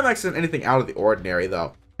 The climax isn't anything out of the ordinary,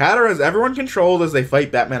 though. Hatter has everyone controlled as they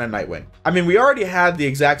fight Batman and Nightwing. I mean, we already had the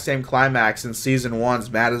exact same climax in Season 1's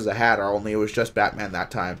Mad as a Hatter, only it was just Batman that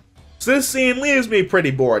time. So this scene leaves me pretty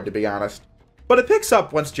bored, to be honest. But it picks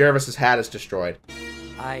up once Jervis's hat is destroyed.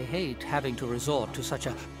 I hate having to resort to such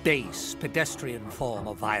a base, pedestrian form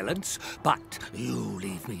of violence, but you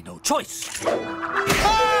leave me no choice.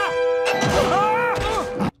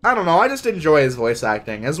 I don't know, I just enjoy his voice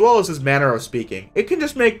acting, as well as his manner of speaking. It can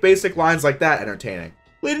just make basic lines like that entertaining.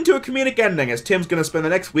 Leading to a comedic ending as Tim's gonna spend the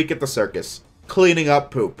next week at the circus, cleaning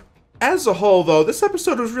up poop. As a whole, though, this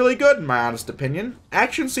episode was really good in my honest opinion.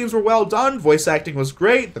 Action scenes were well done, voice acting was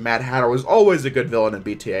great, the Mad Hatter was always a good villain in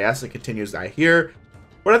BTAS and continues I hear.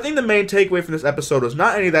 But I think the main takeaway from this episode was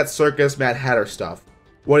not any of that circus Mad Hatter stuff.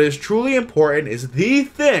 What is truly important is the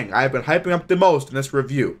thing I've been hyping up the most in this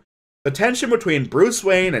review. The tension between Bruce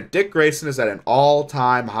Wayne and Dick Grayson is at an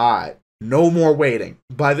all-time high. No more waiting.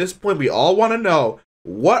 By this point, we all want to know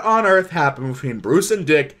what on earth happened between Bruce and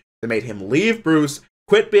Dick that made him leave Bruce,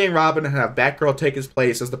 quit being Robin, and have Batgirl take his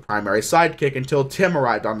place as the primary sidekick until Tim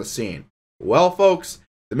arrived on the scene. Well, folks,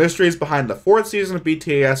 the mysteries behind the 4th season of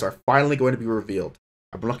BTAS are finally going to be revealed.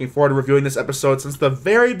 I've been looking forward to reviewing this episode since the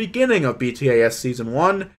very beginning of BTAS Season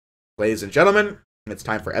 1. Ladies and gentlemen, it's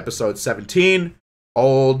time for episode 17,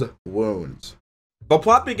 Old Wounds. The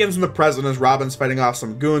plot begins in the present as Robin's fighting off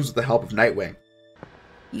some goons with the help of Nightwing.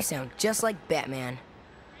 You sound just like Batman.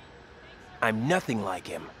 I'm nothing like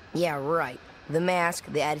him. Yeah, right. The mask,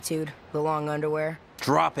 the attitude, the long underwear.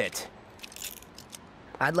 Drop it.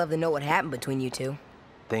 I'd love to know what happened between you two.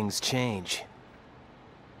 Things change.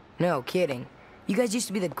 No kidding. You guys used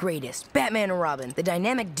to be the greatest. Batman and Robin, the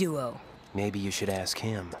dynamic duo. Maybe you should ask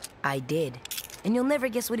him. I did. And you'll never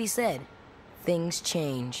guess what he said. Things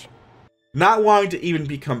change. Not wanting to even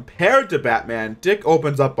be compared to Batman, Dick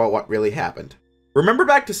opens up about what really happened. Remember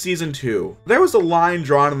back to Season 2, there was a line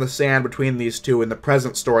drawn in the sand between these two in the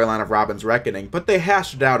present storyline of Robin's Reckoning, but they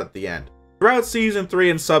hashed it out at the end. Throughout Season 3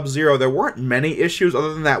 and Sub-Zero, there weren't many issues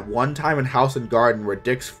other than that one time in House and Garden where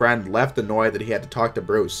Dick's friend left annoyed that he had to talk to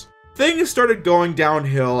Bruce. Things started going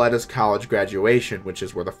downhill at his college graduation, which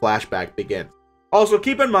is where the flashback begins. Also,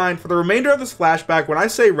 keep in mind, for the remainder of this flashback, when I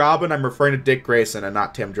say Robin, I'm referring to Dick Grayson and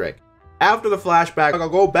not Tim Drake. After the flashback, I'll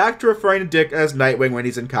go back to referring to Dick as Nightwing when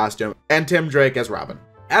he's in costume, and Tim Drake as Robin.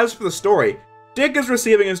 As for the story, Dick is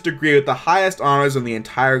receiving his degree with the highest honors in the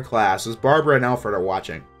entire class as Barbara and Alfred are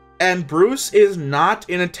watching. And Bruce is not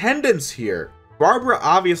in attendance here. Barbara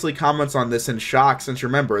obviously comments on this in shock since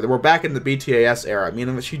remember, that we're back in the BTAS era,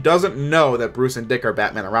 meaning that she doesn't know that Bruce and Dick are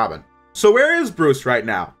Batman and Robin. So where is Bruce right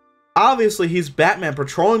now? Obviously he's Batman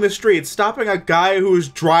patrolling the streets, stopping a guy who's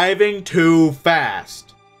driving too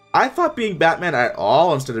fast. I thought being Batman at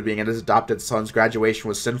all instead of being at his adopted son's graduation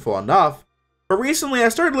was sinful enough, but recently I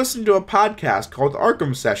started listening to a podcast called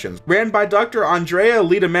Arkham Sessions, ran by Dr. Andrea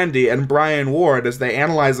Letamendi and Brian Ward as they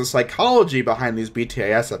analyze the psychology behind these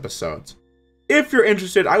BTAS episodes. If you're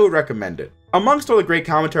interested, I would recommend it. Amongst all the great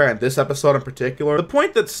commentary on this episode in particular, the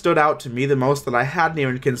point that stood out to me the most that I hadn't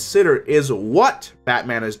even considered is what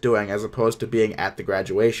Batman is doing as opposed to being at the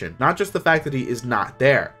graduation, not just the fact that he is not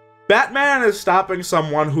there. Batman is stopping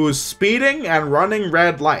someone who's speeding and running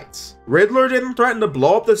red lights. Riddler didn't threaten to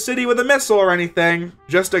blow up the city with a missile or anything,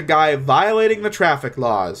 just a guy violating the traffic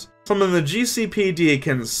laws. Something the GCPD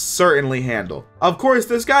can certainly handle. Of course,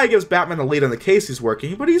 this guy gives Batman the lead on the case he's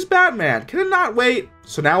working, but he's Batman. Can it not wait?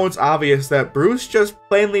 So now it's obvious that Bruce just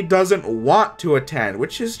plainly doesn't want to attend,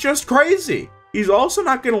 which is just crazy. He's also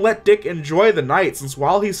not going to let Dick enjoy the night, since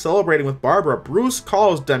while he's celebrating with Barbara, Bruce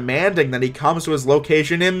calls demanding that he comes to his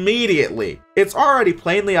location immediately. It's already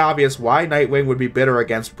plainly obvious why Nightwing would be bitter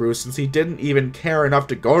against Bruce, since he didn't even care enough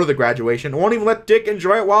to go to the graduation and won't even let Dick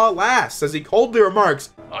enjoy it while it lasts, as he coldly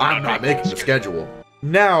remarks, "I'm not making the schedule."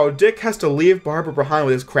 Now, Dick has to leave Barbara behind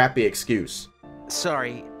with his crappy excuse.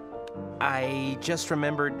 Sorry, I just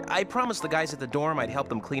remembered I promised the guys at the dorm I'd help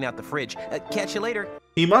them clean out the fridge. Catch you later.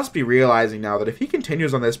 He must be realizing now that if he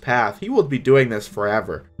continues on this path, he will be doing this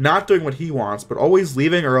forever. Not doing what he wants, but always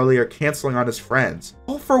leaving early or canceling on his friends.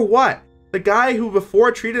 All for what? The guy who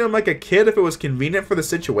before treated him like a kid if it was convenient for the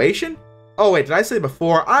situation? Oh wait, did I say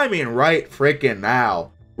before? I mean right frickin'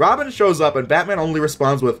 now. Robin shows up and Batman only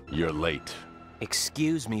responds with, "You're late."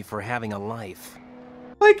 Excuse me for having a life.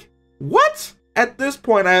 Like, what? At this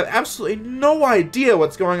point, I have absolutely no idea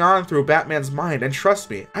what's going on through Batman's mind, and trust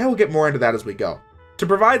me, I will get more into that as we go. To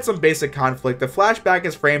provide some basic conflict, the flashback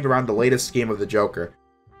is framed around the latest scheme of the Joker.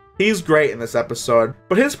 He's great in this episode,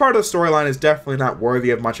 but his part of the storyline is definitely not worthy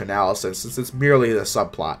of much analysis since it's merely the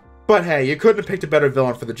subplot. But hey, you couldn't have picked a better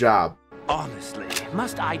villain for the job. Honestly,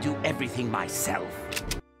 must I do everything myself?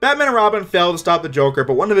 Batman and Robin fail to stop the Joker,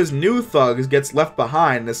 but one of his new thugs gets left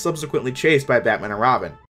behind and is subsequently chased by Batman and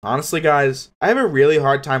Robin. Honestly, guys, I have a really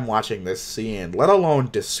hard time watching this scene, let alone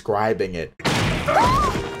describing it.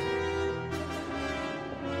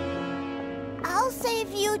 I'll save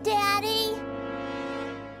you, Daddy.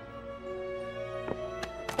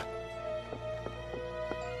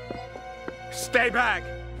 Stay back!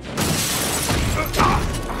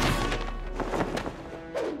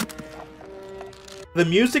 The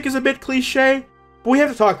music is a bit cliche, but we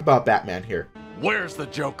have to talk about Batman here. Where's the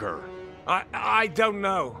Joker? I don't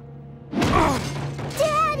know.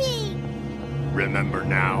 Daddy! Remember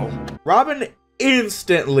now? Robin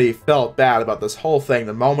instantly felt bad about this whole thing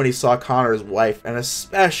the moment he saw Connor's wife, and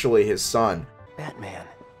especially his son. Batman,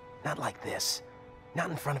 not like this.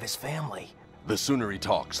 Not in front of his family. The sooner he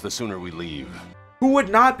talks, the sooner we leave. Who would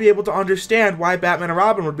not be able to understand why Batman and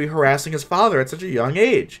Robin would be harassing his father at such a young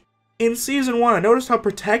age? In Season 1, I noticed how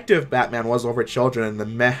protective Batman was over children in the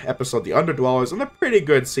meh episode The Underdwellers and the pretty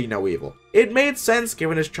good See No Evil. It made sense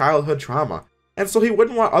given his childhood trauma, and so he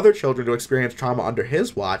wouldn't want other children to experience trauma under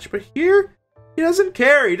his watch, but here, he doesn't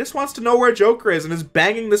care. He just wants to know where Joker is and is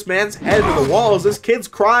banging this man's head to the wall as this kid's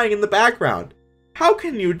crying in the background. How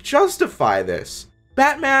can you justify this?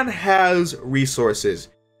 Batman has resources.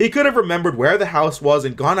 He could have remembered where the house was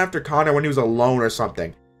and gone after Connor when he was alone or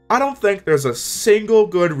something. I don't think there's a single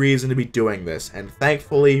good reason to be doing this, and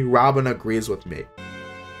thankfully, Robin agrees with me.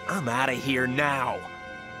 I'm out of here now.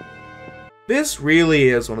 This really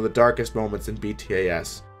is one of the darkest moments in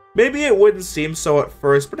BTAS. Maybe it wouldn't seem so at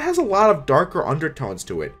first, but it has a lot of darker undertones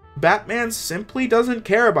to it. Batman simply doesn't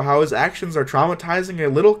care about how his actions are traumatizing a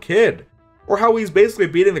little kid, or how he's basically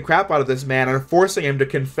beating the crap out of this man and forcing him to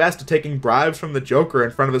confess to taking bribes from the Joker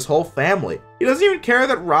in front of his whole family. He doesn't even care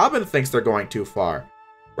that Robin thinks they're going too far.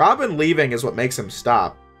 Robin leaving is what makes him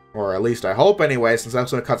stop, or at least I hope anyway, since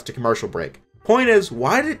that's when it cuts to commercial break. Point is,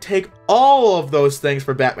 why did it take all of those things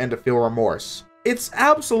for Batman to feel remorse? It's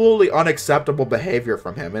absolutely unacceptable behavior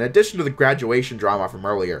from him, in addition to the graduation drama from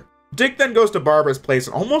earlier. Dick then goes to Barbara's place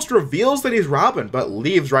and almost reveals that he's Robin, but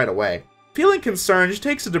leaves right away. Feeling concerned, she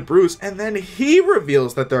takes it to Bruce, and then he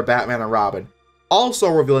reveals that they're Batman and Robin, also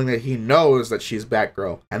revealing that he knows that she's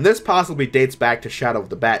Batgirl, and this possibly dates back to Shadow of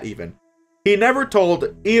the Bat even. He never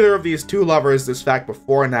told either of these two lovers this fact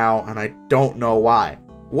before now, and I don't know why.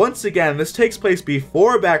 Once again, this takes place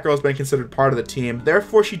before Batgirl's been considered part of the team,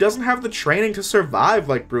 therefore she doesn't have the training to survive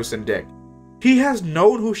like Bruce and Dick. He has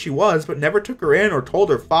known who she was, but never took her in or told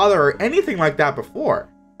her father or anything like that before.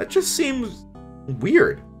 That just seems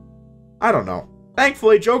weird. I don't know.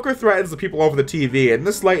 Thankfully, Joker threatens the people over the TV, and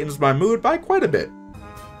this lightens my mood by quite a bit.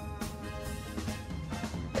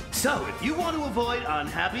 So, if you want to avoid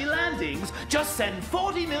unhappy landings, just send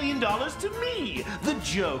 $40 million to me, the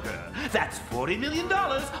Joker. That's $40 million.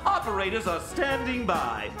 Operators are standing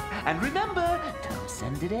by. And remember, don't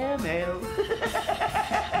send it airmail.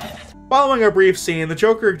 Following a brief scene, the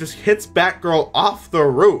Joker just hits Batgirl off the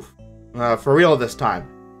roof. For real this time.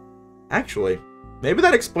 Actually, maybe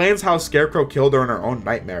that explains how Scarecrow killed her in her own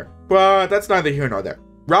nightmare. But that's neither here nor there.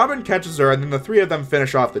 Robin catches her, and then the three of them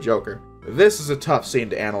finish off the Joker. This is a tough scene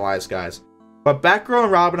to analyze, guys. But Batgirl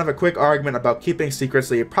and Robin have a quick argument about keeping secrets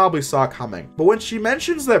that you probably saw coming. But when she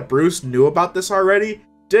mentions that Bruce knew about this already,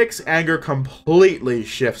 Dick's anger completely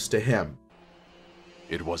shifts to him.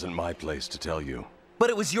 It wasn't my place to tell you. But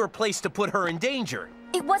it was your place to put her in danger.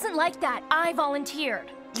 It wasn't like that. I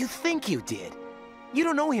volunteered. You think you did. You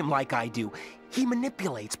don't know him like I do. He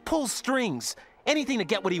manipulates, pulls strings, anything to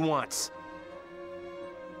get what he wants.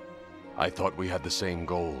 I thought we had the same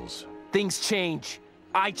goals. Things change.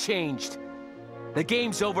 I changed. The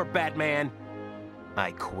game's over, Batman.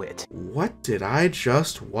 I quit. What did I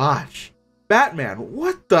just watch? Batman,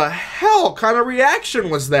 what the hell kind of reaction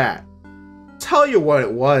was that? Tell you what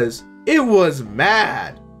it was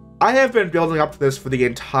mad. I have been building up to this for the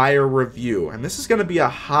entire review, and this is going to be a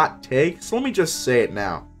hot take, so let me just say it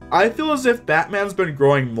now. I feel as if Batman's been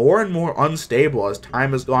growing more and more unstable as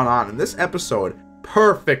time has gone on, and this episode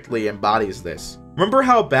perfectly embodies this. Remember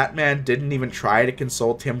how Batman didn't even try to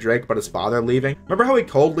console Tim Drake about his father leaving? Remember how he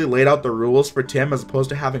coldly laid out the rules for Tim as opposed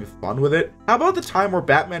to having fun with it? How about the time where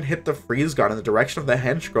Batman hit the freeze gun in the direction of the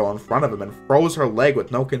hench girl in front of him and froze her leg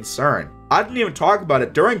with no concern? I didn't even talk about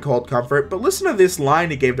it during Cold Comfort, but listen to this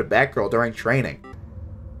line he gave to Batgirl during training.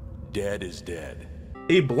 Dead is dead.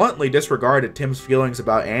 He bluntly disregarded Tim's feelings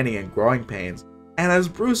about Annie and growing pains. And as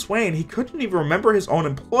Bruce Wayne, he couldn't even remember his own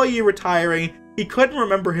employee retiring, he couldn't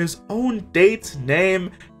remember his own date's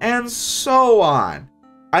name, and so on.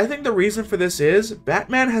 I think the reason for this is,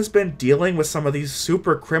 Batman has been dealing with some of these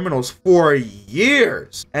super criminals for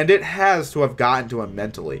years, and it has to have gotten to him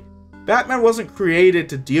mentally. Batman wasn't created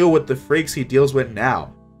to deal with the freaks he deals with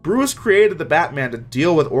now. Bruce created the Batman to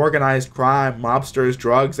deal with organized crime, mobsters,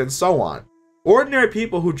 drugs, and so on. Ordinary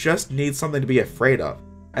people who just need something to be afraid of.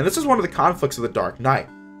 And this is one of the conflicts of the Dark Knight.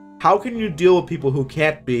 How can you deal with people who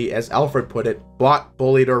can't be, as Alfred put it, bought,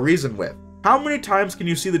 bullied, or reasoned with? How many times can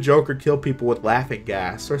you see the Joker kill people with laughing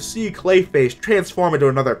gas, or see Clayface transform into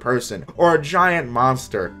another person, or a giant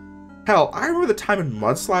monster? Hell, I remember the time in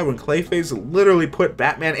Mudslide when Clayface literally put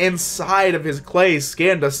Batman inside of his clay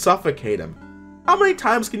skin to suffocate him. How many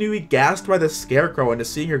times can you be gassed by the Scarecrow into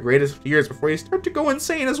seeing your greatest fears before you start to go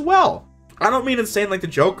insane as well? I don't mean insane like the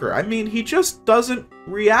Joker, I mean he just doesn't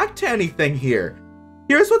react to anything here.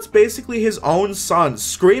 Here's what's basically his own son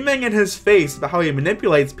screaming in his face about how he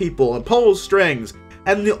manipulates people and pulls strings,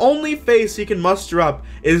 and the only face he can muster up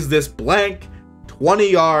is this blank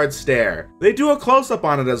 20-yard stare. They do a close-up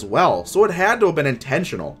on it as well, so it had to have been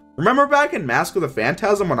intentional. Remember back in Mask of the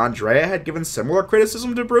Phantasm when Andrea had given similar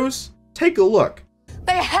criticism to Bruce? Take a look.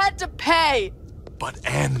 They had to pay! But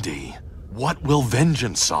Andy, what will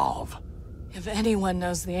vengeance solve? If anyone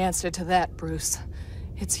knows the answer to that, Bruce,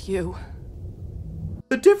 it's you.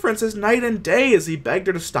 The difference is night and day as he begged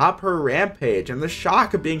her to stop her rampage, and the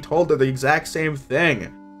shock of being told her the exact same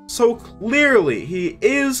thing. So clearly, he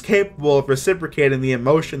is capable of reciprocating the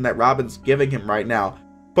emotion that Robin's giving him right now,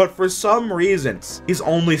 but for some reason, he's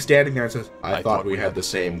only standing there and says, I thought we had the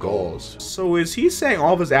same goals. So is he saying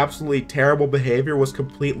all of his absolutely terrible behavior was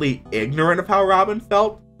completely ignorant of how Robin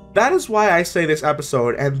felt? That is why I say this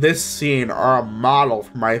episode and this scene are a model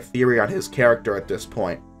for my theory on his character at this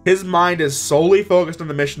point. His mind is solely focused on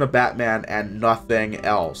the mission of Batman and nothing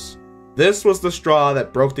else. This was the straw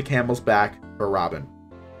that broke the camel's back for Robin.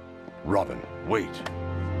 Robin, wait.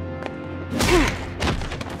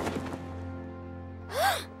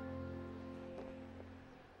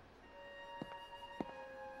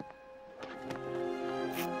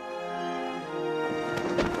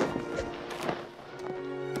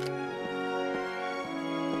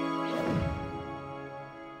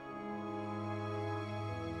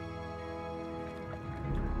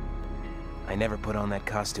 I never put on that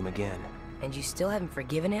costume again. And you still haven't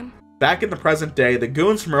forgiven him? Back in the present day, the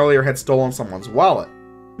goons from earlier had stolen someone's wallet.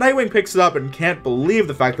 Nightwing picks it up and can't believe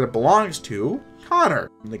the fact that it belongs to Connor,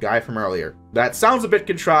 the guy from earlier. That sounds a bit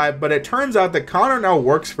contrived, but it turns out that Connor now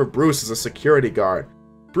works for Bruce as a security guard.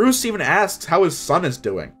 Bruce even asks how his son is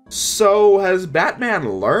doing. So, has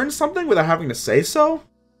Batman learned something without having to say so?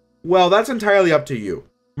 Well, that's entirely up to you.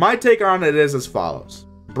 My take on it is as follows.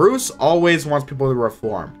 Bruce always wants people to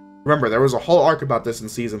reform. Remember, there was a whole arc about this in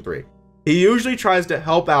Season 3. He usually tries to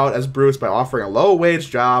help out as Bruce by offering a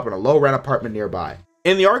low-wage job and a low-rent apartment nearby.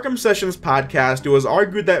 In the Arkham Sessions podcast, it was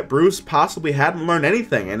argued that Bruce possibly hadn't learned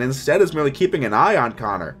anything and instead is merely keeping an eye on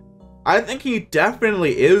Connor. I think he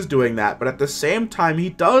definitely is doing that, but at the same time,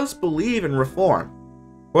 he does believe in reform.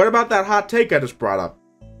 What about that hot take I just brought up?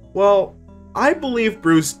 Well, I believe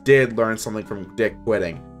Bruce did learn something from Dick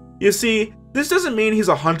quitting. You see, this doesn't mean he's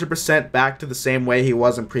 100% back to the same way he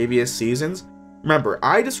was in previous seasons, Remember,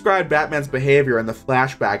 I described Batman's behavior in the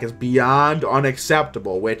flashback as beyond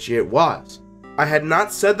unacceptable, which it was. I had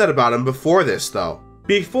not said that about him before this, though.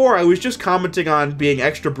 Before, I was just commenting on being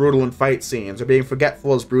extra brutal in fight scenes, or being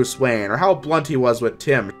forgetful as Bruce Wayne, or how blunt he was with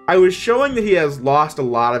Tim. I was showing that he has lost a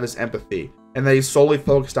lot of his empathy, and that he's solely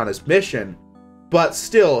focused on his mission, but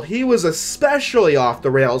still, he was especially off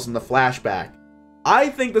the rails in the flashback. I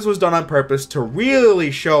think this was done on purpose to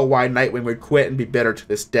really show why Nightwing would quit and be bitter to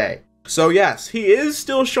this day. So yes, he is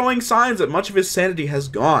still showing signs that much of his sanity has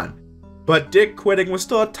gone, but Dick quitting was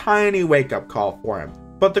still a tiny wake-up call for him.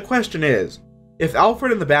 But the question is, if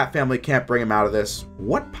Alfred and the Bat family can't bring him out of this,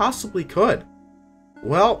 what possibly could?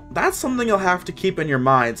 Well, that's something you'll have to keep in your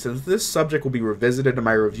mind, since this subject will be revisited in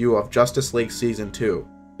my review of Justice League Season 2.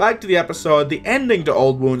 Back to the episode, the ending to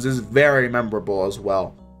Old Wounds is very memorable as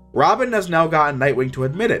well. Robin has now gotten Nightwing to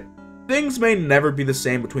admit it. Things may never be the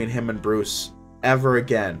same between him and Bruce, ever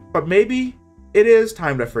again, but maybe it is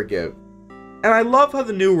time to forgive. And I love how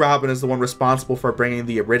the new Robin is the one responsible for bringing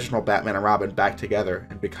the original Batman and Robin back together,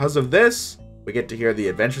 and because of this, we get to hear the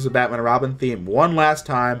Adventures of Batman and Robin theme one last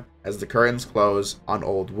time as the curtains close on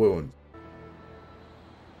Old Wounds.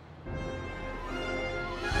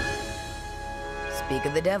 Speak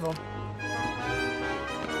of the devil.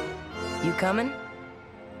 You coming?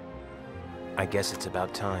 I guess it's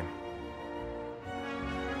about time.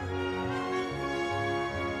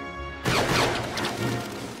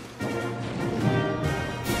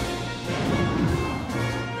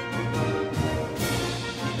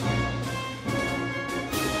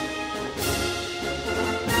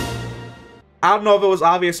 I don't know if it was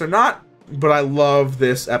obvious or not, but I love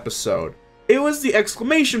this episode. It was the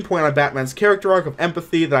exclamation point on Batman's character arc of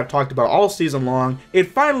empathy that I've talked about all season long.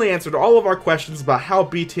 It finally answered all of our questions about how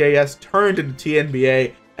BTAS turned into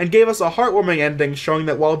TNBA, and gave us a heartwarming ending showing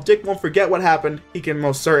that while Dick won't forget what happened, he can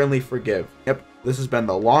most certainly forgive. Yep, this has been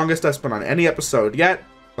the longest I've spent on any episode yet,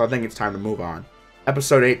 so I think it's time to move on.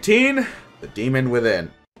 Episode 18, The Demon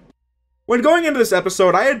Within. When going into this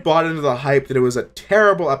episode, I had bought into the hype that it was a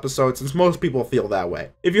terrible episode since most people feel that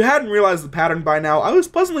way. If you hadn't realized the pattern by now, I was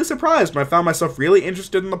pleasantly surprised when I found myself really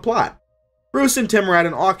interested in the plot. Bruce and Tim were at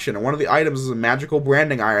an auction, and one of the items was a magical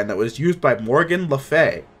branding iron that was used by Morgan Le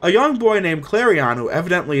Fay. A young boy named Clarion, who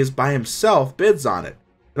evidently is by himself, bids on it.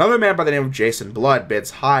 Another man by the name of Jason Blood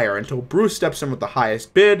bids higher until Bruce steps in with the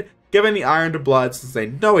highest bid, giving the iron to Blood since they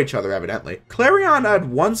know each other evidently. Clarion had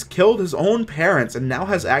once killed his own parents and now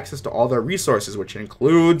has access to all their resources, which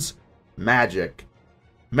includes magic.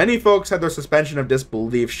 Many folks had their suspension of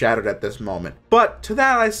disbelief shattered at this moment. But to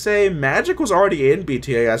that I say, magic was already in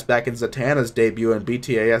BTAS back in Zatanna's debut in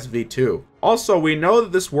BTAS V2. Also, we know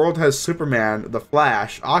that this world has Superman, the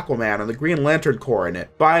Flash, Aquaman, and the Green Lantern Corps in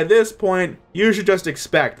it. By this point, you should just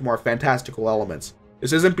expect more fantastical elements.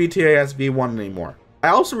 This isn't BTAS V1 anymore. I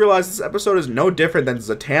also realized this episode is no different than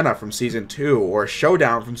Zatanna from Season 2 or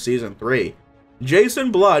Showdown from Season 3.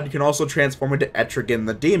 Jason Blood can also transform into Etrigan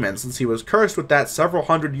the Demon since he was cursed with that several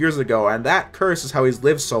hundred years ago, and that curse is how he's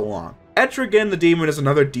lived so long. Etrigan the Demon is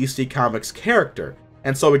another DC Comics character,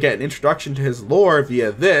 and so we get an introduction to his lore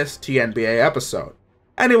via this TNBA episode.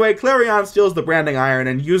 Anyway, Clarion steals the branding iron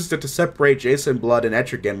and uses it to separate Jason Blood and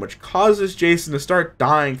Etrigan, which causes Jason to start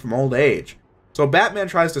dying from old age. So Batman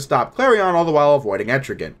tries to stop Clarion all the while avoiding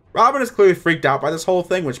Etrigan. Robin is clearly freaked out by this whole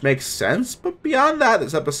thing, which makes sense, but beyond that,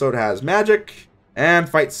 this episode has magic and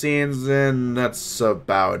fight scenes, and that's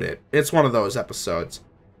about it. It's one of those episodes.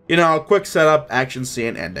 You know, quick setup, action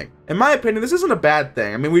scene, ending. In my opinion, this isn't a bad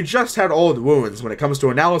thing. I mean, we just had Old Wounds when it comes to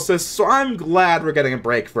analysis, so I'm glad we're getting a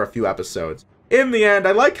break for a few episodes. In the end,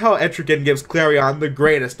 I like how Etrigan gives Clarion the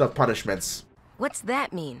greatest of punishments. What's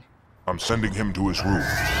that mean? I'm sending him to his room.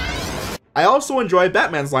 I also enjoy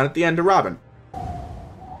Batman's line at the end to Robin.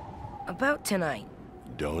 About tonight.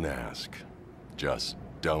 Don't ask. Just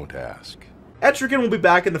don't ask. Etrigan will be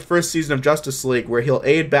back in the first season of Justice League, where he'll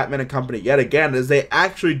aid Batman and company yet again as they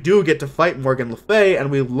actually do get to fight Morgan Le Fay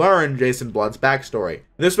and we learn Jason Blood's backstory.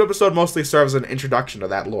 This episode mostly serves as an introduction to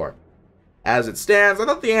that lore. As it stands, I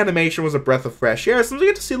thought the animation was a breath of fresh air since we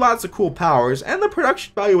get to see lots of cool powers, and the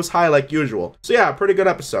production value was high like usual. So yeah, pretty good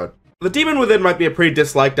episode. The Demon Within might be a pretty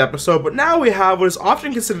disliked episode, but now we have what is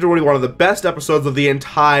often considered one of the best episodes of the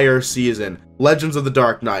entire season, Legends of the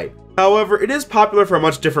Dark Knight. However, it is popular for a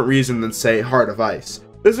much different reason than, say, Heart of Ice.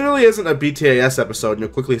 This really isn't a BTAS episode, and you'll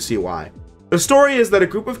quickly see why. The story is that a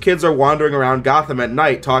group of kids are wandering around Gotham at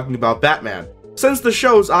night talking about Batman. Since the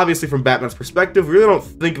show is obviously from Batman's perspective, we really don't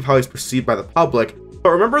think of how he's perceived by the public, but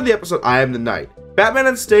remember the episode I Am the Night. Batman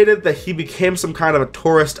had stated that he became some kind of a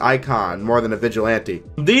tourist icon more than a vigilante.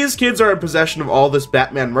 These kids are in possession of all this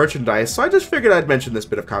Batman merchandise, so I just figured I'd mention this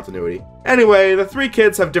bit of continuity. Anyway, the three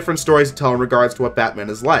kids have different stories to tell in regards to what Batman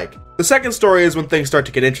is like. The second story is when things start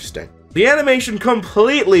to get interesting. The animation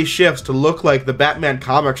completely shifts to look like the Batman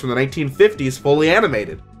comics from the 1950s fully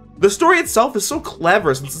animated. The story itself is so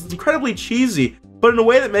clever since it's incredibly cheesy, but in a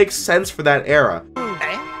way that makes sense for that era.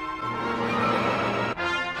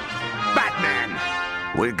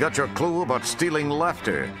 We got your clue about stealing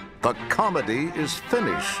laughter. The comedy is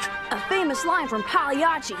finished. A famous line from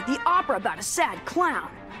Pagliacci, the opera about a sad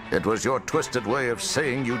clown. It was your twisted way of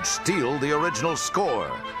saying you'd steal the original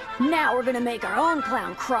score. Now we're gonna make our own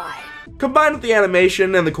clown cry. Combined with the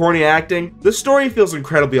animation and the corny acting, the story feels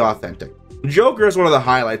incredibly authentic. Joker is one of the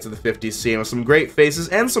highlights of the 50s scene with some great faces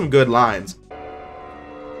and some good lines.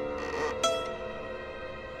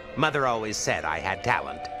 Mother always said I had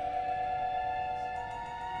talent.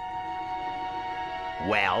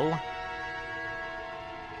 Well?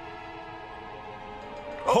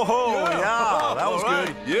 Oh, yeah, that was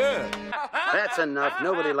good. Yeah. That's enough.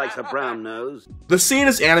 Nobody likes a brown nose. The scene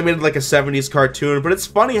is animated like a 70s cartoon, but it's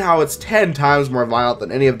funny how it's 10 times more violent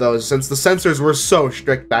than any of those since the censors were so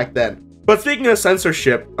strict back then. But speaking of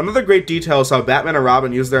censorship, another great detail is how Batman and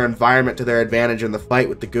Robin use their environment to their advantage in the fight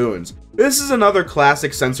with the goons. This is another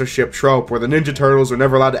classic censorship trope where the Ninja Turtles are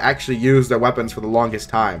never allowed to actually use their weapons for the longest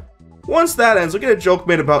time. Once that ends, we'll get a joke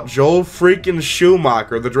made about Joel freaking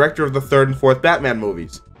Schumacher, the director of the third and fourth Batman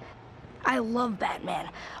movies. I love Batman.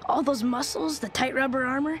 All those muscles, the tight rubber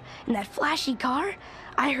armor, and that flashy car.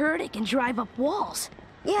 I heard it can drive up walls.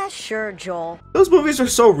 Yeah, sure, Joel. Those movies are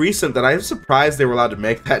so recent that I'm surprised they were allowed to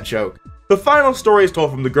make that joke. The final story is told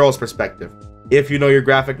from the girl's perspective. If you know your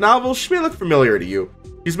graphic novels, she may look familiar to you.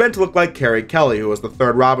 She's meant to look like Carrie Kelly, who was the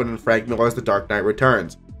third Robin in Frank Miller's The Dark Knight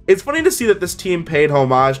Returns. It's funny to see that this team paid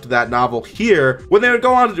homage to that novel here when they would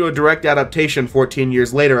go on to do a direct adaptation 14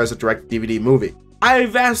 years later as a direct DVD movie. I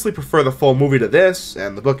vastly prefer the full movie to this,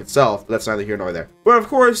 and the book itself, but that's neither here nor there. But of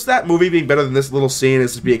course, that movie being better than this little scene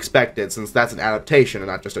is to be expected since that's an adaptation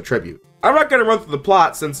and not just a tribute. I'm not going to run through the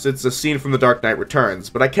plot since it's a scene from The Dark Knight Returns,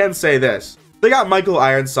 but I can say this. They got Michael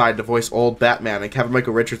Ironside to voice old Batman and Kevin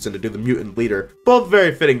Michael Richardson to do the mutant leader, both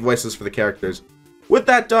very fitting voices for the characters. With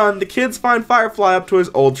that done, the kids find Firefly up to his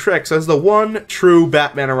old tricks as the one true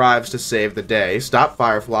Batman arrives to save the day, stop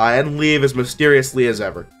Firefly, and leave as mysteriously as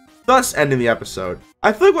ever, thus ending the episode.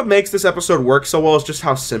 I feel like what makes this episode work so well is just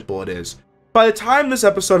how simple it is. By the time this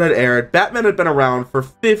episode had aired, Batman had been around for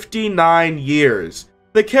 59 years.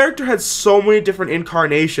 The character had so many different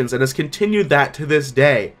incarnations and has continued that to this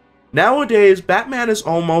day. Nowadays, Batman is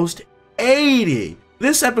almost 80.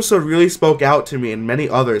 This episode really spoke out to me and many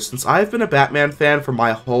others since I've been a Batman fan for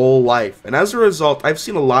my whole life, and as a result, I've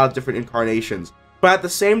seen a lot of different incarnations. But at the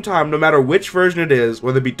same time, no matter which version it is,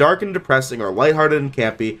 whether it be dark and depressing or lighthearted and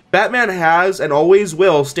campy, Batman has and always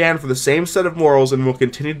will stand for the same set of morals and will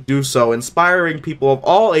continue to do so, inspiring people of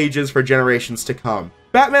all ages for generations to come.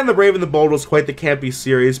 Batman the Brave and the Bold was quite the campy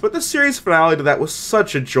series, but the series finale to that was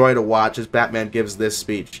such a joy to watch as Batman gives this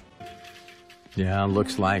speech. Yeah,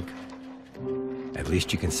 looks like. At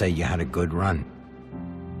least you can say you had a good run.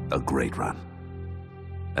 A great run.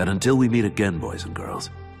 And until we meet again, boys and girls,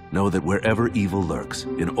 know that wherever evil lurks,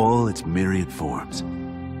 in all its myriad forms,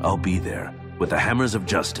 I'll be there with the hammers of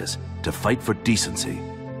justice to fight for decency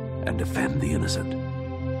and defend the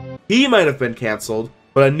innocent. He might have been cancelled,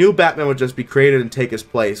 but a new Batman would just be created and take his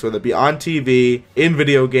place, whether it be on TV, in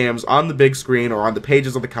video games, on the big screen, or on the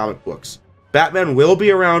pages of the comic books. Batman will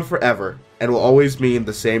be around forever, and will always mean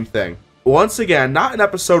the same thing. Once again, not an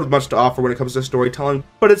episode with much to offer when it comes to storytelling,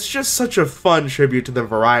 but it's just such a fun tribute to the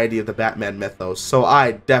variety of the Batman mythos, so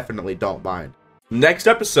I definitely don't mind. Next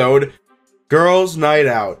episode, Girls' Night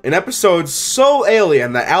Out. An episode so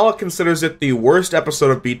alien that Alec considers it the worst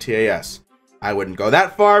episode of BTAS. I wouldn't go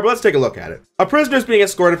that far, but let's take a look at it. A prisoner is being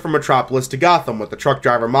escorted from Metropolis to Gotham with the truck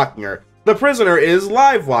driver mocking her. The prisoner is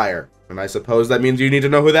Livewire, and I suppose that means you need to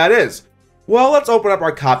know who that is. Well, let's open up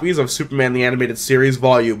our copies of Superman the Animated Series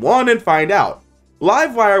Volume 1 and find out.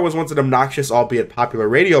 Livewire was once an obnoxious, albeit popular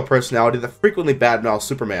radio personality that frequently badmouthed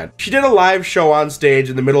Superman. She did a live show on stage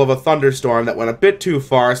in the middle of a thunderstorm that went a bit too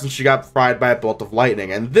far since she got fried by a bolt of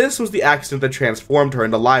lightning, and this was the accident that transformed her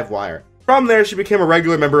into Livewire. From there, she became a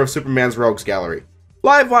regular member of Superman's Rogues Gallery.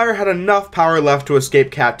 Livewire had enough power left to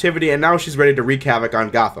escape captivity, and now she's ready to wreak havoc on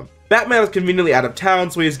Gotham. Batman is conveniently out of town,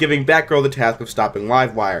 so he's giving Batgirl the task of stopping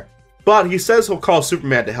Livewire. But he says he'll call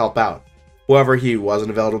Superman to help out. However, he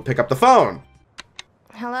wasn't available to pick up the phone.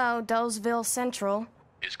 Hello, Doseville Central.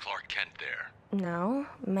 Is Clark Kent there? No.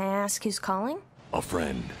 May I ask who's calling? A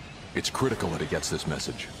friend. It's critical that he gets this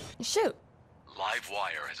message. Shoot.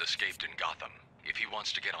 Livewire has escaped in Gotham. If he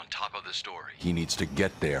wants to get on top of the story, he needs to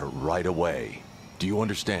get there right away. Do you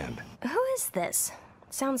understand? Who is this?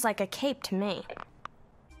 Sounds like a cape to me.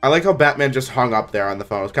 I like how Batman just hung up there on the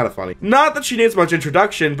phone. It's kind of funny. Not that she needs much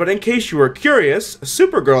introduction, but in case you were curious,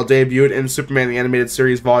 Supergirl debuted in Superman the Animated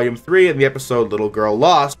Series Volume 3 in the episode Little Girl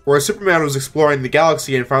Lost, where Superman was exploring the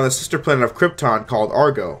galaxy and found the sister planet of Krypton called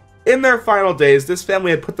Argo. In their final days, this family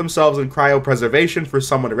had put themselves in cryopreservation for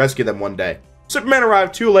someone to rescue them one day. Superman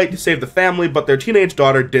arrived too late to save the family, but their teenage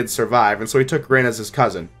daughter did survive, and so he took her in as his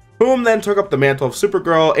cousin, whom then took up the mantle of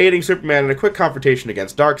Supergirl, aiding Superman in a quick confrontation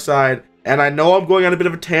against Darkseid. And I know I'm going on a bit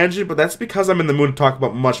of a tangent, but that's because I'm in the mood to talk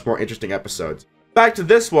about much more interesting episodes. Back to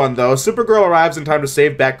this one, though, Supergirl arrives in time to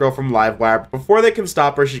save Batgirl from Livewire, but before they can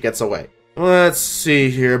stop her, she gets away. Let's see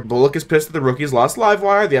here. Bullock is pissed that the rookies lost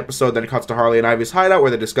Livewire. The episode then cuts to Harley and Ivy's hideout,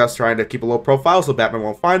 where they discuss trying to keep a low profile so Batman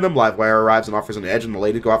won't find them. Livewire arrives and offers an edge, and the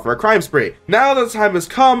ladies go out for a crime spree. Now that the time has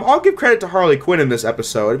come, I'll give credit to Harley Quinn in this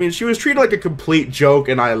episode. I mean, she was treated like a complete joke,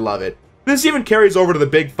 and I love it. This even carries over to the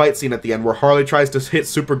big fight scene at the end, where Harley tries to hit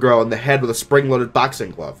Supergirl in the head with a spring-loaded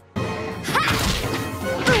boxing glove.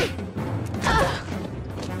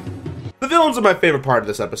 The villains are my favorite part of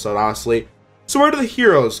this episode, honestly. So where do the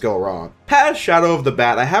heroes go wrong? Past Shadow of the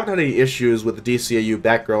Bat, I haven't had any issues with the DCAU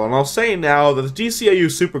Batgirl, and I'll say now that the DCAU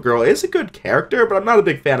Supergirl is a good character, but I'm not a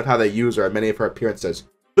big fan of how they use her in many of her appearances.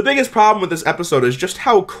 The biggest problem with this episode is just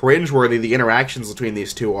how cringeworthy the interactions between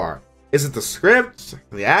these two are. Is it the script?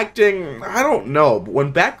 The acting? I don't know, but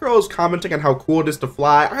when Batgirl is commenting on how cool it is to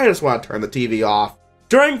fly, I just want to turn the TV off.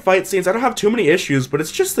 During fight scenes, I don't have too many issues, but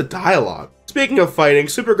it's just the dialogue. Speaking of fighting,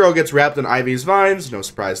 Supergirl gets wrapped in Ivy's vines, no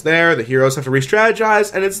surprise there, the heroes have to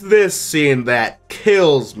re-strategize, and it's this scene that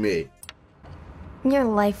kills me. Your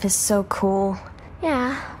life is so cool.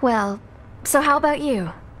 Yeah, well, so how about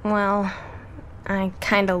you? Well, I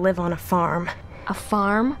kinda live on a farm. A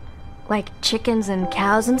farm? Like chickens and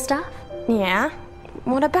cows and stuff? Yeah?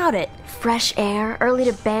 What about it? Fresh air, early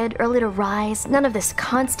to bed, early to rise, none of this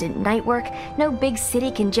constant night work, no big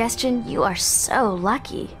city congestion. You are so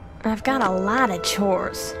lucky. I've got a lot of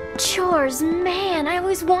chores. Chores? Man, I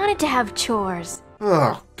always wanted to have chores.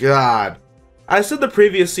 Oh, God. I said the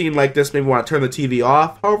previous scene like this made me want to turn the TV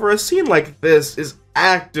off. However, a scene like this is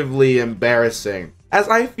actively embarrassing, as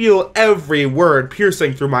I feel every word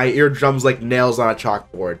piercing through my eardrums like nails on a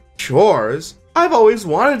chalkboard. Chores? I've always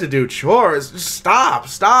wanted to do chores. Stop.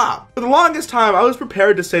 For the longest time, I was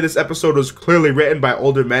prepared to say this episode was clearly written by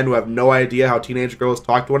older men who have no idea how teenage girls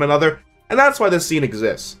talk to one another, and that's why this scene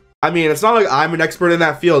exists. I mean, it's not like I'm an expert in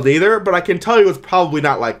that field either, but I can tell you it's probably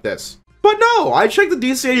not like this. But no, I checked the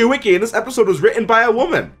DCAU wiki and this episode was written by a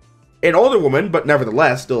woman. An older woman, but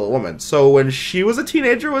nevertheless still a woman. So when she was a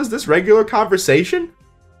teenager, was this regular conversation?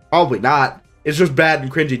 Probably not. It's just bad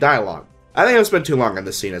and cringy dialogue. I think I've spent too long on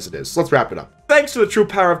this scene as it is, so let's wrap it up. Thanks to the true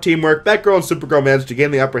power of teamwork, Batgirl and Supergirl managed to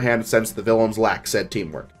gain the upper hand since the villains lack said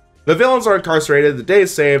teamwork. The villains are incarcerated, the day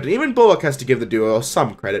is saved, and even Bullock has to give the duo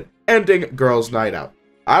some credit, ending Girls' Night Out.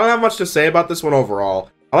 I don't have much to say about this one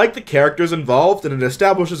overall. I like the characters involved, and it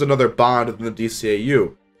establishes another bond within the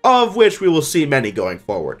DCAU, of which we will see many going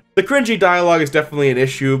forward. The cringy dialogue is definitely an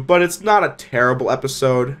issue, but it's not a terrible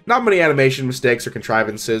episode. Not many animation mistakes or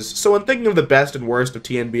contrivances, so when thinking of the best and worst of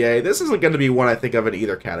TNBA, this isn't going to be one I think of in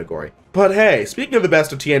either category. But hey, speaking of the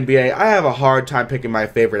best of TNBA, I have a hard time picking my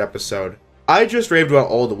favorite episode. I just raved about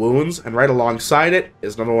Old Wounds, and right alongside it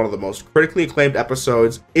is another one of the most critically acclaimed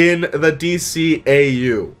episodes in the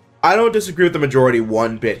DCAU. I don't disagree with the majority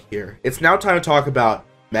one bit here. It's now time to talk about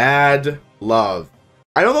Mad Love.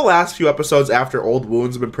 I know the last few episodes after Old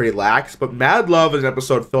Wounds have been pretty lax, but Mad Love is an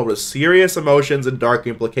episode filled with serious emotions and dark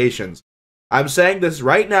implications. I'm saying this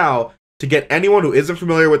right now to get anyone who isn't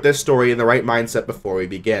familiar with this story in the right mindset before we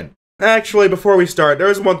begin. Actually, before we start,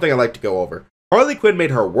 there is one thing I'd like to go over. Harley Quinn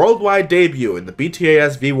made her worldwide debut in the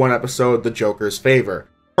BTAS V1 episode, The Joker's Favor.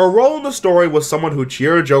 Her role in the story was someone who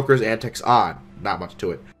cheered Joker's antics on. Not much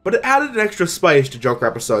to it. But it added an extra spice to Joker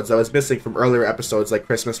episodes that was missing from earlier episodes like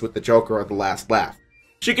Christmas with the Joker or The Last Laugh.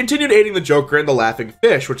 She continued aiding the Joker in The Laughing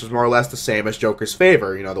Fish, which is more or less the same as Joker's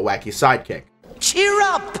Favor, you know, the wacky sidekick. Cheer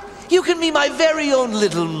up! You can be my very own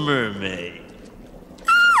little mermaid.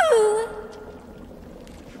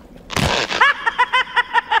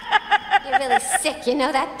 You're really sick, you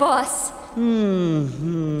know that, boss?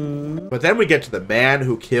 But then we get to the man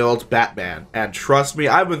who killed Batman, and trust me,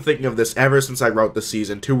 I've been thinking of this ever since I wrote the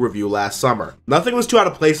Season 2 review last summer. Nothing was too out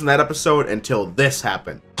of place in that episode until this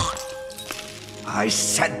happened. I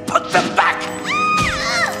said put them back!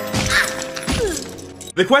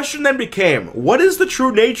 The The question then became, what is the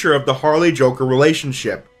true nature of the Harley-Joker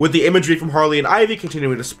relationship, with the imagery from Harley and Ivy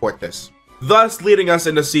continuing to support this, thus leading us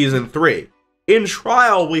into Season 3. In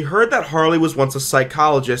Trial, we heard that Harley was once a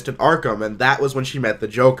psychologist in Arkham, and that was when she met the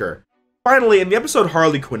Joker. Finally, in the episode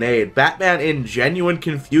Harley Quinn, Batman in genuine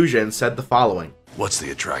confusion said the following. What's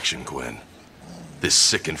the attraction, Quinn? This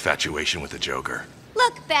sick infatuation with the Joker.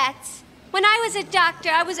 Look, Bats. When I was a doctor,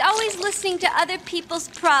 I was always listening to other people's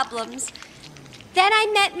problems. Then I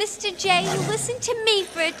met Mr. J, who listened to me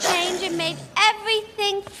for a change and made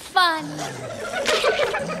everything fun.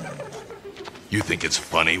 You think it's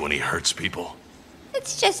funny when he hurts people?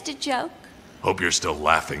 It's just a joke. Hope you're still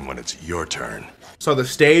laughing when it's your turn. So the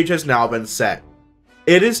stage has now been set.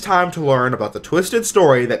 It is time to learn about the twisted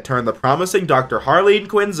story that turned the promising Dr. Harleen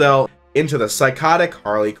Quinzel into the psychotic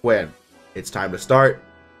Harley Quinn. It's time to start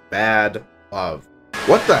Bad Love.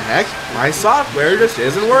 What the heck? My software just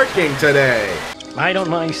isn't working today. I don't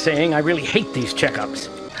mind saying I really hate these checkups.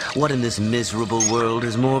 What in this miserable world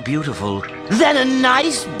is more beautiful than a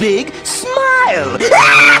nice big smile?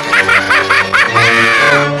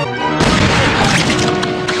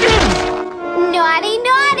 Naughty,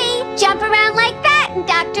 naughty! Jump around like that and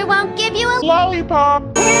Doctor won't give you a lollipop.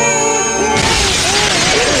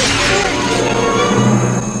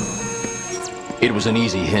 It was an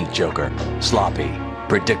easy hint, Joker. Sloppy.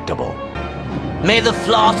 Predictable. May the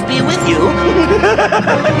floss be with you.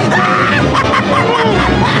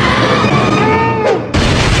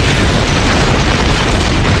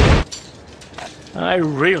 I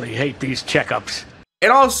really hate these checkups. In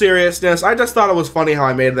all seriousness, I just thought it was funny how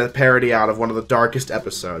I made that parody out of one of the darkest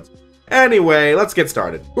episodes. Anyway, let's get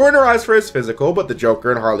started. Gordon arrives for his physical, but the Joker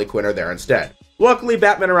and Harley Quinn are there instead. Luckily,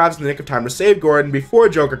 Batman arrives in the nick of time to save Gordon before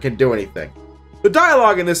Joker can do anything. The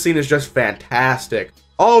dialogue in this scene is just fantastic.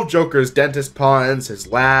 All of Joker's dentist puns, his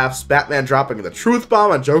laughs, Batman dropping the truth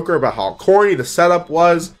bomb on Joker about how corny the setup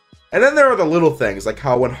was, and then there are the little things, like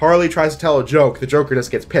how when Harley tries to tell a joke, the Joker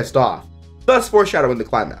just gets pissed off, thus foreshadowing the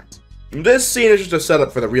climax. This scene is just a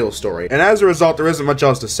setup for the real story, and as a result there isn't much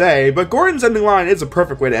else to say, but Gordon's ending line is a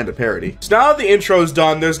perfect way to end a parody. So now that the intro is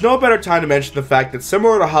done, there's no better time to mention the fact that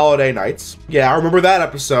similar to Holiday Nights, yeah, I remember that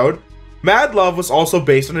episode, Mad Love was also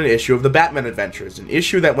based on an issue of the Batman Adventures, an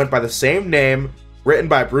issue that went by the same name, written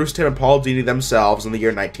by Bruce Timm and Paul Dini themselves in the year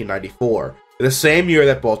 1994, the same year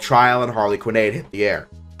that both Trial and Harley Quinn hit the air.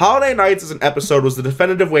 Holiday Nights as an episode was the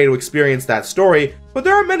definitive way to experience that story, but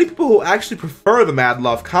there are many people who actually prefer the Mad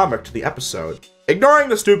Love comic to the episode. Ignoring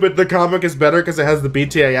the stupid "the comic is better because it has the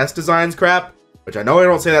BTAS designs" crap, which I know I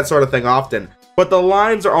don't say that sort of thing often, but the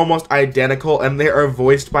lines are almost identical and they are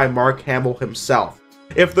voiced by Mark Hamill himself.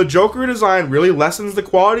 If the Joker design really lessens the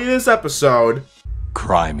quality of this episode,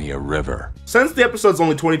 cry me a river. Since the episode's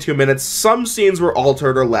only 22 minutes, some scenes were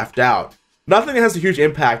altered or left out. Nothing that has a huge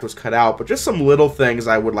impact was cut out, but just some little things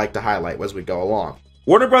I would like to highlight as we go along.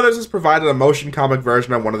 Warner Brothers has provided a motion comic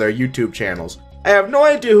version on one of their YouTube channels. I have no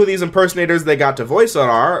idea who these impersonators they got to voice on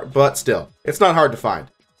are, but still, it's not hard to find.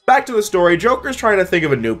 Back to the story, Joker's trying to think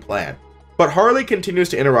of a new plan, but Harley continues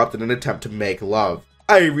to interrupt in an attempt to make love.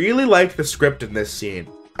 I really like the script in this scene.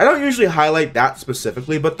 I don't usually highlight that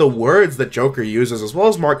specifically, but the words that Joker uses, as well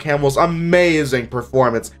as Mark Hamill's amazing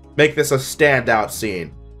performance, make this a standout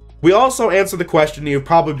scene. We also answer the question you've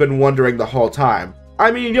probably been wondering the whole time.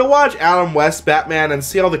 I mean, you'll watch Adam West's Batman and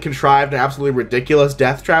see all the contrived and absolutely ridiculous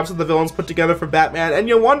death traps that the villains put together for Batman, and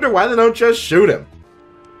you'll wonder why they don't just shoot him.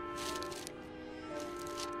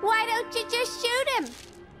 Why don't you just shoot him?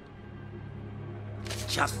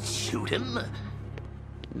 Just shoot him?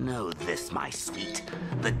 Know this, my sweet.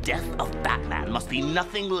 The death of Batman must be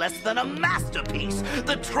nothing less than a masterpiece.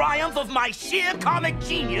 The triumph of my sheer comic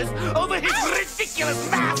genius over his ridiculous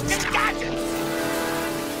mask and gadgets.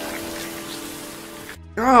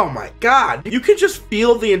 Oh my god, you can just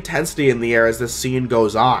feel the intensity in the air as this scene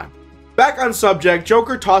goes on. Back on subject,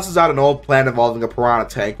 Joker tosses out an old plan involving a piranha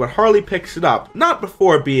tank, but Harley picks it up, not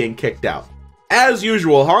before being kicked out. As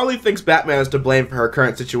usual, Harley thinks Batman is to blame for her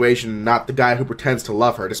current situation, not the guy who pretends to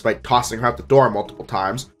love her despite tossing her out the door multiple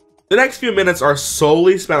times. The next few minutes are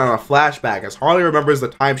solely spent on a flashback as Harley remembers the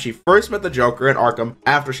time she first met the Joker in Arkham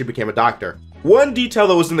after she became a doctor. One detail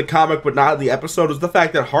that was in the comic but not in the episode was the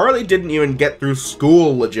fact that Harley didn't even get through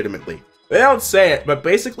school legitimately. They don't say it, but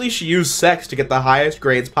basically she used sex to get the highest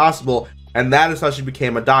grades possible, and that is how she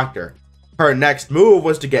became a doctor. Her next move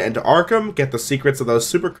was to get into Arkham, get the secrets of those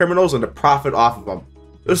super criminals, and to profit off of them.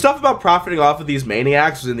 The stuff about profiting off of these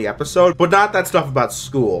maniacs was in the episode, but not that stuff about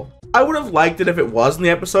school. I would have liked it if it was in the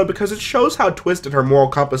episode because it shows how twisted her moral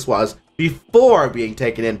compass was before being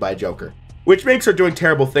taken in by Joker, which makes her doing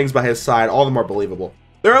terrible things by his side all the more believable.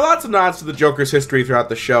 There are lots of nods to the Joker's history throughout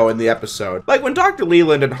the show and the episode, like when Dr.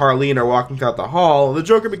 Leland and Harleen are walking throughout the hall, the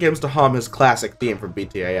Joker begins to hum his classic theme from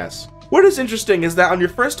BTAS. What is interesting is that on your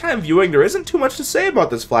first time viewing, there isn't too much to say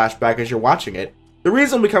about this flashback as you're watching it. The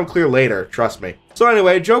reason will become clear later, trust me. So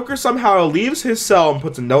anyway, Joker somehow leaves his cell and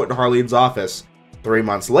puts a note in Harleen's office. 3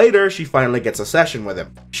 months later, she finally gets a session with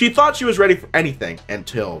him. She thought she was ready for anything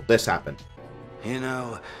until this happened. You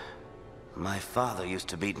know, my father used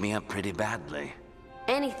to beat me up pretty badly.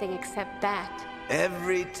 Anything except that.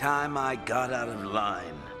 Every time I got out of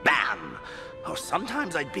line, bam! Or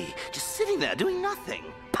sometimes I'd be just sitting there doing nothing.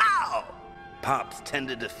 Pow! Pops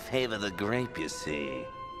tended to favor the grape, you see.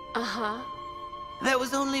 Uh-huh. There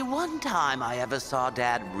was only one time I ever saw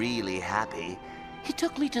Dad really happy. He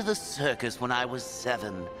took me to the circus when I was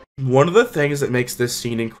 7. One of the things that makes this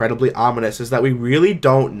scene incredibly ominous is that we really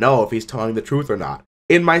don't know if he's telling the truth or not.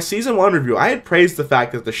 In my Season 1 review, I had praised the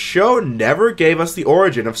fact that the show never gave us the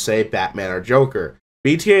origin of, say, Batman or Joker.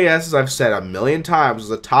 BTAS, as I've said a million times,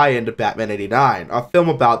 was a tie-in to Batman '89, a film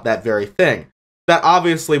about that very thing. That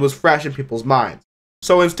obviously was fresh in people's minds.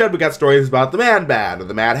 So instead we got stories about the Man-Bat or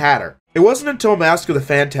the Mad Hatter. It wasn't until Mask of the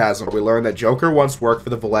Phantasm where we learned that Joker once worked for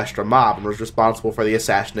the Valestra mob and was responsible for the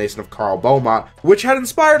assassination of Carl Beaumont, which had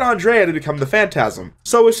inspired Andrea to become the Phantasm.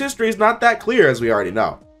 So his history is not that clear, as we already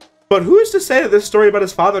know. But who is to say that this story about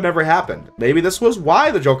his father never happened? Maybe this was why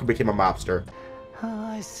the Joker became a mobster.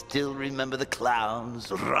 I still remember the clowns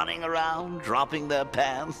running around, dropping their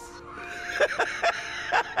pants.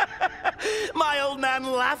 My old man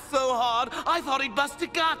laughed so hard, I thought he'd bust a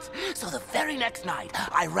gut. So the very next night,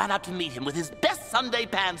 I ran out to meet him with his best Sunday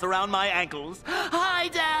pants around my ankles. Hi,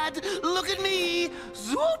 Dad, look at me.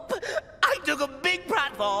 Zoop! I took a big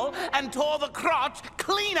pratfall and tore the crotch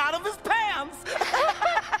clean out of his pants.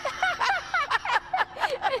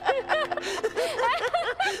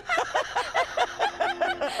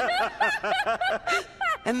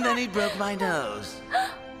 And then he broke my nose.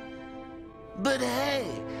 But hey,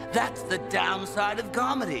 that's the downside of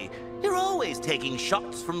comedy. You're always taking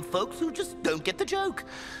shots from folks who just don't get the joke.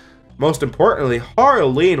 Most importantly,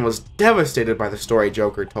 Harleen was devastated by the story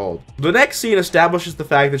Joker told. The next scene establishes the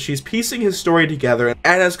fact that she's piecing his story together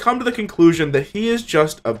and has come to the conclusion that he is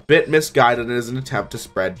just a bit misguided in his attempt to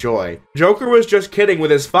spread joy. Joker was just kidding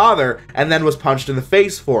with his father and then was punched in the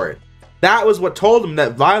face for it. That was what told him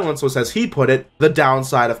that violence was, as he put it, the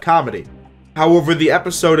downside of comedy. However, the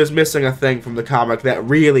episode is missing a thing from the comic that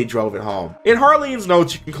really drove it home. In Harleen's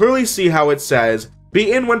notes, you can clearly see how it says,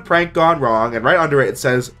 "Beaten when prank gone wrong," and right under it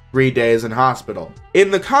says, 3 days in hospital.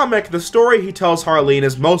 In the comic, the story he tells Harleen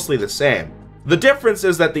is mostly the same. The difference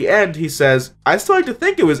is that at the end he says, "I still like to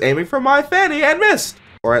think it was aiming for my fanny and missed."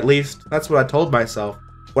 Or at least, that's what I told myself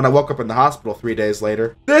when I woke up in the hospital 3 days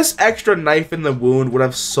later. This extra knife in the wound would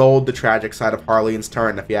have sold the tragic side of Harleen's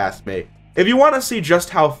turn, if you ask me. If you want to see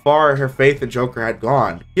just how far her faith in Joker had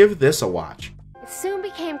gone, give this a watch. It soon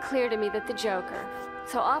became clear to me that the Joker,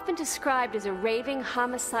 so often described as a raving,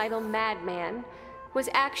 homicidal madman, was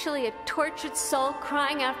actually a tortured soul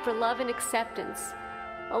crying out for love and acceptance.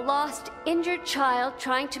 A lost, injured child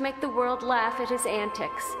trying to make the world laugh at his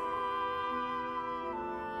antics.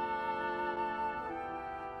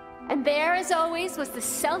 And there, as always, was the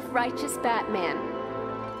self-righteous Batman,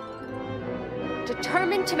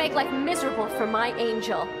 determined to make life miserable for my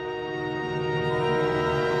angel.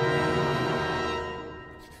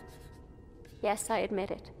 Yes, I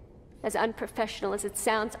admit it. As unprofessional as it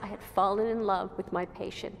sounds, I had fallen in love with my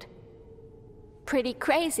patient. Pretty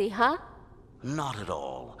crazy, huh? Not at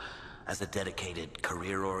all. As a dedicated,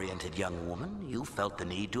 career-oriented young woman, you felt the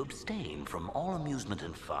need to abstain from all amusement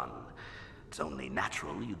and fun. It's only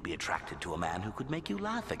natural you'd be attracted to a man who could make you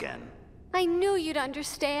laugh again. I knew you'd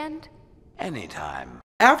understand. Anytime.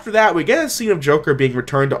 After that, we get a scene of Joker being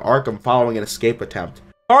returned to Arkham following an escape attempt.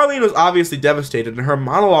 Harleen was obviously devastated, and her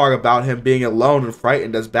monologue about him being alone and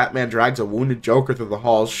frightened as Batman drags a wounded Joker through the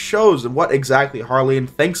halls shows what exactly Harleen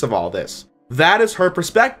thinks of all this. That is her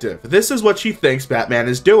perspective. This is what she thinks Batman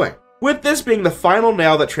is doing. With this being the final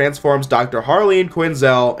nail that transforms Dr. Harleen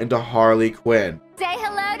Quinzel into Harley Quinn. Say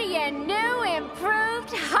hello to your new,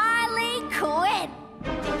 improved Harley Quinn.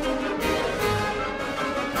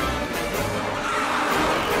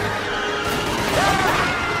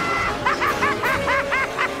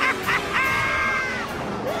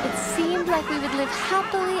 Like we would live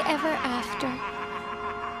happily ever after.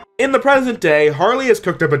 In the present day, Harley has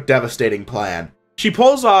cooked up a devastating plan. She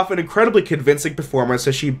pulls off an incredibly convincing performance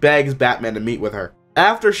as she begs Batman to meet with her.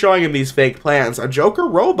 After showing him these fake plans, a Joker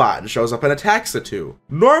robot shows up and attacks the two.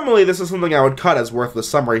 Normally, this is something I would cut as worthless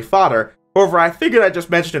summary fodder, however I figured I'd just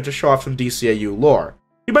mention it to show off some DCAU lore.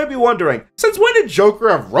 You might be wondering, since when did Joker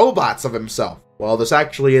have robots of himself? Well, this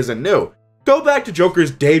actually isn't new. Go back to Joker's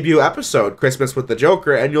debut episode, Christmas with the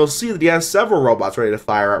Joker, and you'll see that he has several robots ready to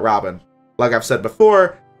fire at Robin. Like I've said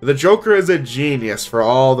before, the Joker is a genius for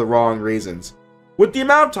all the wrong reasons. With the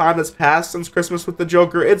amount of time that's passed since Christmas with the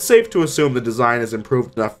Joker, it's safe to assume the design is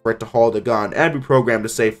improved enough for it to hold a gun and be programmed to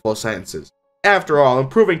say full sentences. After all,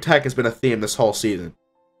 improving tech has been a theme this whole season.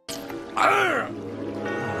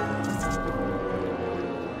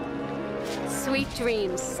 Sweet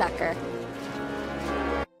dreams, sucker.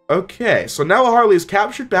 Okay, so now Harley's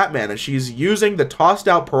captured Batman and she's using the tossed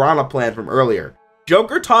out piranha plan from earlier.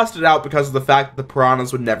 Joker tossed it out because of the fact that the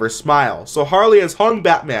piranhas would never smile, so Harley has hung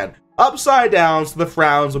Batman upside down so the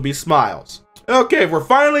frowns would be smiles. Okay, we're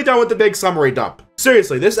finally done with the big summary dump.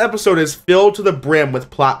 Seriously, this episode is filled to the brim with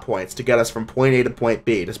plot points to get us from point A to point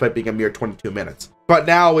B, despite being a mere 22 minutes. But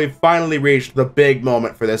now we've finally reached the big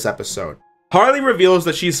moment for this episode. Harley reveals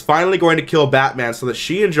that she's finally going to kill Batman so that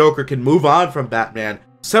she and Joker can move on from Batman,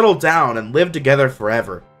 settle down, and live together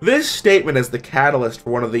forever. This statement is the catalyst for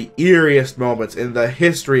one of the eeriest moments in the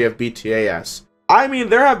history of BTAS. I mean,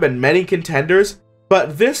 there have been many contenders,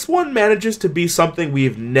 but this one manages to be something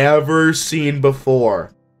we've never seen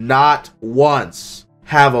before. Not once.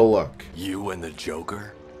 Have a look. You and the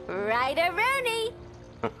Joker? Right-a-rooney.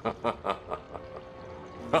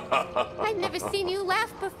 I've never seen you laugh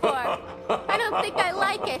before. I don't think I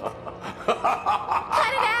like it.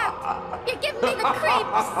 Cut it out. You're giving me the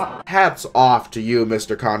creeps. Hats off to you,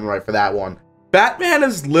 Mr. Conroy, for that one. Batman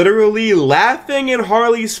is literally laughing in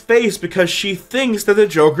Harley's face because she thinks that the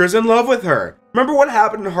Joker's in love with her. Remember what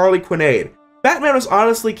happened in Harley Quinn? Batman was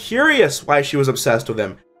honestly curious why she was obsessed with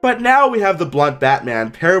him, but now we have the blunt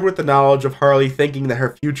Batman paired with the knowledge of Harley thinking that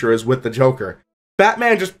her future is with the Joker.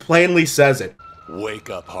 Batman just plainly says it. Wake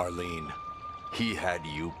up, Harleen. He had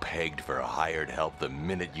you pegged for hired help the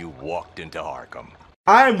minute you walked into Arkham.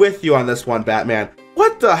 I'm with you on this one, Batman.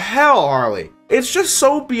 What the hell, Harley? It's just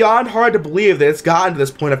so beyond hard to believe that it's gotten to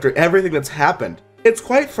this point after everything that's happened. It's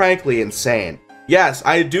quite frankly insane. Yes,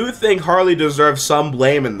 I do think Harley deserves some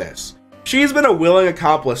blame in this. She's been a willing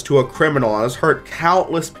accomplice to a criminal and has hurt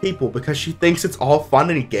countless people because she thinks it's all fun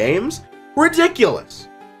and games? Ridiculous!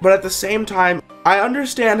 But at the same time, I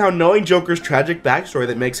understand how knowing Joker's tragic backstory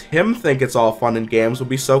that makes him think it's all fun and games will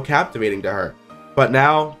be so captivating to her. But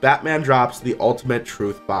now, Batman drops the ultimate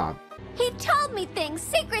truth bomb. He told me things,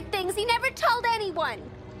 secret things he never told anyone.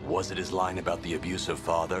 Was it his line about the abusive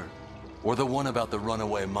father? Or the one about the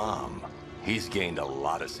runaway mom? He's gained a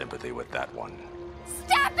lot of sympathy with that one.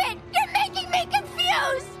 Stop it! You're making me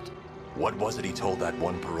confused! What was it he told that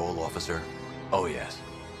one parole officer? Oh yes.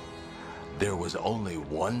 There was only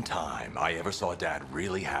one time I ever saw Dad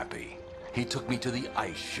really happy. He took me to the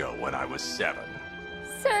ice show when I was 7.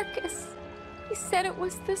 Circus. He said it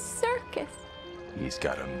was the circus. He's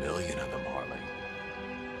got 1 million of them, Harley.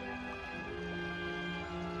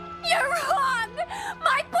 You're wrong!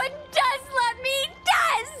 My boy does love me!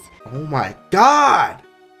 Does! Oh my god!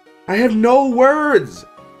 I have no words!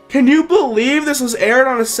 Can you believe this was aired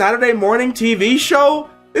on a Saturday morning TV show?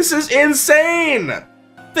 This is insane!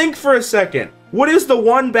 Think for a second. What is the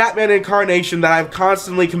one Batman incarnation that I've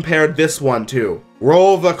constantly compared this one to?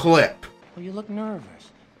 Roll the clip. Well, you look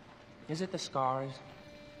nervous. Is it the scars?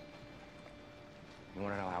 You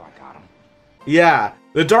wanna know how I got them? Yeah,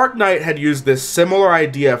 The Dark Knight had used this similar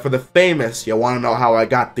idea for the famous "You wanna know how I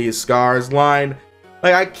got these scars" line.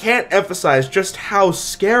 Like, I can't emphasize just how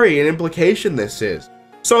scary an implication this is.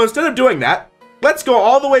 So instead of doing that, let's go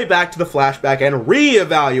all the way back to the flashback and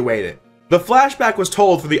re-evaluate it. The flashback was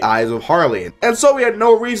told through the eyes of Harley, and so we had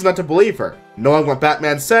no reason not to believe her. Knowing what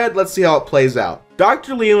Batman said, let's see how it plays out.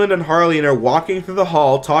 Dr. Leland and Harleen are walking through the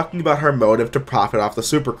hall talking about her motive to profit off the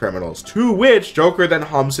supercriminals, to which Joker then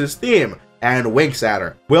hums his theme and winks at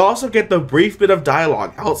her. We'll also get the brief bit of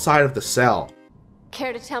dialogue outside of the cell.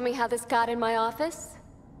 Care to tell me how this got in my office?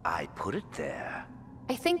 I put it there.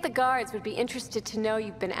 I think the guards would be interested to know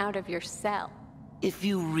you've been out of your cell. If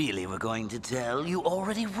you really were going to tell, you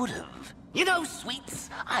already would have. You know, Sweets,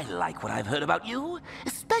 I like what I've heard about you,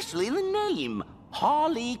 especially the name,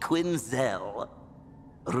 Harley Quinzel.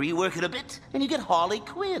 Rework it a bit, and you get Harley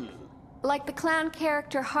Quinn. Like the clown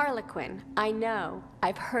character Harlequin. I know.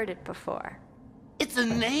 I've heard it before. It's a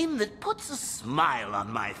name that puts a smile on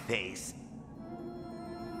my face.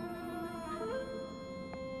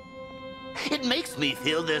 It makes me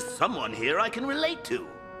feel there's someone here I can relate to.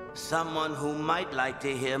 Someone who might like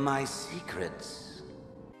to hear my secrets.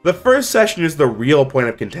 The first session is the real point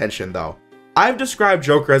of contention, though. I've described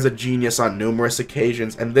Joker as a genius on numerous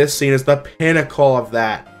occasions, and this scene is the pinnacle of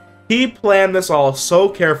that. He planned this all so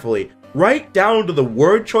carefully, right down to the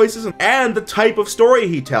word choices and the type of story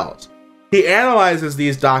he tells. He analyzes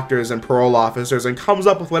these doctors and parole officers and comes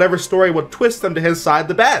up with whatever story will twist them to his side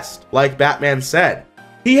the best. Like Batman said,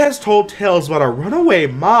 he has told tales about a runaway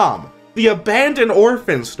mom, the abandoned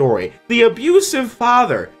orphan story, the abusive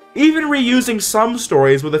father, even reusing some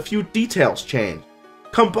stories with a few details changed.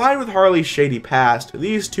 Combined with Harley's shady past,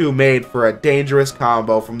 these two made for a dangerous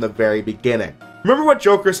combo from the very beginning. Remember what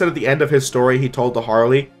Joker said at the end of his story he told to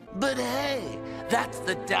Harley? But hey, that's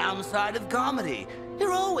the downside of comedy.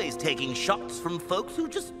 You're always taking shots from folks who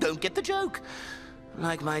just don't get the joke.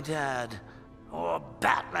 Like my dad. Or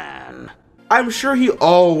Batman. I'm sure he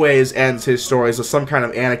always ends his stories with some kind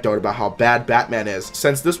of anecdote about how bad Batman is,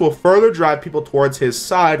 since this will further drive people towards his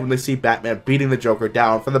side when they see Batman beating the Joker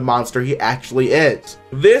down for the monster he actually is.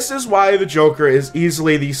 This is why the Joker is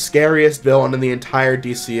easily the scariest villain in the entire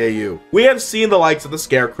DCAU. We have seen the likes of the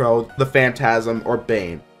Scarecrow, the Phantasm, or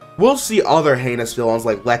Bane. We'll see other heinous villains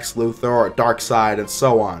like Lex Luthor or Darkseid and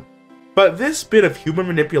so on. But this bit of human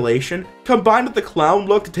manipulation, combined with the clown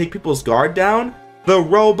look to take people's guard down, the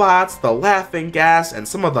robots, the laughing gas, and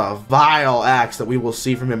some of the vile acts that we will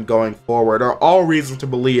see from him going forward are all reasons to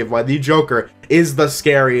believe why the Joker is the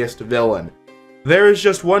scariest villain. There is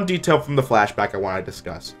just one detail from the flashback I want to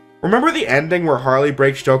discuss. Remember the ending where Harley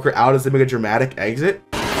breaks Joker out as they make a dramatic exit?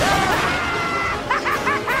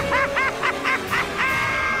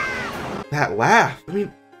 That laugh, I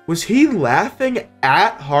mean, was he laughing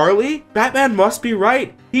at Harley? Batman must be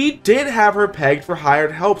right. He did have her pegged for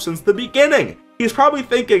hired help since the beginning. He's probably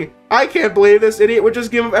thinking, I can't believe this idiot would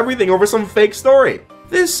just give up everything over some fake story.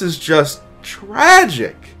 This is just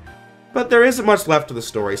tragic. But there isn't much left of the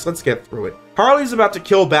story, so let's get through it. Harley's about to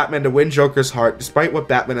kill Batman to win Joker's heart, despite what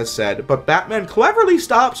Batman has said, but Batman cleverly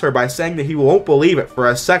stops her by saying that he won't believe it for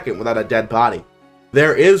a second without a dead body.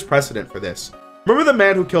 There is precedent for this. Remember the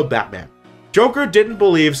man who killed Batman? Joker didn't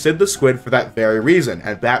believe Sid the Squid for that very reason,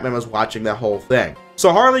 and Batman was watching that whole thing.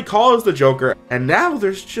 So Harley calls the Joker, and now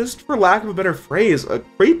there's just, for lack of a better phrase, a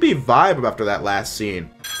creepy vibe after that last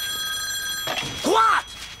scene. What?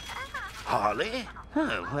 Harley?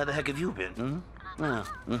 Oh, where the heck have you been?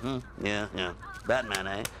 Oh, yeah. Batman,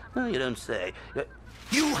 eh? Oh, you don't say.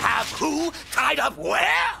 You have who tied up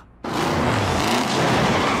where?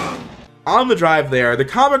 On the drive there, the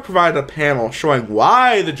comic provided a panel showing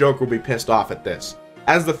why the Joker would be pissed off at this,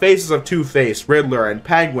 as the faces of Two-Face, Riddler, and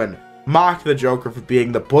Penguin mocked the Joker for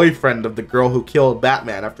being the boyfriend of the girl who killed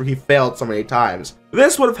Batman after he failed so many times.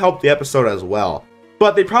 This would have helped the episode as well,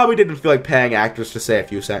 but they probably didn't feel like paying actors to say a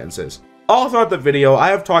few sentences. All throughout the video, I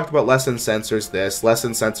have talked about Lesson censors this,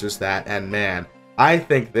 Lesson censors that, and man, I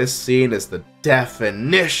think this scene is the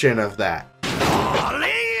definition of that.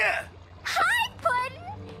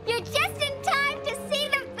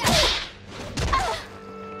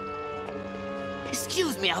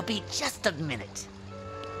 Excuse me, I'll be just a minute.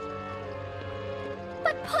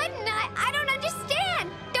 But Puddin', I don't understand.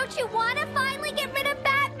 Don't you want to finally get rid of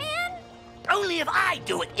Batman? Only if I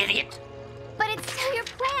do it, idiot. But it's still your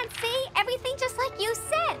plan, see? Everything just like you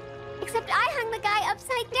said. Except I hung the guy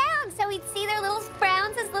upside down so he'd see their little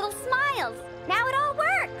frowns as little smiles. Now it all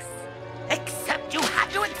works. Except you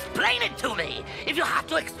have to explain it to me. If you have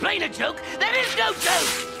to explain a joke, there is no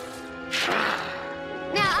joke.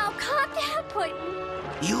 Now, calm down, Puddin'.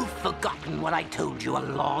 You've forgotten what I told you a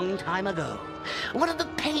long time ago. One of the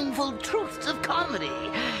painful truths of comedy.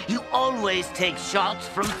 You always take shots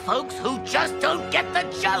from folks who just don't get the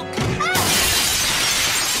joke.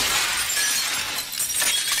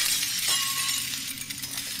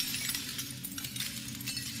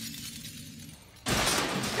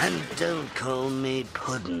 And don't call me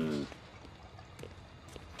Puddin'.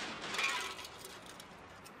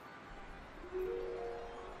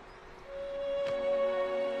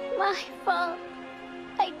 My fault.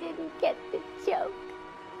 I didn't get the joke.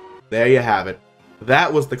 There you have it.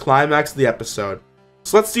 That was the climax of the episode.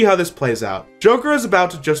 So let's see how this plays out. Joker is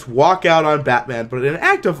about to just walk out on Batman, but in an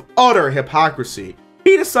act of utter hypocrisy,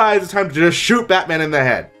 he decides it's time to just shoot Batman in the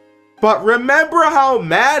head. But remember how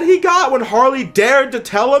mad he got when Harley dared to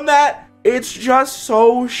tell him that? It's just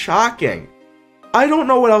so shocking. I don't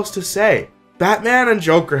know what else to say. Batman and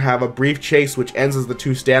Joker have a brief chase which ends as the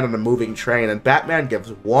two stand on a moving train, and Batman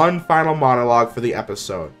gives one final monologue for the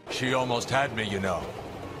episode. She almost had me, you know.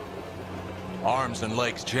 Arms and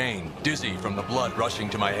legs chained, dizzy from the blood rushing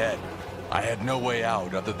to my head. I had no way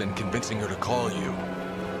out other than convincing her to call you.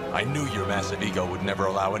 I knew your massive ego would never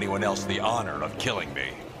allow anyone else the honor of killing me.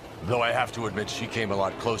 Though I have to admit she came a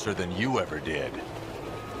lot closer than you ever did.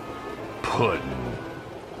 Puddin'.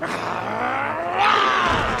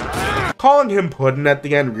 Calling him Puddin' at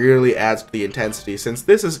the end really adds to the intensity, since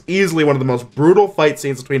this is easily one of the most brutal fight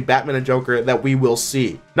scenes between Batman and Joker that we will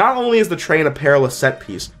see. Not only is the train a perilous set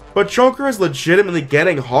piece, but Joker is legitimately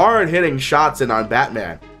getting hard-hitting shots in on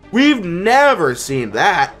Batman. We've never seen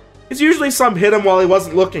that. It's usually some hit him while he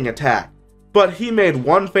wasn't looking attack. But he made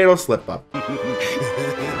one fatal slip-up.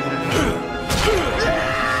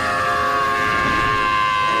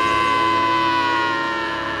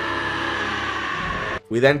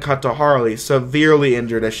 We then cut to Harley, severely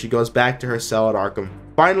injured as she goes back to her cell at Arkham,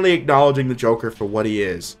 finally acknowledging the Joker for what he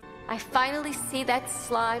is. I finally see that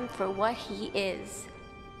slime for what he is.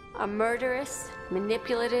 A murderous,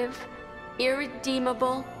 manipulative,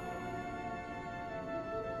 irredeemable...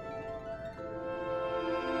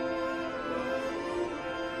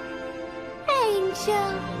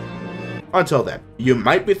 angel. Until then, you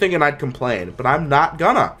might be thinking I'd complain, but I'm not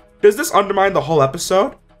gonna. Does this undermine the whole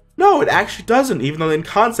episode? No, it actually doesn't, even though in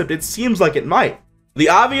concept it seems like it might. The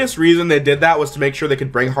obvious reason they did that was to make sure they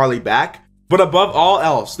could bring Harley back, but above all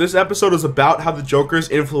else, this episode is about how the Joker's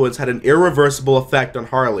influence had an irreversible effect on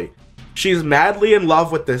Harley. She's madly in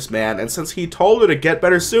love with this man, and since he told her to get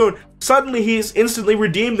better soon, suddenly he's instantly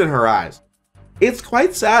redeemed in her eyes. It's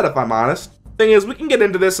quite sad if I'm honest. Thing is, we can get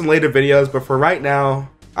into this in later videos, but for right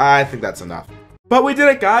now, I think that's enough. But we did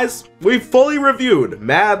it, guys! We fully reviewed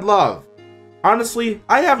Mad Love. Honestly,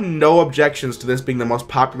 I have no objections to this being the most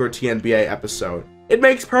popular TNBA episode. It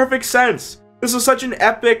makes perfect sense. This is such an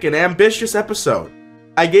epic and ambitious episode.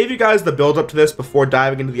 I gave you guys the build up to this before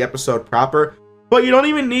diving into the episode proper, but you don't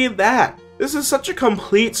even need that. This is such a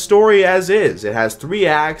complete story as is. It has 3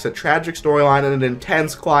 acts, a tragic storyline, and an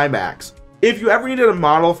intense climax. If you ever needed a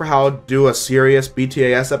model for how to do a serious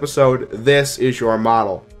BTAS episode, this is your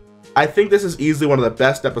model. I think this is easily one of the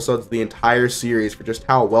best episodes of the entire series for just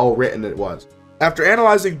how well written it was. After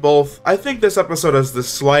analyzing both, I think this episode has the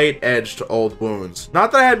slight edge to Old Wounds.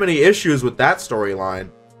 Not that I had many issues with that storyline,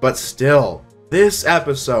 but still, this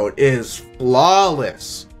episode is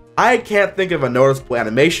flawless. I can't think of a noticeable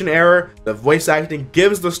animation error, the voice acting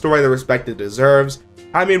gives the story the respect it deserves.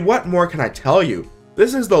 I mean, what more can I tell you?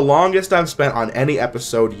 This is the longest I've spent on any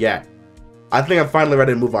episode yet. I think I'm finally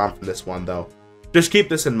ready to move on from this one though. Just keep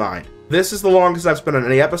this in mind. This is the longest I've spent on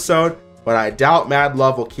any episode, but I doubt Mad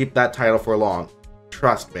Love will keep that title for long.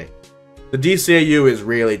 Trust me. The DCAU is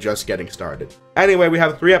really just getting started. Anyway, we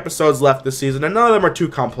have 3 episodes left this season, and none of them are too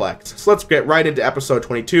complex. So let's get right into episode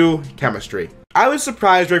 22, Chemistry. I was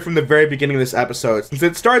surprised right from the very beginning of this episode, since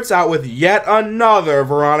it starts out with yet another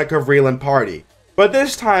Veronica Vreeland party. But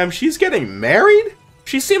this time, she's getting married?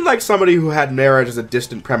 She seemed like somebody who had marriage as a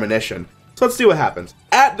distant premonition. So let's see what happens.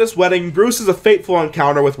 At this wedding, Bruce has a fateful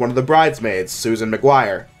encounter with one of the bridesmaids, Susan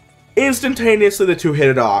McGuire. Instantaneously, the two hit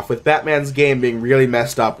it off, with Batman's game being really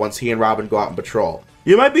messed up once he and Robin go out on patrol.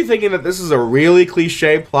 You might be thinking that this is a really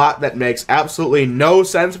cliche plot that makes absolutely no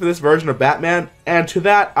sense for this version of Batman, and to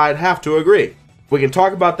that, I'd have to agree. We can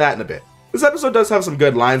talk about that in a bit. This episode does have some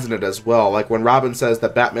good lines in it as well, like when Robin says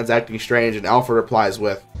that Batman's acting strange and Alfred replies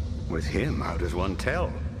with him, how does one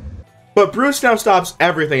tell? But Bruce now stops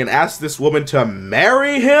everything and asks this woman to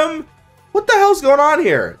marry him? What the hell's going on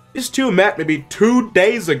here? These two met maybe 2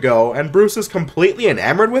 days ago, and Bruce is completely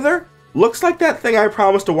enamored with her? Looks like that thing I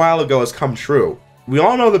promised a while ago has come true. We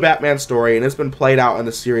all know the Batman story, and it's been played out in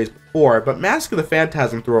the series before, but Mask of the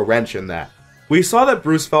Phantasm threw a wrench in that. We saw that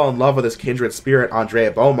Bruce fell in love with his kindred spirit,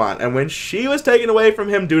 Andrea Beaumont, and when she was taken away from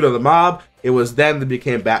him due to the mob, it was then that he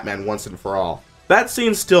became Batman once and for all. That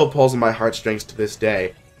scene still pulls on my heartstrings to this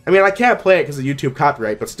day. I mean, I can't play it because of YouTube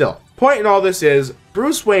copyright, but still. Point in all this is,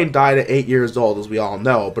 Bruce Wayne died at 8 years old, as we all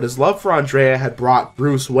know, but his love for Andrea had brought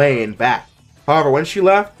Bruce Wayne back. However, when she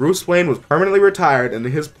left, Bruce Wayne was permanently retired, and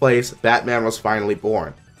in his place, Batman was finally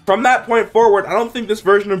born. From that point forward, I don't think this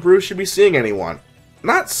version of Bruce should be seeing anyone.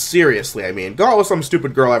 Not seriously, I mean. Go out with some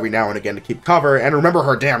stupid girl every now and again to keep cover, and remember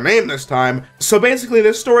her damn name this time. So basically,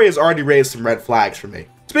 this story has already raised some red flags for me.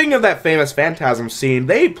 Speaking of that famous Phantasm scene,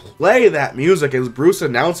 they play that music as Bruce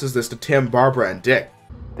announces this to Tim, Barbara, and Dick.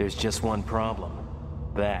 There's just one problem.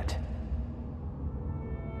 That.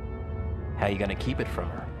 How you gonna keep it from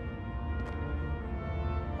her?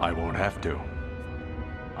 I won't have to.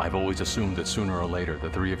 I've always assumed that sooner or later the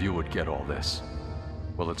 3 of you would get all this.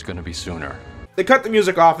 Well, it's gonna be sooner. They cut the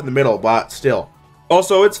music off in the middle, but still.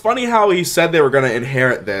 Also, it's funny how he said they were gonna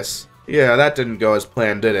inherit this. Yeah, that didn't go as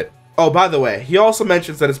planned, did it? Oh, by the way, he also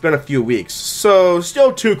mentions that it's been a few weeks, so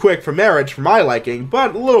still too quick for marriage for my liking,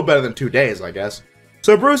 but a little better than 2 days, I guess.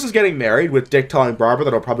 So Bruce is getting married, with Dick telling Barbara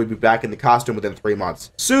that he'll probably be back in the costume within 3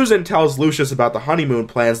 months. Susan tells Lucius about the honeymoon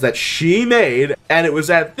plans that she made, and it was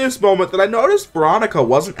at this moment that I noticed Veronica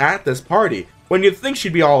wasn't at this party. when you'd think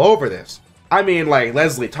she'd be all over this. I mean, like,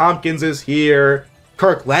 Leslie Tompkins is here,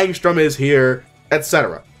 Kirk Langstrom is here,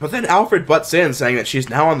 etc. But then Alfred butts in saying that she's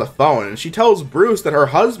now on the phone, and she tells Bruce that her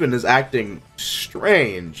husband is acting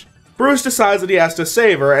strange. Bruce decides that he has to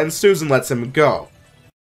save her, and Susan lets him go.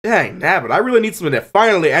 Dang, nabbit, I really need something to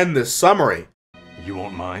finally end this summary. You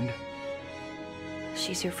won't mind?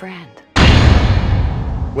 She's your friend.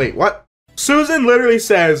 Wait, what? Susan literally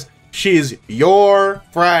says she's your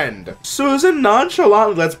friend. Susan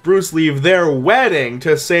nonchalantly lets Bruce leave their wedding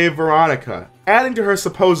to save Veronica, adding to her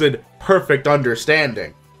supposed perfect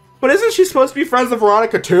understanding. But isn't she supposed to be friends with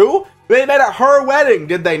Veronica too? They met at her wedding,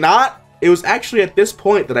 did they not? It was actually at this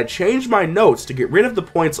point that I changed my notes to get rid of the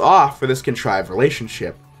points off for this contrived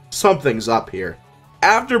relationship. Something's up here.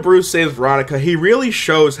 After Bruce saves Veronica, he really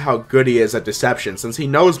shows how good he is at deception since he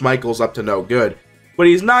knows Michael's up to no good, but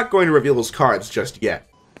he's not going to reveal his cards just yet.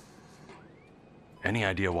 Any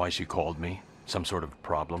idea why she called me? Some sort of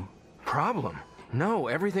problem? Problem? No,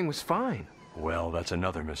 everything was fine. Well, that's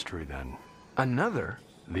another mystery then. Another?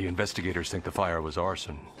 The investigators think the fire was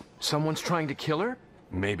arson. Someone's trying to kill her?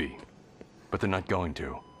 Maybe. But they're not going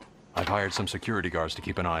to. I've hired some security guards to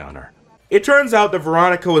keep an eye on her. It turns out that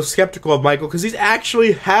Veronica was skeptical of Michael because he's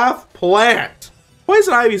actually half plant.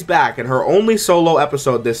 Poison Ivy's back in her only solo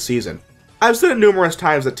episode this season. I've said it numerous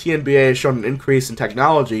times that TNBA has shown an increase in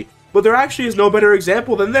technology, but there actually is no better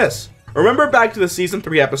example than this. Remember back to the season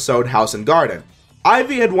 3 episode House and Garden.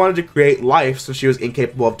 Ivy had wanted to create life since she was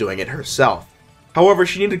incapable of doing it herself. However,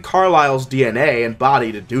 she needed Carlisle's DNA and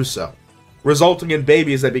body to do so, resulting in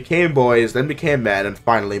babies that became boys, then became men, and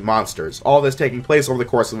finally monsters, all this taking place over the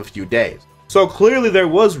course of a few days. So clearly there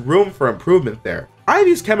was room for improvement there.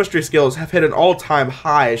 Ivy's chemistry skills have hit an all-time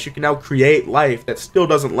high as she can now create life that still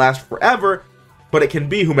doesn't last forever, but it can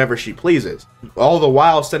be whomever she pleases, all the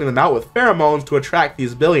while sending them out with pheromones to attract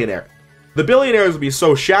these billionaires. The billionaires would be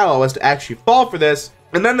so shallow as to actually fall for this,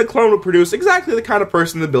 and then the clone would produce exactly the kind of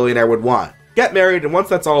person the billionaire would want. Get married, and once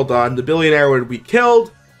that's all done, the billionaire would be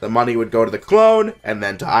killed, the money would go to the clone, and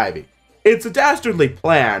then to Ivy. It's a dastardly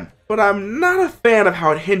plan, but I'm not a fan of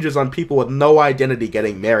how it hinges on people with no identity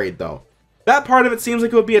getting married, though. That part of it seems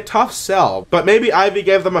like it would be a tough sell, but maybe Ivy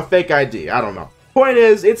gave them a fake ID, I don't know. Point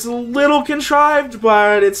is, it's a little contrived,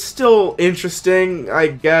 but it's still interesting, I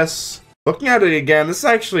guess. Looking at it again, this is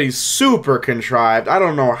actually super contrived. I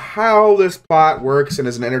don't know how this plot works and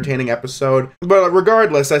is an entertaining episode, but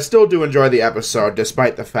regardless, I still do enjoy the episode,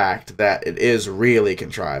 despite the fact that it is really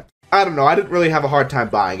contrived. I don't know, I didn't really have a hard time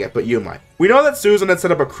buying it, but you might. We know that Susan had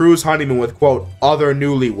set up a cruise honeymoon with, quote, other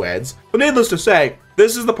newlyweds, but needless to say,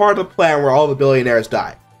 this is the part of the plan where all the billionaires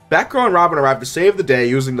die. Batgirl and Robin arrive to save the day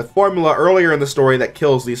using the formula earlier in the story that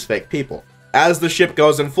kills these fake people. As the ship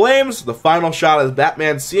goes in flames, the final shot is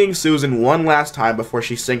Batman seeing Susan one last time before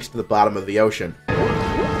she sinks to the bottom of the ocean.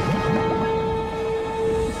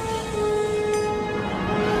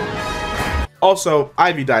 Also,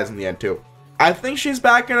 Ivy dies in the end too. I think she's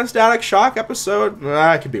back in a Static Shock episode.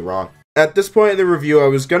 I could be wrong. At this point in the review, I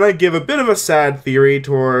was gonna give a bit of a sad theory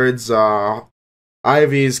towards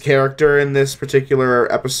Ivy's character in this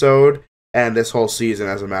particular episode, and this whole season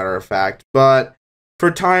as a matter of fact, but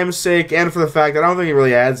for time's sake, and for the fact that I don't think it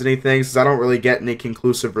really adds anything, since I don't really get any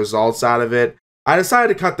conclusive results out of it, I decided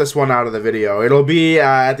to cut this one out of the video. It'll be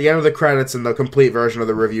at the end of the credits in the complete version of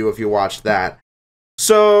the review if you watch that.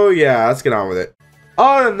 So yeah, let's get on with it.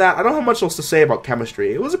 Other than that, I don't have much else to say about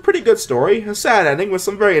chemistry. It was a pretty good story, a sad ending with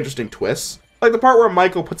some very interesting twists, like the part where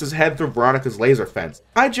Michael puts his head through Veronica's laser fence.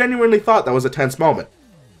 I genuinely thought that was a tense moment.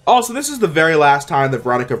 Also, this is the very last time that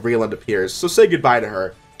Veronica Vreeland appears, so say goodbye to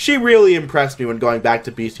her. She really impressed me when going back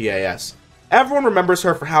to BTAS. Everyone remembers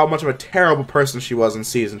her for how much of a terrible person she was in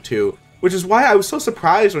Season 2, which is why I was so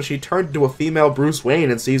surprised when she turned into a female Bruce Wayne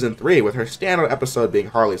in Season 3, with her standout episode being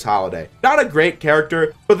Harley's Holiday. Not a great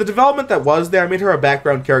character, but the development that was there made her a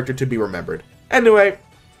background character to be remembered. Anyway,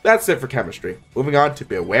 that's it for chemistry. Moving on to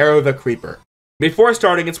Beware the Creeper. Before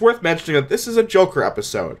starting, it's worth mentioning that this is a Joker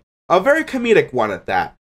episode. A very comedic one at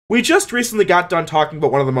that. We just recently got done talking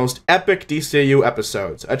about one of the most epic DCU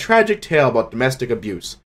episodes, a tragic tale about domestic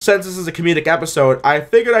abuse. Since this is a comedic episode, I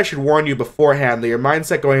figured I should warn you beforehand that your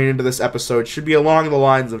mindset going into this episode should be along the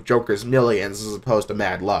lines of Joker's Millions as opposed to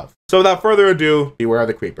Mad Love. So without further ado, beware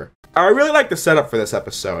the creeper. I really like the setup for this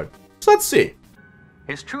episode, so let's see.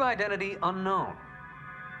 His true identity unknown.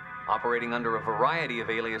 Operating under a variety of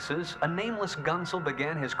aliases, a nameless Gunsel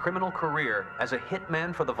began his criminal career as a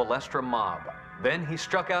hitman for the Valestra mob. Then he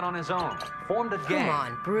struck out on his own, formed a gang. Come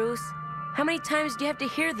on, Bruce. How many times do you have to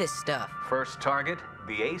hear this stuff? First target,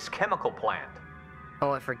 the Ace Chemical Plant.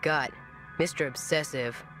 Oh, I forgot. Mr.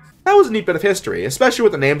 Obsessive. That was a neat bit of history, especially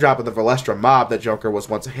with the name drop of the Valestra mob that Joker was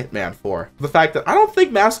once a hitman for. The fact that I don't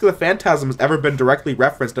think Mask of the Phantasm has ever been directly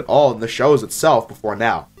referenced at all in the shows itself before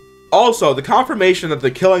now. Also, the confirmation that the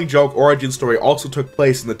Killing Joke origin story also took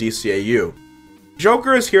place in the DCAU.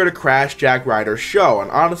 Joker is here to crash Jack Ryder's show, and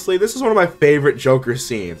honestly, this is one of my favorite Joker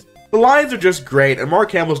scenes. The lines are just great, and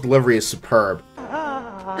Mark Hamill's delivery is superb.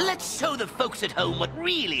 Let's show the folks at home what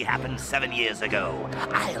really happened 7 years ago.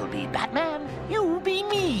 I'll be Batman, you be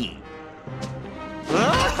me.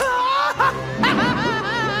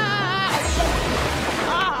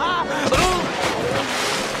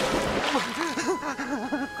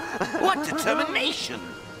 What determination!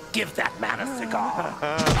 Give that man a cigar.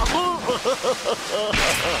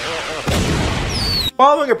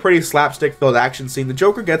 Following a pretty slapstick-filled action scene, the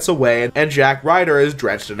Joker gets away and Jack Ryder is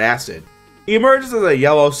drenched in acid. He emerges as a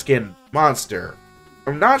yellow-skinned monster.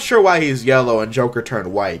 I'm not sure why he's yellow and Joker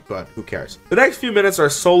turned white, but who cares. The next few minutes are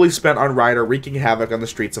solely spent on Ryder wreaking havoc on the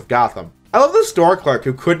streets of Gotham. I love the store clerk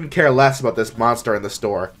who couldn't care less about this monster in the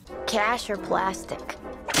store. Cash or plastic?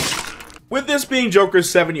 With this being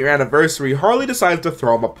Joker's 7-year anniversary, Harley decides to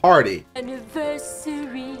throw him a party.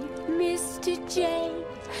 Anniversary, Mr. J.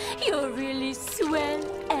 You're really swell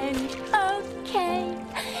and okay.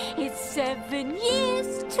 It's 7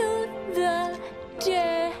 years to the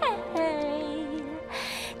day.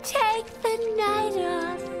 Take the night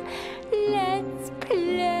off. Let's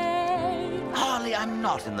play. Harley, I'm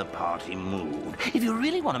not in the party mood. If you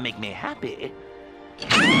really want to make me happy,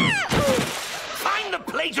 find the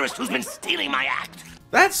plagiarist who's been stealing my act.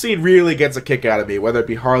 That scene really gets a kick out of me, whether it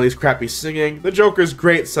be Harley's crappy singing, the Joker's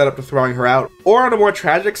great setup to throwing her out, or on a more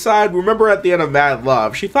tragic side, remember at the end of Mad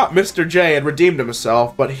Love, she thought Mr. J had redeemed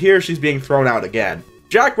himself, but here she's being thrown out again.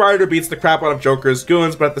 Jack Ryder beats the crap out of Joker's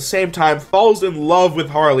goons, but at the same time falls in love with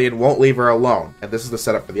Harley and won't leave her alone, and this is the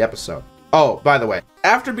setup for the episode. Oh, by the way,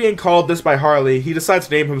 after being called this by Harley, he decides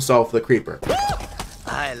to name himself the Creeper.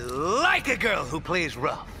 I like a girl who plays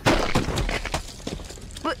rough.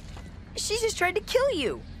 But she just tried to kill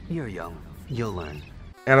you. You're young. You'll learn.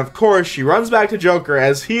 And of course, she runs back to Joker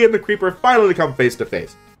as he and the Creeper finally come face to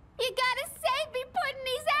face. You gotta save me, Puddin',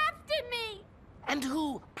 he's after me. And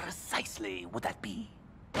who precisely would that be?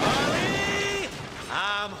 Harley,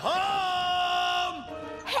 I'm home!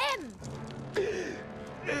 Him!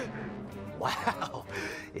 Wow.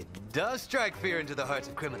 It does strike fear into the hearts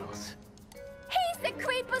of criminals. He's the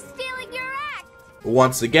creeper stealing your act.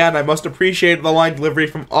 Once again, I must appreciate the line delivery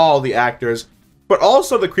from all the actors, but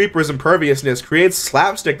also the Creeper's imperviousness creates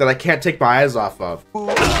slapstick that I can't take my eyes off of.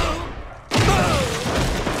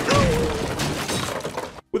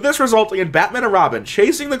 With this resulting in Batman and Robin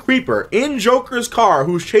chasing the Creeper in Joker's car,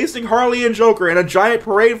 who's chasing Harley and Joker in a giant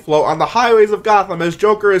parade float on the highways of Gotham as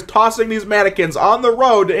Joker is tossing these mannequins on the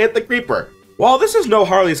road to hit the Creeper. While this is no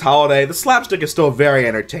Harley's holiday, the slapstick is still very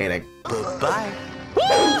entertaining. Bye.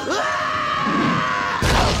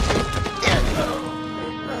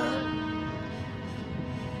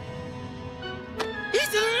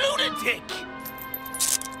 He's a lunatic!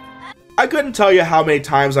 I couldn't tell you how many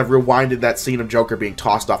times I've rewinded that scene of Joker being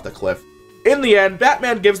tossed off the cliff. In the end,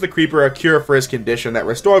 Batman gives the Creeper a cure for his condition that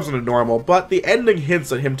restores him to normal, but the ending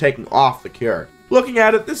hints at him taking off the cure. Looking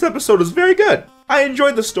at it, this episode is very good. I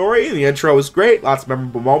enjoyed the story, the intro was great, lots of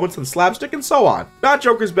memorable moments and slapstick and so on. Not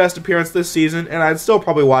Joker's best appearance this season, and I'd still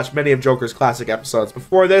probably watch many of Joker's classic episodes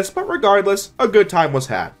before this, but regardless, a good time was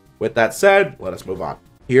had. With that said, let us move on.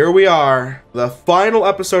 Here we are, the final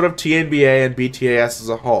episode of TNBA and BTAS as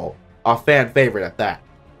a whole. A fan favorite at that.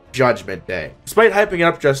 Judgment Day. Despite hyping it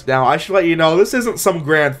up just now, I should let you know this isn't some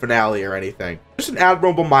grand finale or anything. Just an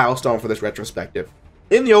admirable milestone for this retrospective.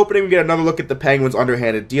 In the opening, we get another look at the Penguin's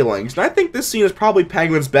underhanded dealings, and I think this scene is probably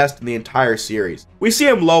Penguin's best in the entire series. We see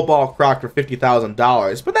him lowball Croc for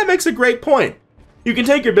 $50,000, but that makes a great point. You can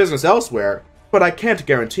take your business elsewhere, but I can't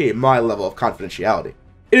guarantee my level of confidentiality.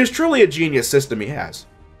 It is truly a genius system he has.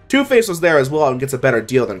 Two-Face was there as well and gets a better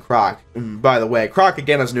deal than Croc. By the way, Croc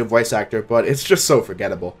again has a new voice actor, but it's just so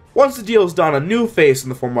forgettable. Once the deal is done, a new face in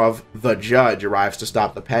the form of the Judge arrives to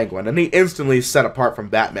stop the Penguin, and he instantly is set apart from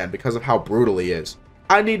Batman because of how brutal he is.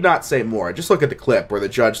 I need not say more, just look at the clip where the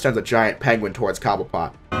Judge sends a giant penguin towards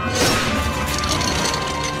Cobblepot.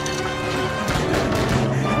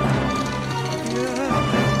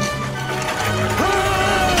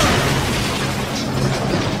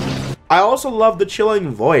 I also love the chilling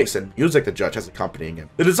voice and music the Judge has accompanying him.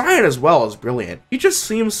 The design as well is brilliant. He just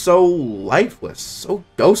seems so lifeless, so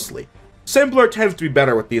ghostly. Simpler tends to be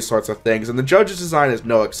better with these sorts of things, and the Judge's design is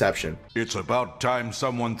no exception. It's about time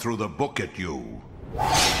someone threw the book at you.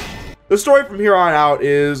 The story from here on out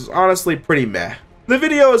is honestly pretty meh. The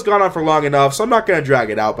video has gone on for long enough, so I'm not going to drag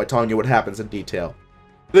it out by telling you what happens in detail.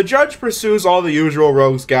 The judge pursues all the usual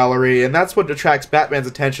rogues gallery, and that's what attracts Batman's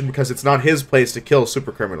attention because it's not his place to kill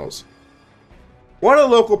supercriminals. One of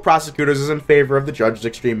the local prosecutors is in favor of the judge's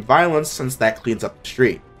extreme violence since that cleans up the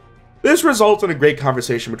street. This results in a great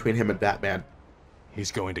conversation between him and Batman.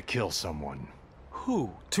 He's going to kill someone.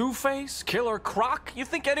 Who? Two-Face? Killer Croc? You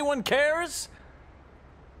think anyone cares?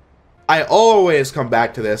 I always come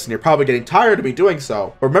back to this, and you're probably getting tired of me doing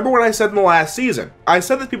so. But remember what I said in the last season. I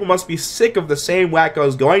said that people must be sick of the same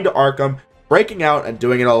wackos going to Arkham, breaking out, and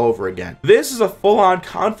doing it all over again. This is a full-on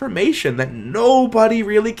confirmation that nobody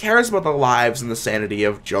really cares about the lives and the sanity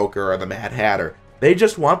of Joker or the Mad Hatter. They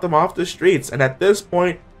just want them off the streets, and at this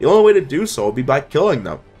point, the only way to do so would be by killing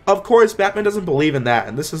them. Of course, Batman doesn't believe in that,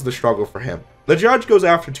 and this is the struggle for him. The judge goes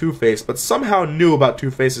after Two-Face, but somehow knew about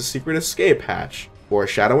Two-Face's secret escape hatch.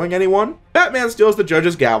 Foreshadowing anyone? Batman steals the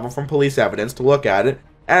judge's gavel from police evidence to look at it,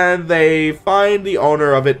 and they find the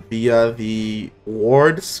owner of it via the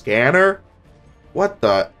ward scanner? What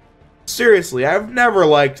the? Seriously, I've never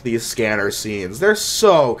liked these scanner scenes. They're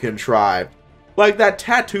so contrived. Like that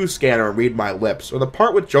tattoo scanner in Read My Lips, or the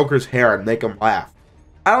part with Joker's hair and Make Him Laugh.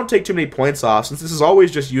 I don't take too many points off since this is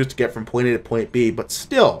always just used to get from point A to point B, but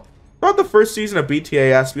still. Throughout the first season of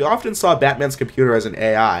BTAS, we often saw Batman's computer as an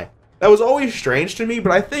AI. That was always strange to me,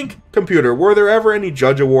 but I think, computer, were there ever any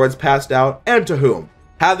judge awards passed out, and to whom?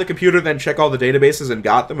 Have the computer then check all the databases and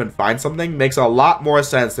got them and find something makes a lot more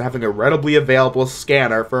sense than having a readily available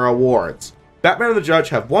scanner for awards. Batman and the judge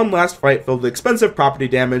have one last fight filled with expensive property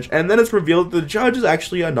damage, and then it's revealed that the judge is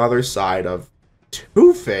actually another side of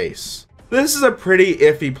Two-Face. This is a pretty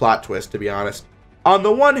iffy plot twist, to be honest. On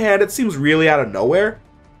the one hand, it seems really out of nowhere,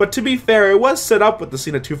 but to be fair, it was set up with the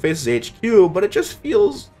scene of Two-Face's HQ, but it just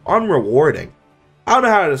feels unrewarding. I don't know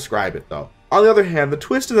how to describe it, though. On the other hand, the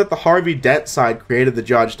twist is that the Harvey Dent side created the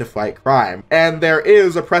judge to fight crime, and there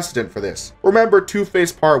is a precedent for this. Remember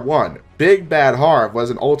Two-Face Part 1. Big Bad Harv was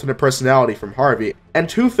an alternate personality from Harvey, and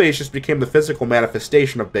Two-Face just became the physical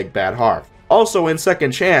manifestation of Big Bad Harv. Also, in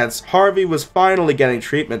Second Chance, Harvey was finally getting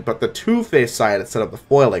treatment, but the Two-Face side had set up the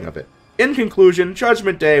foiling of it. In conclusion,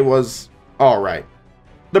 Judgment Day was alright.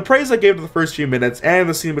 The praise I gave to the first few minutes and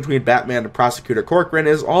the scene between Batman and Prosecutor Corcoran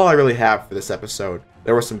is all I really have for this episode.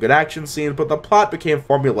 There were some good action scenes, but the plot became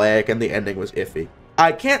formulaic and the ending was iffy.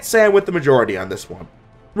 I can't say I'm with the majority on this one.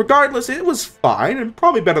 Regardless, it was fine, and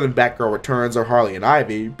probably better than Batgirl Returns or Harley and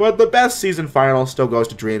Ivy, but the best season final still goes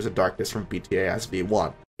to Dreams of Darkness from BTAS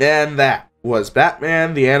V1. And that was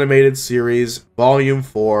Batman the Animated Series Volume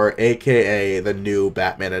 4, aka The New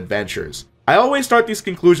Batman Adventures. I always start these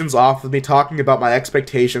conclusions off with me talking about my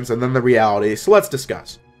expectations and then the reality, so let's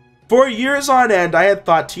discuss. For years on end, I had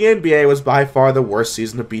thought TNBA was by far the worst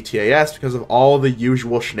season of BTAS because of all the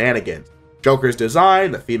usual shenanigans. Joker's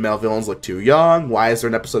design, the female villains look too young, why is there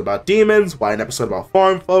an episode about demons, why an episode about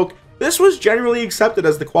farm folk? This was generally accepted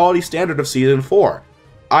as the quality standard of Season 4.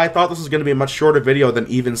 I thought this was going to be a much shorter video than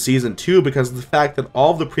even Season 2 because of the fact that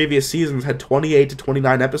all of the previous seasons had 28 to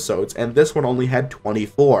 29 episodes and this one only had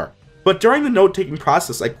 24. But during the note-taking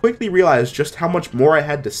process, I quickly realized just how much more I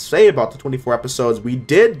had to say about the 24 episodes we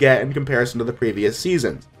did get in comparison to the previous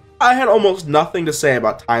seasons. I had almost nothing to say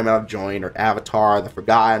about Time Out of Joint, or Avatar, The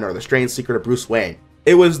Forgotten, or The Strange Secret of Bruce Wayne.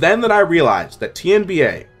 It was then that I realized that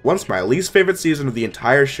TNBA, once my least favorite season of the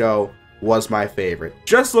entire show, was my favorite.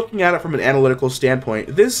 Just looking at it from an analytical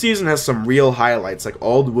standpoint, this season has some real highlights like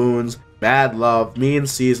Old Wounds, Mad Love, Mean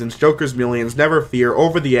Seasons, Joker's Millions, Never Fear,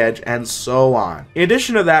 Over the Edge, and so on. In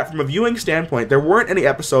addition to that, from a viewing standpoint, there weren't any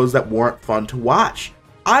episodes that weren't fun to watch.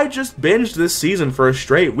 I just binged this season for a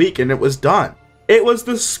straight week and it was done. It was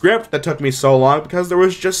the script that took me so long because there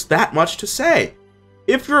was just that much to say.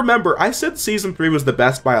 If you remember, I said Season 3 was the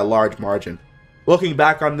best by a large margin. Looking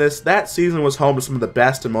back on this, that season was home to some of the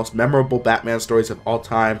best and most memorable Batman stories of all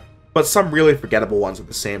time, but some really forgettable ones at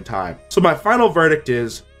the same time. So my final verdict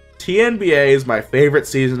is, TNBA is my favorite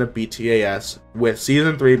season of BTAS, with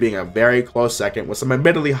Season 3 being a very close second with some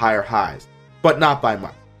admittedly higher highs, but not by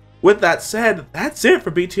much. With that said, that's it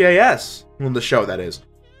for BTAS. Well, the show, that is.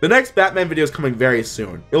 The next Batman video is coming very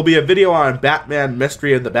soon. It'll be a video on Batman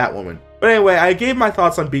Mystery of the Batwoman. But anyway, I gave my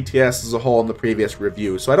thoughts on BTAS as a whole in the previous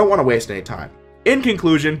review, so I don't want to waste any time. In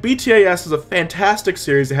conclusion, BTAS is a fantastic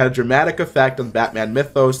series that had a dramatic effect on the Batman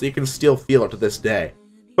mythos that you can still feel it to this day.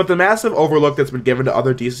 But the massive overlook that's been given to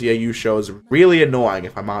other DCAU shows is really annoying,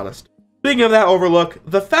 if I'm honest. Speaking of that overlook,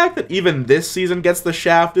 the fact that even this season gets the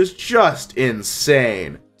shaft is just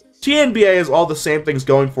insane. TNBA has all the same things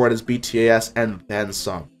going for it as BTAS and then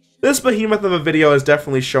some. This behemoth of a video has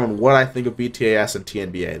definitely shown what I think of BTAS and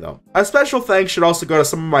TNBA though. A special thanks should also go to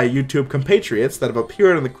some of my YouTube compatriots that have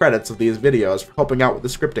appeared in the credits of these videos for helping out with the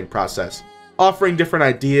scripting process, offering different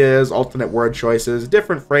ideas, alternate word choices,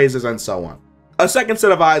 different phrases, and so on. A second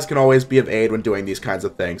set of eyes can always be of aid when doing these kinds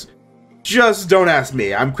of things. Just don't ask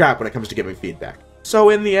me, I'm crap when it comes to giving feedback.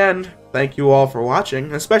 So in the end, thank you all for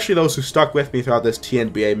watching, especially those who stuck with me throughout this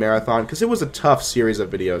TNBA marathon, because it was a tough series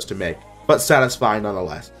of videos to make, but satisfying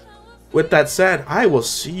nonetheless. With that said, I will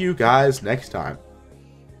see you guys next time.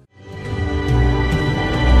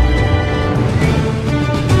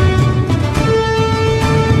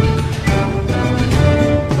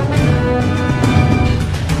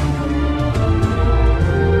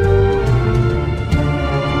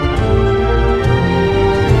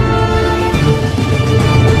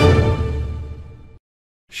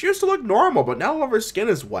 She used to look normal, but now all of her skin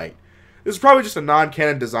is white. This is probably just a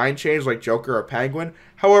non-canon design change like Joker or Penguin.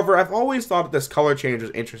 However, I've always thought that this color change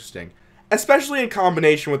was interesting, especially in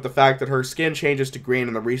combination with the fact that her skin changes to green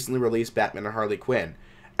in the recently released Batman and Harley Quinn.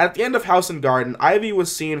 At the end of House and Garden, Ivy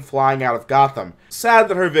was seen flying out of Gotham, sad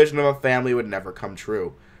that her vision of a family would never come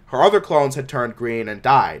true. Her other clones had turned green and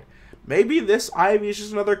died. Maybe this Ivy is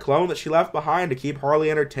just another clone that she left behind to keep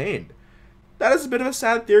Harley entertained. That is a bit of a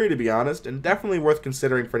sad theory, to be honest, and definitely worth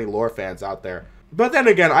considering for any lore fans out there. But then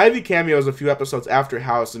again, Ivy cameos a few episodes after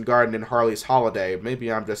House and Garden in Harley's Holiday.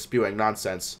 Maybe I'm just spewing nonsense.